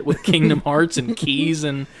bullshit with Kingdom Hearts and keys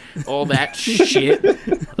and all that shit.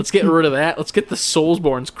 Let's get rid of that. Let's get the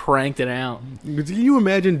Soulsborns cranked it out. Can you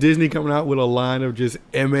imagine Disney coming out with a line of just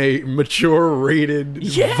mature rated,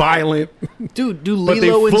 violent? Dude, do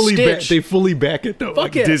Lilo and Stitch. They fully back it, though.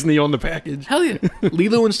 Like Disney on the package. Hell yeah.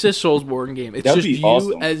 Lilo and Stitch Soulsborne game. It's That'd just be you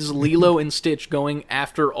awesome. as Lilo and Stitch going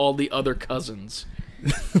after all the other cousins.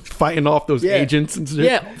 Fighting off those agents and shit.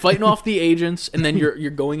 Yeah, fighting off the agents, and then you're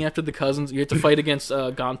going after the cousins. You have to fight against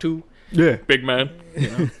Gantu. Yeah. Big man. You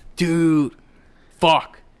know? Dude.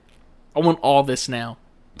 Fuck. I want all this now.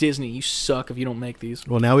 Disney, you suck if you don't make these.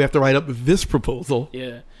 Well, now we have to write up this proposal.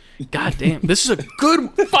 Yeah. God damn. This is a good...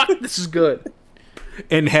 Fuck, this is good.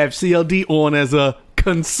 And have CLD on as a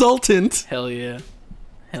consultant. Hell yeah.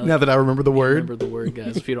 Now that I remember the word. Remember the word,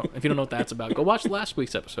 guys. If you don't know what that's about, go watch last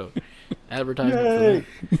week's episode. Advertisement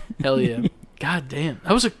for that. Hell yeah. God damn.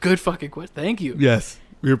 That was a good fucking question. Thank you. Yes.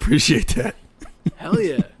 We appreciate that. Hell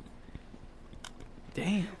yeah.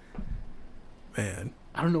 Damn. Man.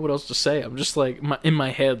 I don't know what else to say. I'm just like in my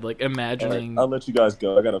head, like imagining. Right, I'll let you guys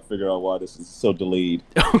go. I gotta figure out why this is so delayed.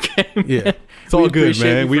 Okay. Yeah. It's all good,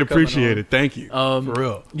 man. We appreciate it. Thank you. For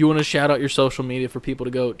real. You want to shout out your social media for people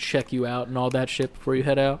to go check you out and all that shit before you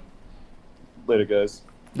head out? Later, guys.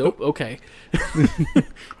 Nope. Okay.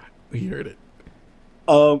 We heard it.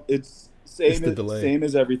 It's same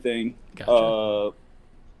as everything. Gotcha.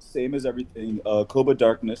 Same as everything. Koba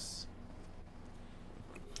Darkness.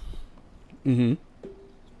 Mm-hmm.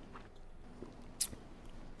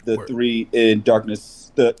 The Word. 3 in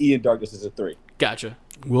darkness. The E in darkness is a 3. Gotcha.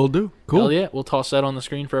 Will do. Cool. Hell yeah. We'll toss that on the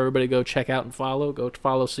screen for everybody to go check out and follow. Go to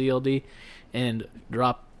follow CLD and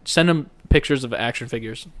send them pictures of action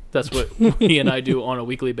figures. That's what he and I do on a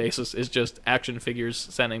weekly basis, is just action figures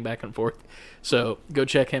sending back and forth. So go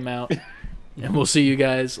check him out. And we'll see you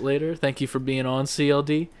guys later. Thank you for being on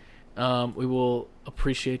CLD. We will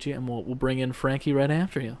appreciate you, and we'll bring in Frankie right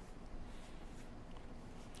after you.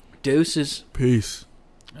 Deuces. Peace.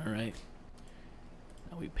 All right.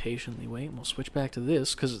 Now we patiently wait, and we'll switch back to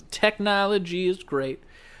this because technology is great.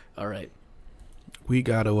 All right. We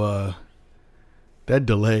got to, that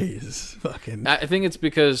delay is fucking. I think it's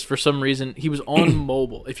because for some reason he was on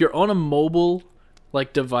mobile. If you're on a mobile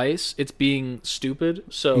like device, it's being stupid,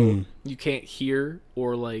 so you can't hear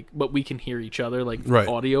but we can hear each other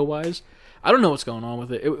audio wise. I don't know what's going on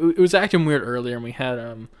with it. It was acting weird earlier, and we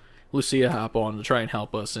had Lucia hop on to try and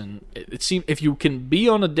help us, and it seemed if you can be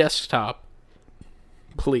on a desktop,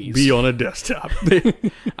 please be on a desktop.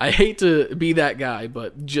 I hate to be that guy,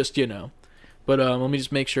 but just But let me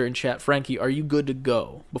just make sure in chat. Frankie, are you good to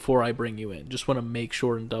go before I bring you in? Just want to make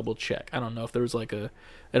sure and double check. I don't know if there was like an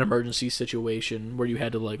emergency situation where you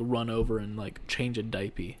had to like run over and like change a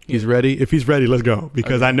diaper. He's ready. If he's ready, let's go,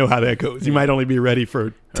 because I know how that goes. He might only be ready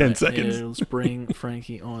for 10 seconds. Yeah, let's bring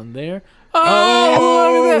Frankie on there.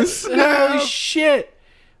 Oh, look at that. Holy shit.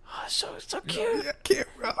 Oh, so cute.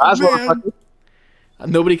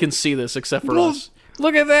 Nobody can see this except for us.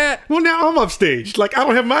 Look at that. Well, now I'm upstage. Like, I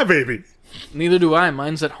don't have my baby. Neither do I.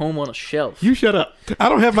 Mine's at home on a shelf. You shut up. I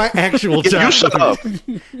don't have my actual child. You shut up.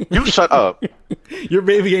 You shut up. Your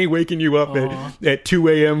baby ain't waking you up at 2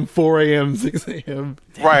 a.m., 4 a.m., 6 a.m.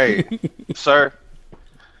 Right, sir.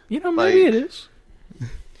 Maybe it is.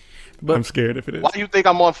 But I'm scared if it is. Why do you think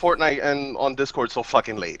I'm on Fortnite and on Discord so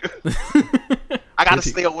fucking late? I gotta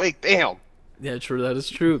stay awake. Damn. Yeah, true. That is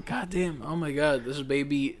true. God damn. Oh my god. This is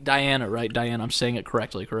baby Diana, right? Diana. I'm saying it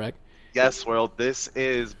correctly, correct? Yes, well, this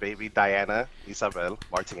is baby Diana Isabel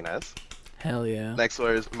Martinez. Hell yeah. Next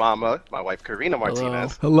door is Mama, my wife Karina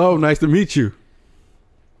Martinez. Hello, nice to meet you.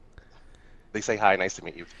 They say hi, nice to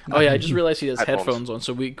meet you. Oh yeah, I just realized he has headphones on,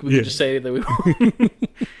 so we could just say that we.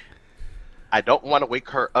 I don't want to wake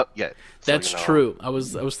her up yet. So that's true. I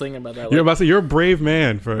was thinking about that. You're about to say you're a brave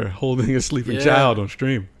man for holding a sleeping child on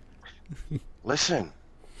stream. Listen,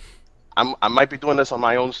 I might be doing this on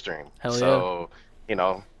my own stream. Hell so,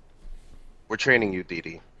 we're training you, Dee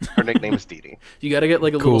Dee. Her nickname is Dee Dee. You gotta get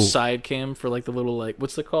like a little side cam for like the little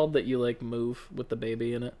what's it called that you like move with the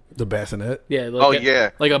baby in it? The bassinet. Yeah.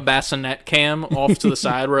 Like a bassinet cam off to the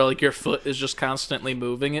side where like your foot is just constantly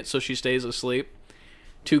moving it so she stays asleep.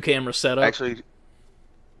 2 camera setup.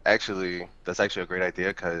 Actually, that's actually a great idea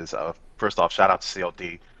because first off, shout out to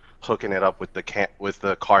CLD hooking it up with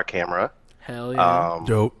the car camera. Hell yeah.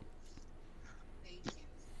 Dope.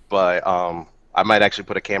 But I might actually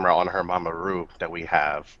put a camera on her Mama Ru that we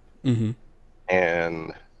have. Mm-hmm.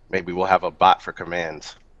 And maybe we'll have a bot for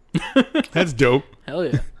commands. That's dope. Hell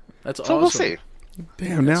yeah. That's awesome. So we'll see.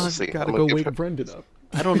 Damn, now I gotta go wake Brendan up.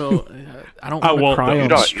 I don't know. I don't want to cry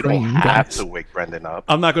on stream. You don't have to wake Brendan up.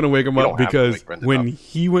 I'm not going to wake him up because when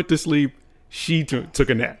he went to sleep, she took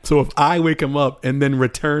a nap. So if I wake him up and then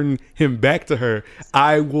return him back to her,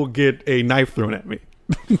 I will get a knife thrown at me.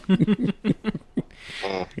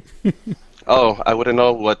 Oh, I wouldn't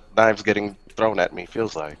know what knives getting thrown at me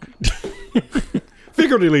feels like.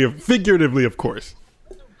 Figuratively, of course.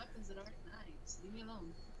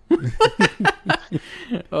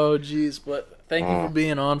 Oh, jeez. But thank you for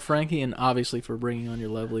being on, Frankie, and obviously for bringing on your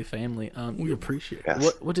lovely family. We appreciate it.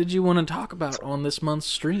 Yes. What did you want to talk about on this month's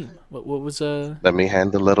stream? What was Let me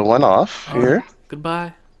hand the little one off here.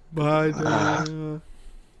 Goodbye. Bye.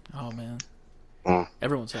 Oh man.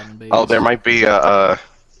 Everyone's having babies. Oh, there might be a.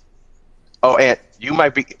 Oh, Aunt, you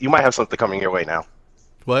might have something coming your way now.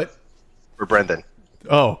 What? For Brendan.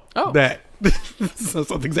 Oh, that. So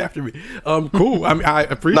something's after me. Cool. I mean, I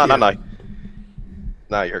appreciate.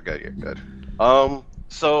 No, you're good. You're good.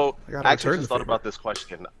 So I actually just thought about this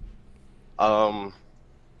question.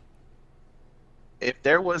 If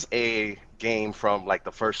there was a game from like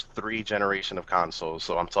the first 3 generation of consoles,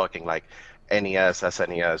 so I'm talking like NES,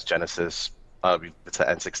 SNES, Genesis, to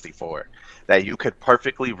N64, that you could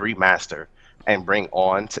perfectly remaster and bring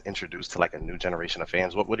on to introduce to like a new generation of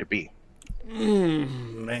fans, what would it be?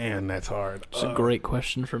 Man, that's hard. It's a great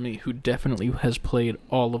question for me, who definitely has played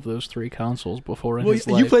all of those 3 consoles before in his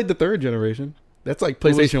life. You played the 3rd generation. That's like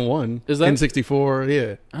PlayStation 1. Is that N64?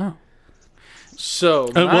 Yeah. Oh. So,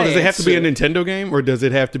 does it have to be a Nintendo game, or does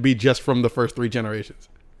it have to be just from the first 3 generations?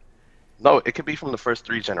 No, it could be from the first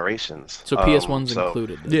 3 generations. So PS1's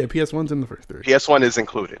included. Then. Yeah, PS1's in the first 3. PS1 is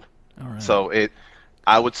included. All right. So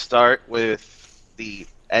I would start with the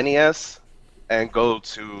NES and go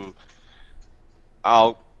to.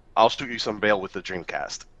 I'll shoot you some bail with the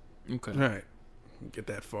Dreamcast. Okay. All right. Get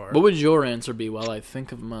that far. What would your answer be while I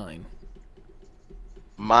think of mine?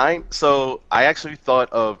 Mine. So I actually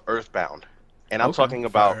thought of Earthbound, and I'm talking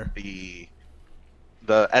about Fire. the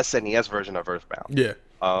SNES version of Earthbound. Yeah.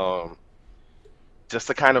 Just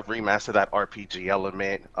to kind of remaster that RPG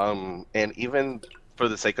element, and even for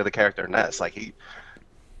the sake of the character Ness, like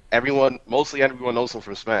mostly everyone knows him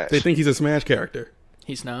from Smash. They think he's a Smash character.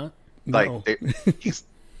 He's not? Like No. he's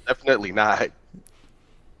definitely not.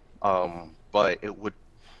 But it would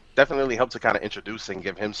definitely help to kind of introduce and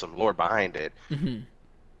give him some lore behind it. Mm-hmm.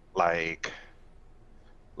 Like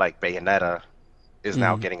Bayonetta is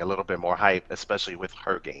now getting a little bit more hype, especially with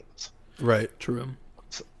her games. Right. True.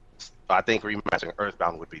 I think remastering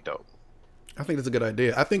Earthbound would be dope. I think that's a good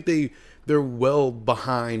idea. I think they're well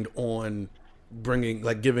behind on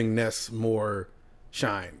giving Ness more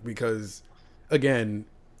shine, because again,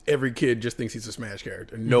 every kid just thinks he's a Smash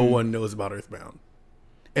character. No one knows about Earthbound,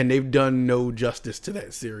 and they've done no justice to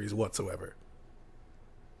that series whatsoever.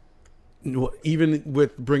 Even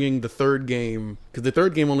with bringing the 3rd game, because the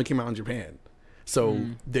 3rd game only came out in Japan, so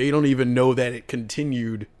they don't even know that it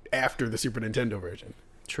continued after the Super Nintendo version.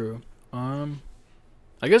 True.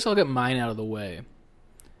 I guess I'll get mine out of the way,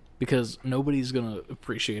 because nobody's gonna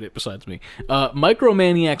appreciate it besides me.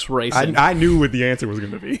 Micromaniacs Racing. I knew what the answer was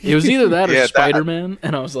going to be. It was either that or Spider-Man,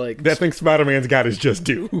 and I was like, that thing Spider-Man's got is just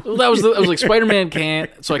due. I was like, Spider-Man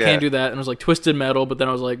can't, so I can't do that. And I was like, Twisted Metal, but then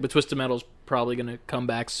I was like, but Twisted Metal's probably gonna come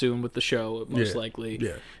back soon with the show, most likely.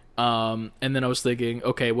 Yeah. And then I was thinking,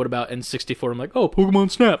 okay, what about N64? I'm like, oh,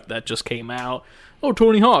 Pokemon Snap, that just came out. Oh,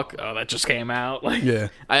 Tony Hawk, oh, that just came out. Like, Yeah.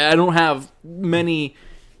 I don't have many,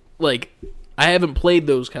 like, I haven't played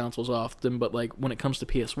those consoles often, but like when it comes to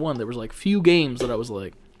PS1, there was like few games that I was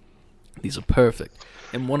like, these are perfect.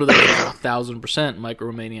 And one of them was 1,000%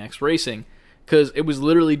 Micromaniacs Racing, because it was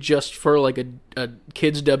literally just for like a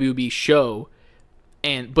kids WB show,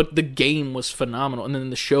 but the game was phenomenal, and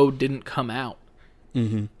then the show didn't come out.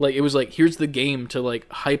 Mm-hmm. Like, it was like, here's the game to like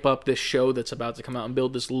hype up this show that's about to come out and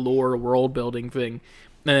build this lore world building thing, and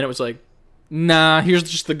then it was like, nah, here's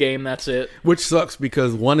just the game, that's it. Which sucks,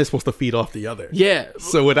 because one is supposed to feed off the other. Yeah.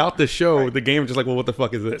 So without the show, the game is just like, well, what the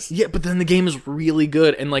fuck is this? Yeah, but then the game is really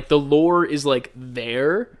good, and like the lore is like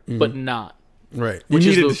there, but not. Right. You Which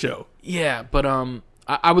is needed the show. Yeah, but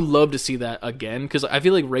I would love to see that again, because I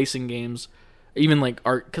feel like racing games, even like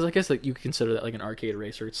art, because I guess like you could consider that like an arcade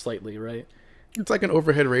racer. It's slightly, right? It's like an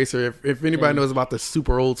overhead racer. If anybody knows about the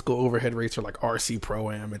super old school overhead racer like RC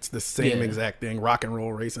Pro-Am, it's the same exact thing. Rock and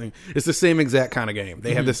Roll Racing. It's the same exact kind of game.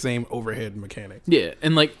 They have the same overhead mechanics. Yeah,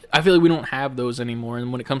 and like I feel like we don't have those anymore.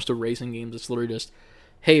 And when it comes to racing games, it's literally just,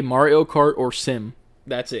 hey, Mario Kart or Sim.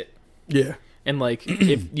 That's it. Yeah. And like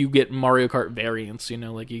if you get Mario Kart variants, you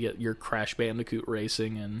know, like you get your Crash Bandicoot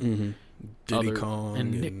Racing and Diddy Kong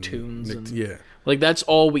and Nicktoons and yeah. Like, that's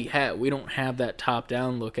all we have. We don't have that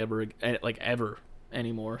top-down look ever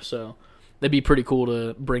anymore. So that'd be pretty cool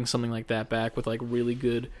to bring something like that back with, like, really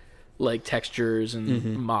good, like, textures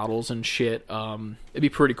and models and shit. It'd be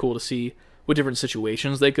pretty cool to see what different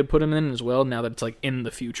situations they could put them in as well, now that it's, like, in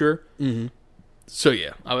the future. Mm-hmm. So,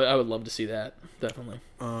 yeah, I would love to see that, definitely.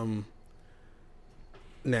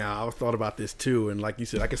 Now, I've thought about this too, and like you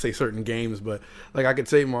said, I could say certain games, but like I could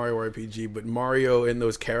say Mario RPG, but Mario and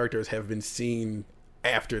those characters have been seen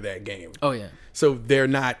after that game. Oh, yeah. So they're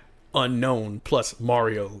not unknown, plus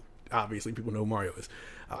Mario, obviously people know who Mario is.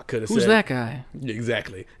 I could have said... Who's that guy? Yeah,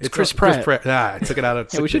 exactly. It's Chris Pratt. I took it out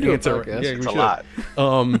of... Yeah, we should do a podcast. It's a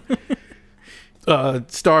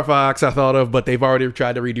lot. Star Fox I thought of, but they've already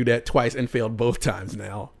tried to redo that twice and failed both times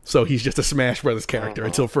now. So he's just a Smash Brothers character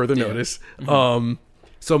until further notice.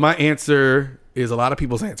 So my answer is a lot of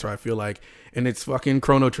people's answer, I feel like, and it's fucking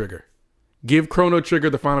Chrono Trigger. Give Chrono Trigger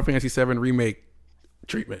the Final Fantasy VII remake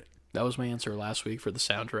treatment. That was my answer last week for the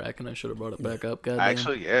soundtrack, and I should have brought it back up. Goddamn.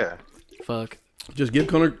 Actually, yeah. Fuck. Just give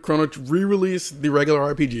Chrono re-release the regular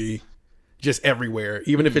RPG just everywhere,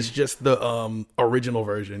 even if it's just the original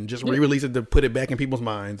version. Just re-release it to put it back in people's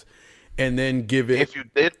minds, and then give it If you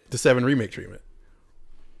did, the 7 remake treatment.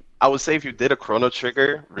 I would say if you did a Chrono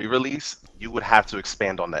Trigger re-release, you would have to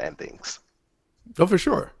expand on the endings. Oh, for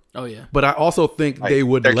sure. Oh, yeah. But I also think Like, they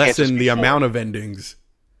would there can't just lessen be the 4. amount of endings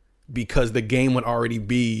because the game would already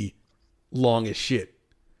be long as shit.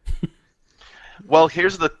 Well,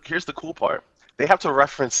 here's the cool part. They have to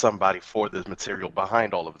reference somebody for the material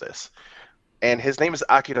behind all of this. And his name is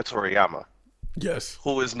Akira Toriyama, Yes.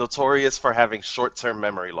 who is notorious for having short-term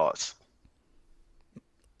memory loss.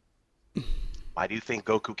 Why do you think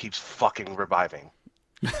Goku keeps fucking reviving?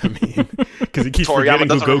 I mean, because he keeps Toriyama forgetting who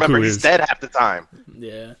doesn't remember Goku he's is. dead half the time.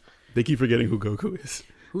 Yeah. They keep forgetting who Goku is.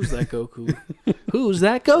 Who's that Goku? Who's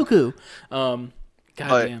that Goku?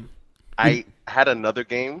 Goddamn. I had another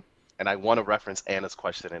game, and I want to reference Anna's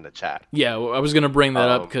question in the chat. Yeah, well, I was gonna bring that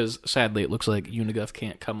up because sadly it looks like Uniguff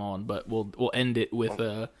can't come on, but we'll end it with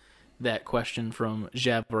that question from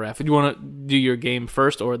Javaraf. Do you want to do your game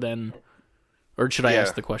first, or should I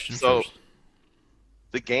ask the question first?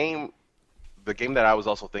 The game that I was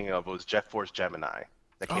also thinking of was Jet Force Gemini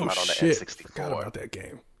that came out on the N64. Forgot about that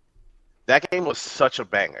game. That game was such a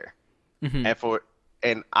banger, Mm-hmm.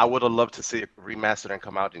 and I would have loved to see it remastered and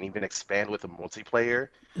come out and even expand with a multiplayer,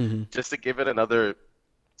 just to give it another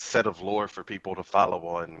set of lore for people to follow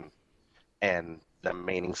on, and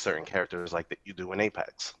remaining certain characters like that you do in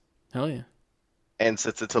Apex. Hell yeah. And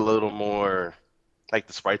since it's a little more, like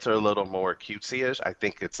the sprites are a little more cutesy-ish, I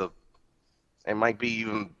think it might be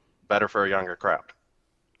even better for a younger crowd.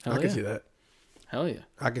 Hell I yeah. can see that. Hell yeah.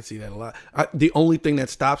 I can see that a lot. The only thing that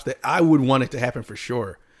stops that, I would want it to happen for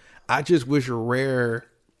sure. I just wish Rare,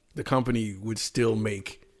 the company, would still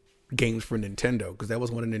make games for Nintendo, because that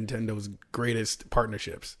was one of Nintendo's greatest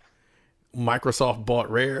partnerships. Microsoft bought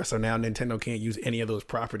Rare, so now Nintendo can't use any of those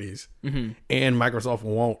properties, and Microsoft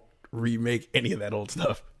won't remake any of that old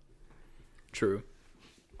stuff. True.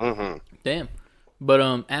 Damn. But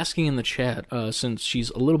asking in the chat, since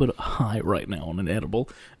she's a little bit high right now on an edible,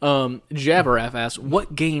 Javaraf asks,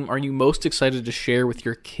 what game are you most excited to share with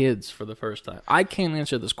your kids for the first time? I can't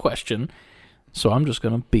answer this question, so I'm just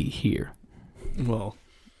going to be here. Well,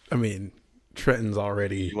 I mean, Trenton's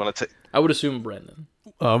already... You want to take? I would assume Brendan.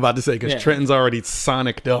 I'm about to say, because Trenton's already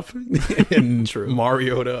Sonic'd up and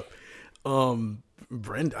Mario'd up.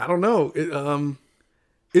 Brendan, I don't know.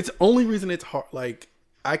 It's the only reason it's hard. Like,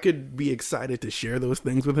 I could be excited to share those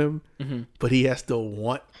things with him, but he has to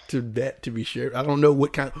want that to be shared. I don't know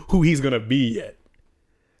who he's gonna be yet.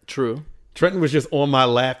 True. Trenton was just on my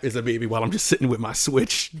lap as a baby while I'm just sitting with my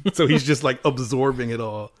Switch, so he's just like absorbing it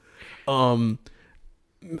all. I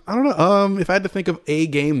don't know. If I had to think of a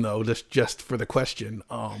game though, just for the question,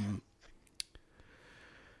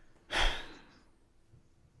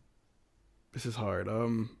 this is hard. I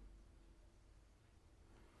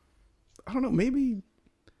don't know. Maybe.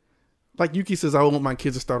 Like Yuki says, I want my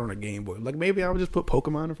kids to start on a Game Boy. Like, maybe I would just put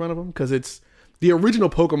Pokemon in front of them, because it's the original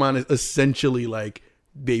Pokemon is essentially like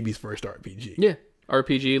baby's first RPG. Yeah.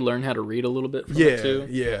 RPG, learn how to read a little bit from it too.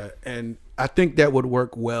 Yeah. And I think that would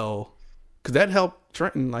work well, because that helped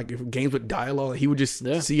Trenton. Like, if games with dialogue, he would just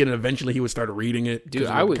see it, and eventually he would start reading it. Dude,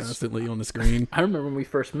 I was constantly on the screen. I remember when we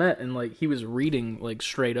first met, and like he was reading like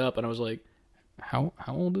straight up, and I was like, How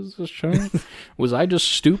old is this child? Was I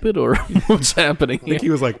just stupid, or what's happening? I think he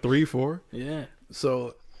was like 3, 4. Yeah.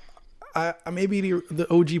 So I maybe the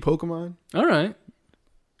OG Pokemon. All right.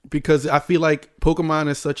 Because I feel like Pokemon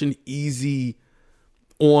is such an easy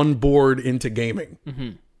onboard into gaming.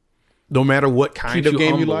 No matter what kind of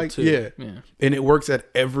game you like. Too. Yeah. And it works at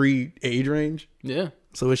every age range. Yeah.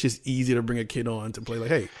 So it's just easy to bring a kid on to play, like,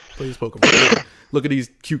 hey, play this Pokemon. Look at these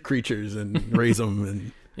cute creatures and raise them.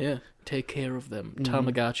 And yeah. Take care of them.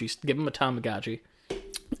 Tamagotchi. Give them a Tamagotchi.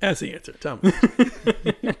 that's the answer. Tell me.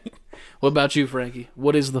 What about you, Frankie?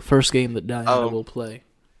 What is the first game that Diana will play?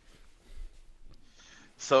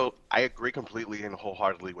 So I agree completely and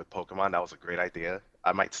wholeheartedly with Pokemon. That was a great idea.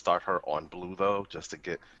 I might start her on Blue though, just to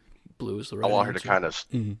get. Blue is the right I want her answer. to kind of.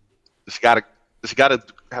 She gotta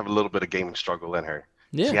have a little bit of gaming struggle in her.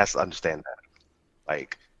 Yeah. She has to understand that.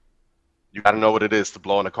 Like, you gotta know what it is to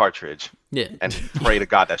blow in a cartridge. Yeah. And pray to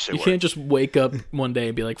God that shit You works. can't just wake up one day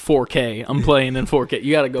and be like, 4K, I'm playing in 4K.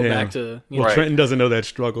 You got to go back to... Well, Right. Trenton doesn't know that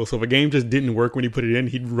struggle. So if a game just didn't work when he put it in,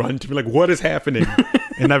 he'd run to me like, what is happening?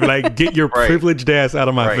 And I'd be like, get your privileged ass out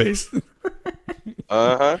of my face.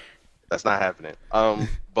 That's not happening.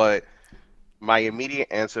 But my immediate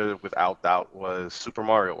answer, without doubt, was Super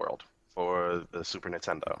Mario World for the Super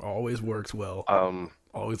Nintendo. Always works well.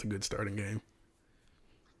 Always a good starting game.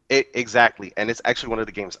 Exactly, and it's actually one of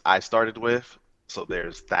the games I started with, so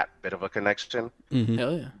there's that bit of a connection. Mm-hmm.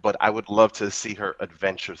 Hell yeah. But I would love to see her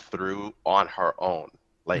adventure through on her own.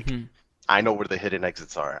 Like, I know where the hidden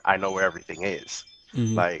exits are. I know where everything is.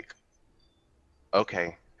 Mm-hmm. Like,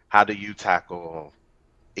 okay, how do you tackle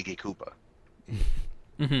Iggy Koopa?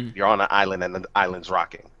 You're on an island and the island's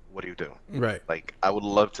rocking. What do you do? Right. Like, I would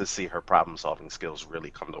love to see her problem-solving skills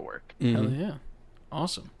really come to work. Hell yeah.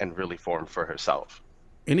 Awesome. And really form for herself.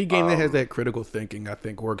 Any game that has that critical thinking, I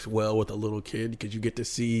think, works well with a little kid because you get to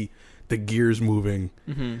see the gears moving.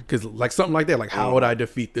 Because like something like that, like how would I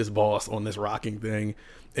defeat this boss on this rocking thing?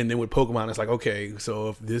 And then with Pokemon, it's like, okay, so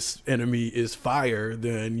if this enemy is fire,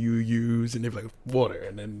 then you use, and they're like water,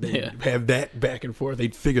 and then they have that back and forth.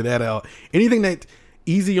 They'd figure that out. Anything that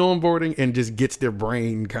easy onboarding and just gets their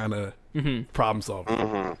brain kind of problem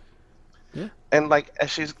solving. Yeah. And like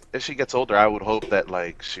as she gets older, I would hope that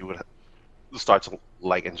like she would start to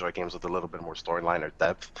like enjoy games with a little bit more storyline or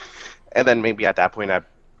depth, and then maybe at that point I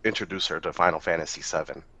introduce her to Final Fantasy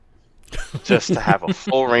VII, just to have a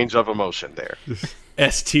full range of emotion there.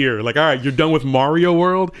 S tier, like all right, you're done with Mario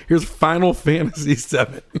World. Here's Final Fantasy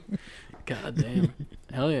VII. God damn,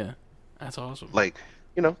 hell yeah, that's awesome. Like,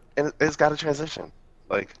 you know, and it's got a transition.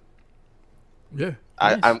 Like, yeah,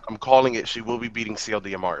 I'm calling it. She will be beating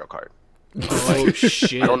CLD in Mario Kart. Oh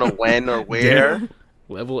shit! I don't know when or where.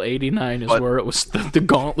 Level 89 is where it was. The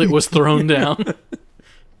gauntlet was thrown down.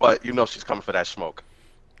 But you know she's coming for that smoke.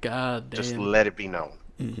 God damn. Just let it be known.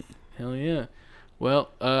 Hell yeah. Well,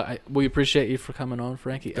 we appreciate you for coming on,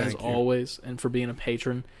 Frankie, as Thank you. always, and for being a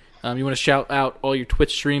patron. You want to shout out all your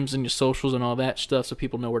Twitch streams and your socials and all that stuff so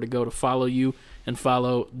people know where to go to follow you and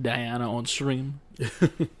follow Diana on stream.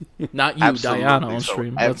 Not you, Absolutely. Diana on So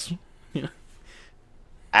stream.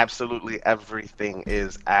 Absolutely everything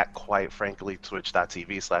is at Quite Frankly,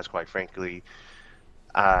 twitch.tv/Quite Frankly.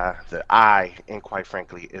 The I in Quite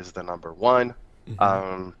Frankly is the number 1.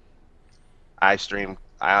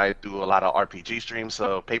 I do a lot of RPG streams,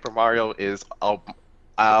 so Paper Mario is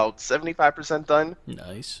about 75% done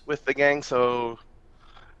Nice. with the gang, so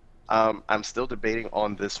I'm still debating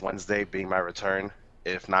on this Wednesday being my return,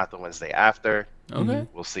 if not the Wednesday after. Okay.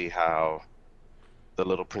 We'll see how the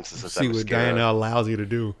Little Princess of see what Themyscira Diana allows you to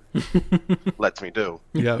do. lets me do.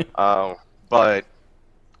 Yeah, But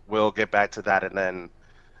we'll get back to that, and then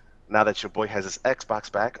now that your boy has his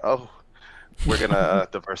Xbox back, we're gonna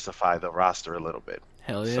diversify the roster a little bit.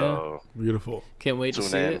 Hell yeah. So beautiful. Can't wait to tune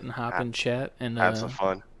see in, it and hop in chat and have some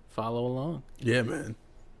fun. follow along. Yeah, man.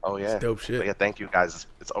 Oh yeah, It's dope shit. But yeah, thank you guys.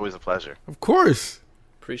 It's always a pleasure. Of course.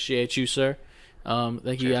 Appreciate you, sir.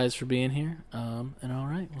 Thank you guys for being here. And all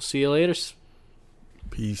right, we'll see you later.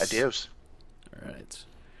 Peace. Adios. All right.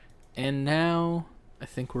 And now, I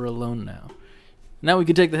think we're alone now. Now we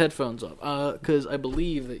can take the headphones off. Because I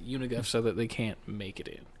believe that Unigef said that they can't make it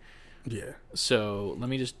in. Yeah. So, let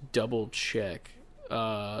me just double check.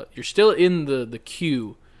 You're still in the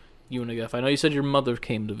queue, Unigef. I know you said your mother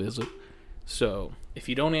came to visit. So, if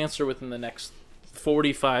you don't answer within the next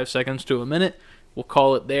 45 seconds to a minute, we'll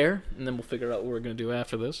call it there, and then we'll figure out what we're going to do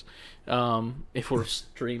after this. If we'll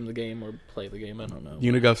stream the game or play the game, I don't know.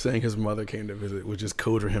 Unigov saying his mother came to visit, which is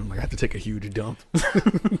code for him. Like, I have to take a huge dump.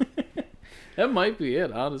 That might be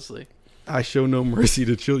it, honestly. I show no mercy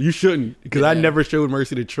to children. You shouldn't, because I never showed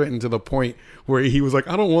mercy to Trenton to the point where he was like,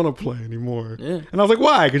 I don't want to play anymore. Yeah. And I was like,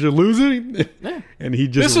 why? Because you're losing? Yeah. And he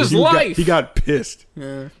just... This is life. He got pissed.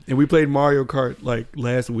 Yeah. And we played Mario Kart, like,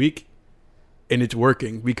 last week. And it's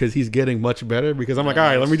working because he's getting much better. Because I'm like, all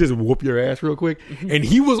right, let me just whoop your ass real quick. And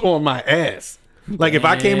he was on my ass. Like, if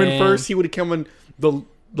I came in first, he would have come in the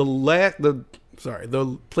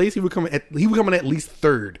place he would come in at least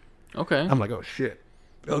third. Okay. I'm like, oh shit.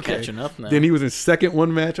 Okay. Catching up now. Then he was in second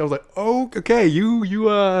one match. I was like, oh, okay,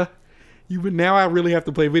 but now I really have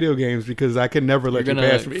to play video games because I can never let You're you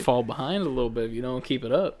going pass to me. fall behind a little bit if you don't keep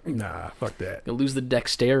it up. Nah, fuck that. You'll lose the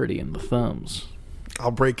dexterity in the thumbs.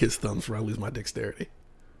 I'll break his thumbs before I lose my dexterity.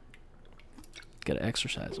 Got to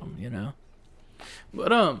exercise them, you know.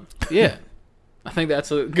 But yeah, I think that's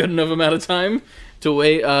a good enough amount of time to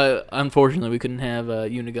wait. Unfortunately, we couldn't have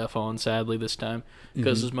Uniguff on, sadly, this time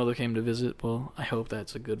because his mother came to visit. Well, I hope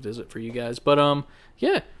that's a good visit for you guys. But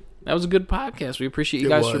yeah, that was a good podcast. We appreciate you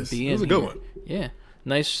guys for being here. It was a good one. Yeah,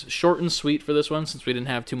 nice, short and sweet for this one since we didn't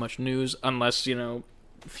have too much news, unless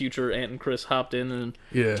future Ant and Chris hopped in and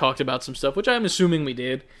talked about some stuff, which I'm assuming we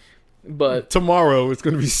did. But tomorrow it's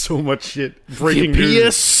going to be so much shit breaking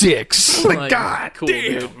news. PS6. Oh my God, cool,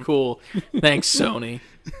 damn. dude. Cool. Thanks, Sony.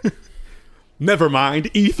 Never mind,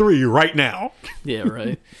 E3 right now. Yeah,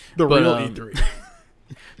 right. The real E3.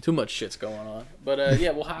 Too much shit's going on. But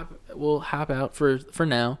yeah, we'll hop out for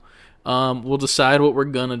now. We'll decide what we're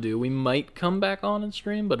gonna do. We might come back on and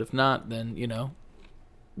stream, but if not, then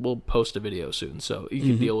we'll post a video soon, so you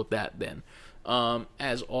can deal with that then.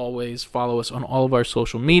 As always, follow us on all of our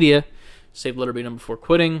social media. Save letter B number 4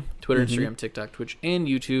 quitting. Twitter, Instagram, TikTok, Twitch, and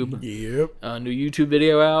YouTube. Yep. New YouTube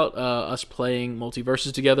video out. Us playing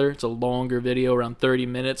Multiverses together. It's a longer video, around 30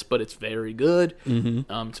 minutes, but it's very good.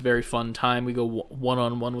 It's a very fun time. We go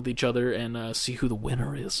one-on-one with each other and see who the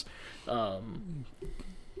winner is.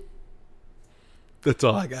 That's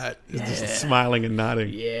all I got. Just smiling and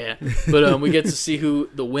nodding. Yeah. But we get to see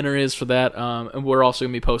who the winner is for that. And we're also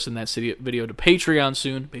going to be posting that video to Patreon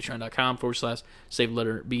soon. Patreon.com/save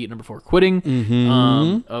letter B number 4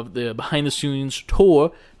 quitting. Of the behind the scenes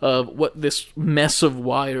tour of what this mess of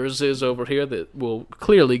wires is over here that will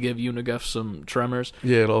clearly give Uniguff some tremors.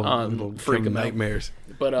 Yeah, it'll freak him nightmares.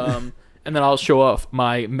 But and then I'll show off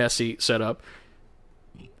my messy setup.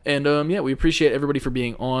 And yeah, we appreciate everybody for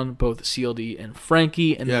being on, both CLD and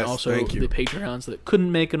Frankie, and then also the Patreons that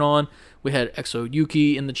couldn't make it on. We had Exo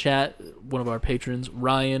Yuki in the chat, one of our patrons,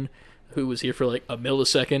 Ryan, who was here for like a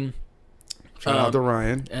millisecond. Shout out to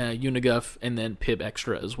Ryan. Uniguff, and then Pib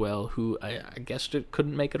Extra as well, who I guess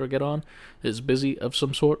couldn't make it or get on, is busy of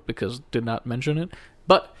some sort because did not mention it.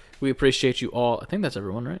 But we appreciate you all. I think that's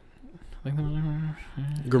everyone, right?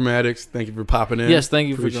 Grammatics, thank you for popping in. Yes, thank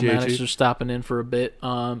you for Grammatics for stopping in for a bit.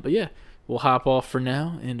 But yeah, we'll hop off for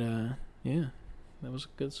now, and yeah, that was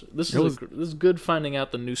good. This is good finding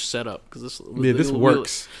out the new setup because this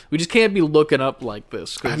works. We just can't be looking up like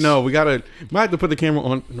this. I know we might have to put the camera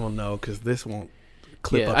on. No, because this won't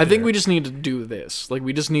clip. Yeah, I think we just need to do this. Like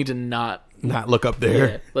we just need to not look up there.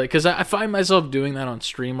 Yeah, like because I find myself doing that on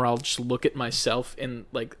stream where I'll just look at myself in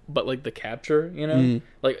but the capture,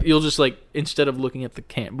 like you'll just instead of looking at the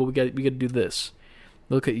cam, but we got to do this.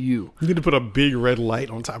 Look at you. You need to put a big red light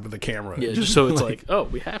on top of the camera. Yeah, just so it's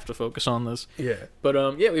we have to focus on this. Yeah. But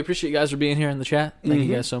yeah, we appreciate you guys for being here in the chat. Thank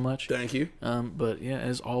you guys so much. Thank you. But yeah,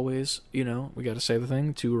 as always, we got to say the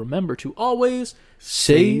thing to remember to always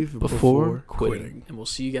save before quitting. And we'll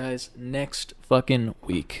see you guys next fucking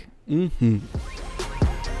week. Peace.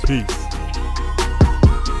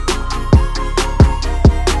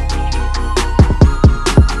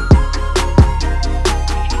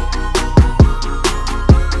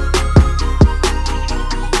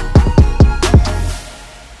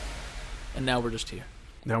 And now we're just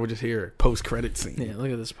here. Post-credit scene. Yeah,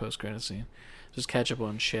 look at this post-credit scene. Just catch up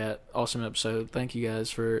on chat. Awesome episode. Thank you guys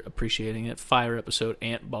for appreciating it. Fire episode.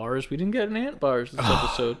 Ant bars. We didn't get an ant bars this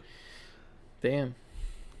episode. Damn.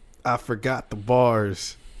 I forgot the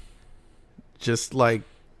bars. Just like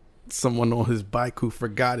someone on his bike who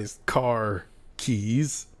forgot his car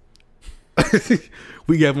keys.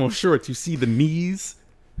 We have on shorts. You see the knees?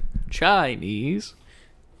 Chinese.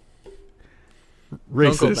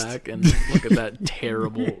 Racist. Don't go back and look at that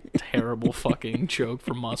terrible fucking joke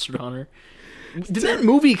from Monster Hunter. Did that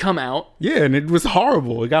movie come out? Yeah, and it was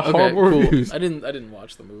horrible. It got horrible reviews. I didn't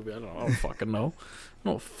watch the movie. I don't fucking know. I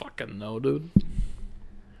don't fucking know, dude.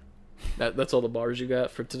 That's all the bars you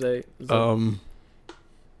got for today? I'll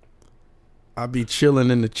be chilling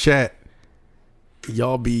in the chat.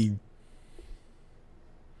 Y'all be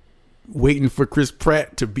waiting for Chris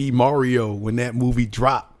Pratt to be Mario when that movie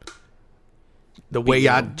dropped. The way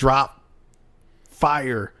I drop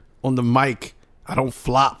fire on the mic, I don't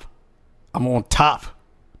flop. I'm on top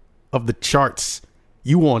of the charts.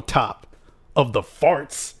 You on top of the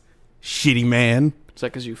farts, shitty man. Is that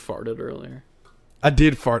because you farted earlier? I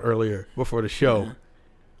did fart earlier before the show. Yeah.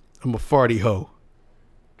 I'm a farty hoe.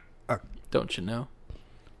 Don't you know?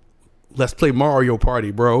 Let's play Mario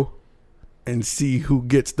Party, bro, and see who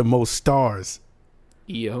gets the most stars.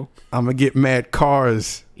 EO. I'm going to get mad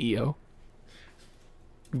cars. EO.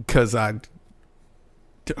 Because I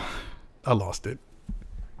lost it.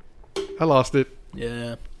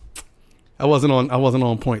 Yeah. I wasn't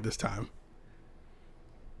on point this time.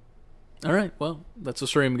 All right. Well, that's a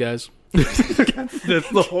stream, guys. That's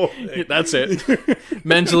the whole thing. That's it.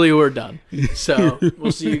 Mentally, we're done. So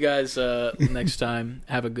we'll see you guys next time.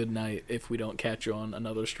 Have a good night. If we don't catch you on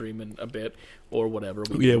another stream in a bit or whatever.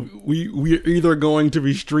 We're either going to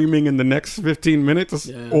be streaming in the next 15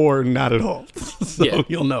 minutes or not at all. So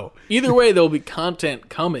you'll know. Either way, there'll be content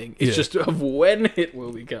coming. It's just of when it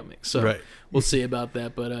will be coming. So we'll see about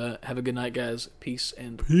that. But have a good night, guys. Peace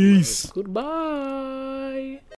and peace. Goodbye.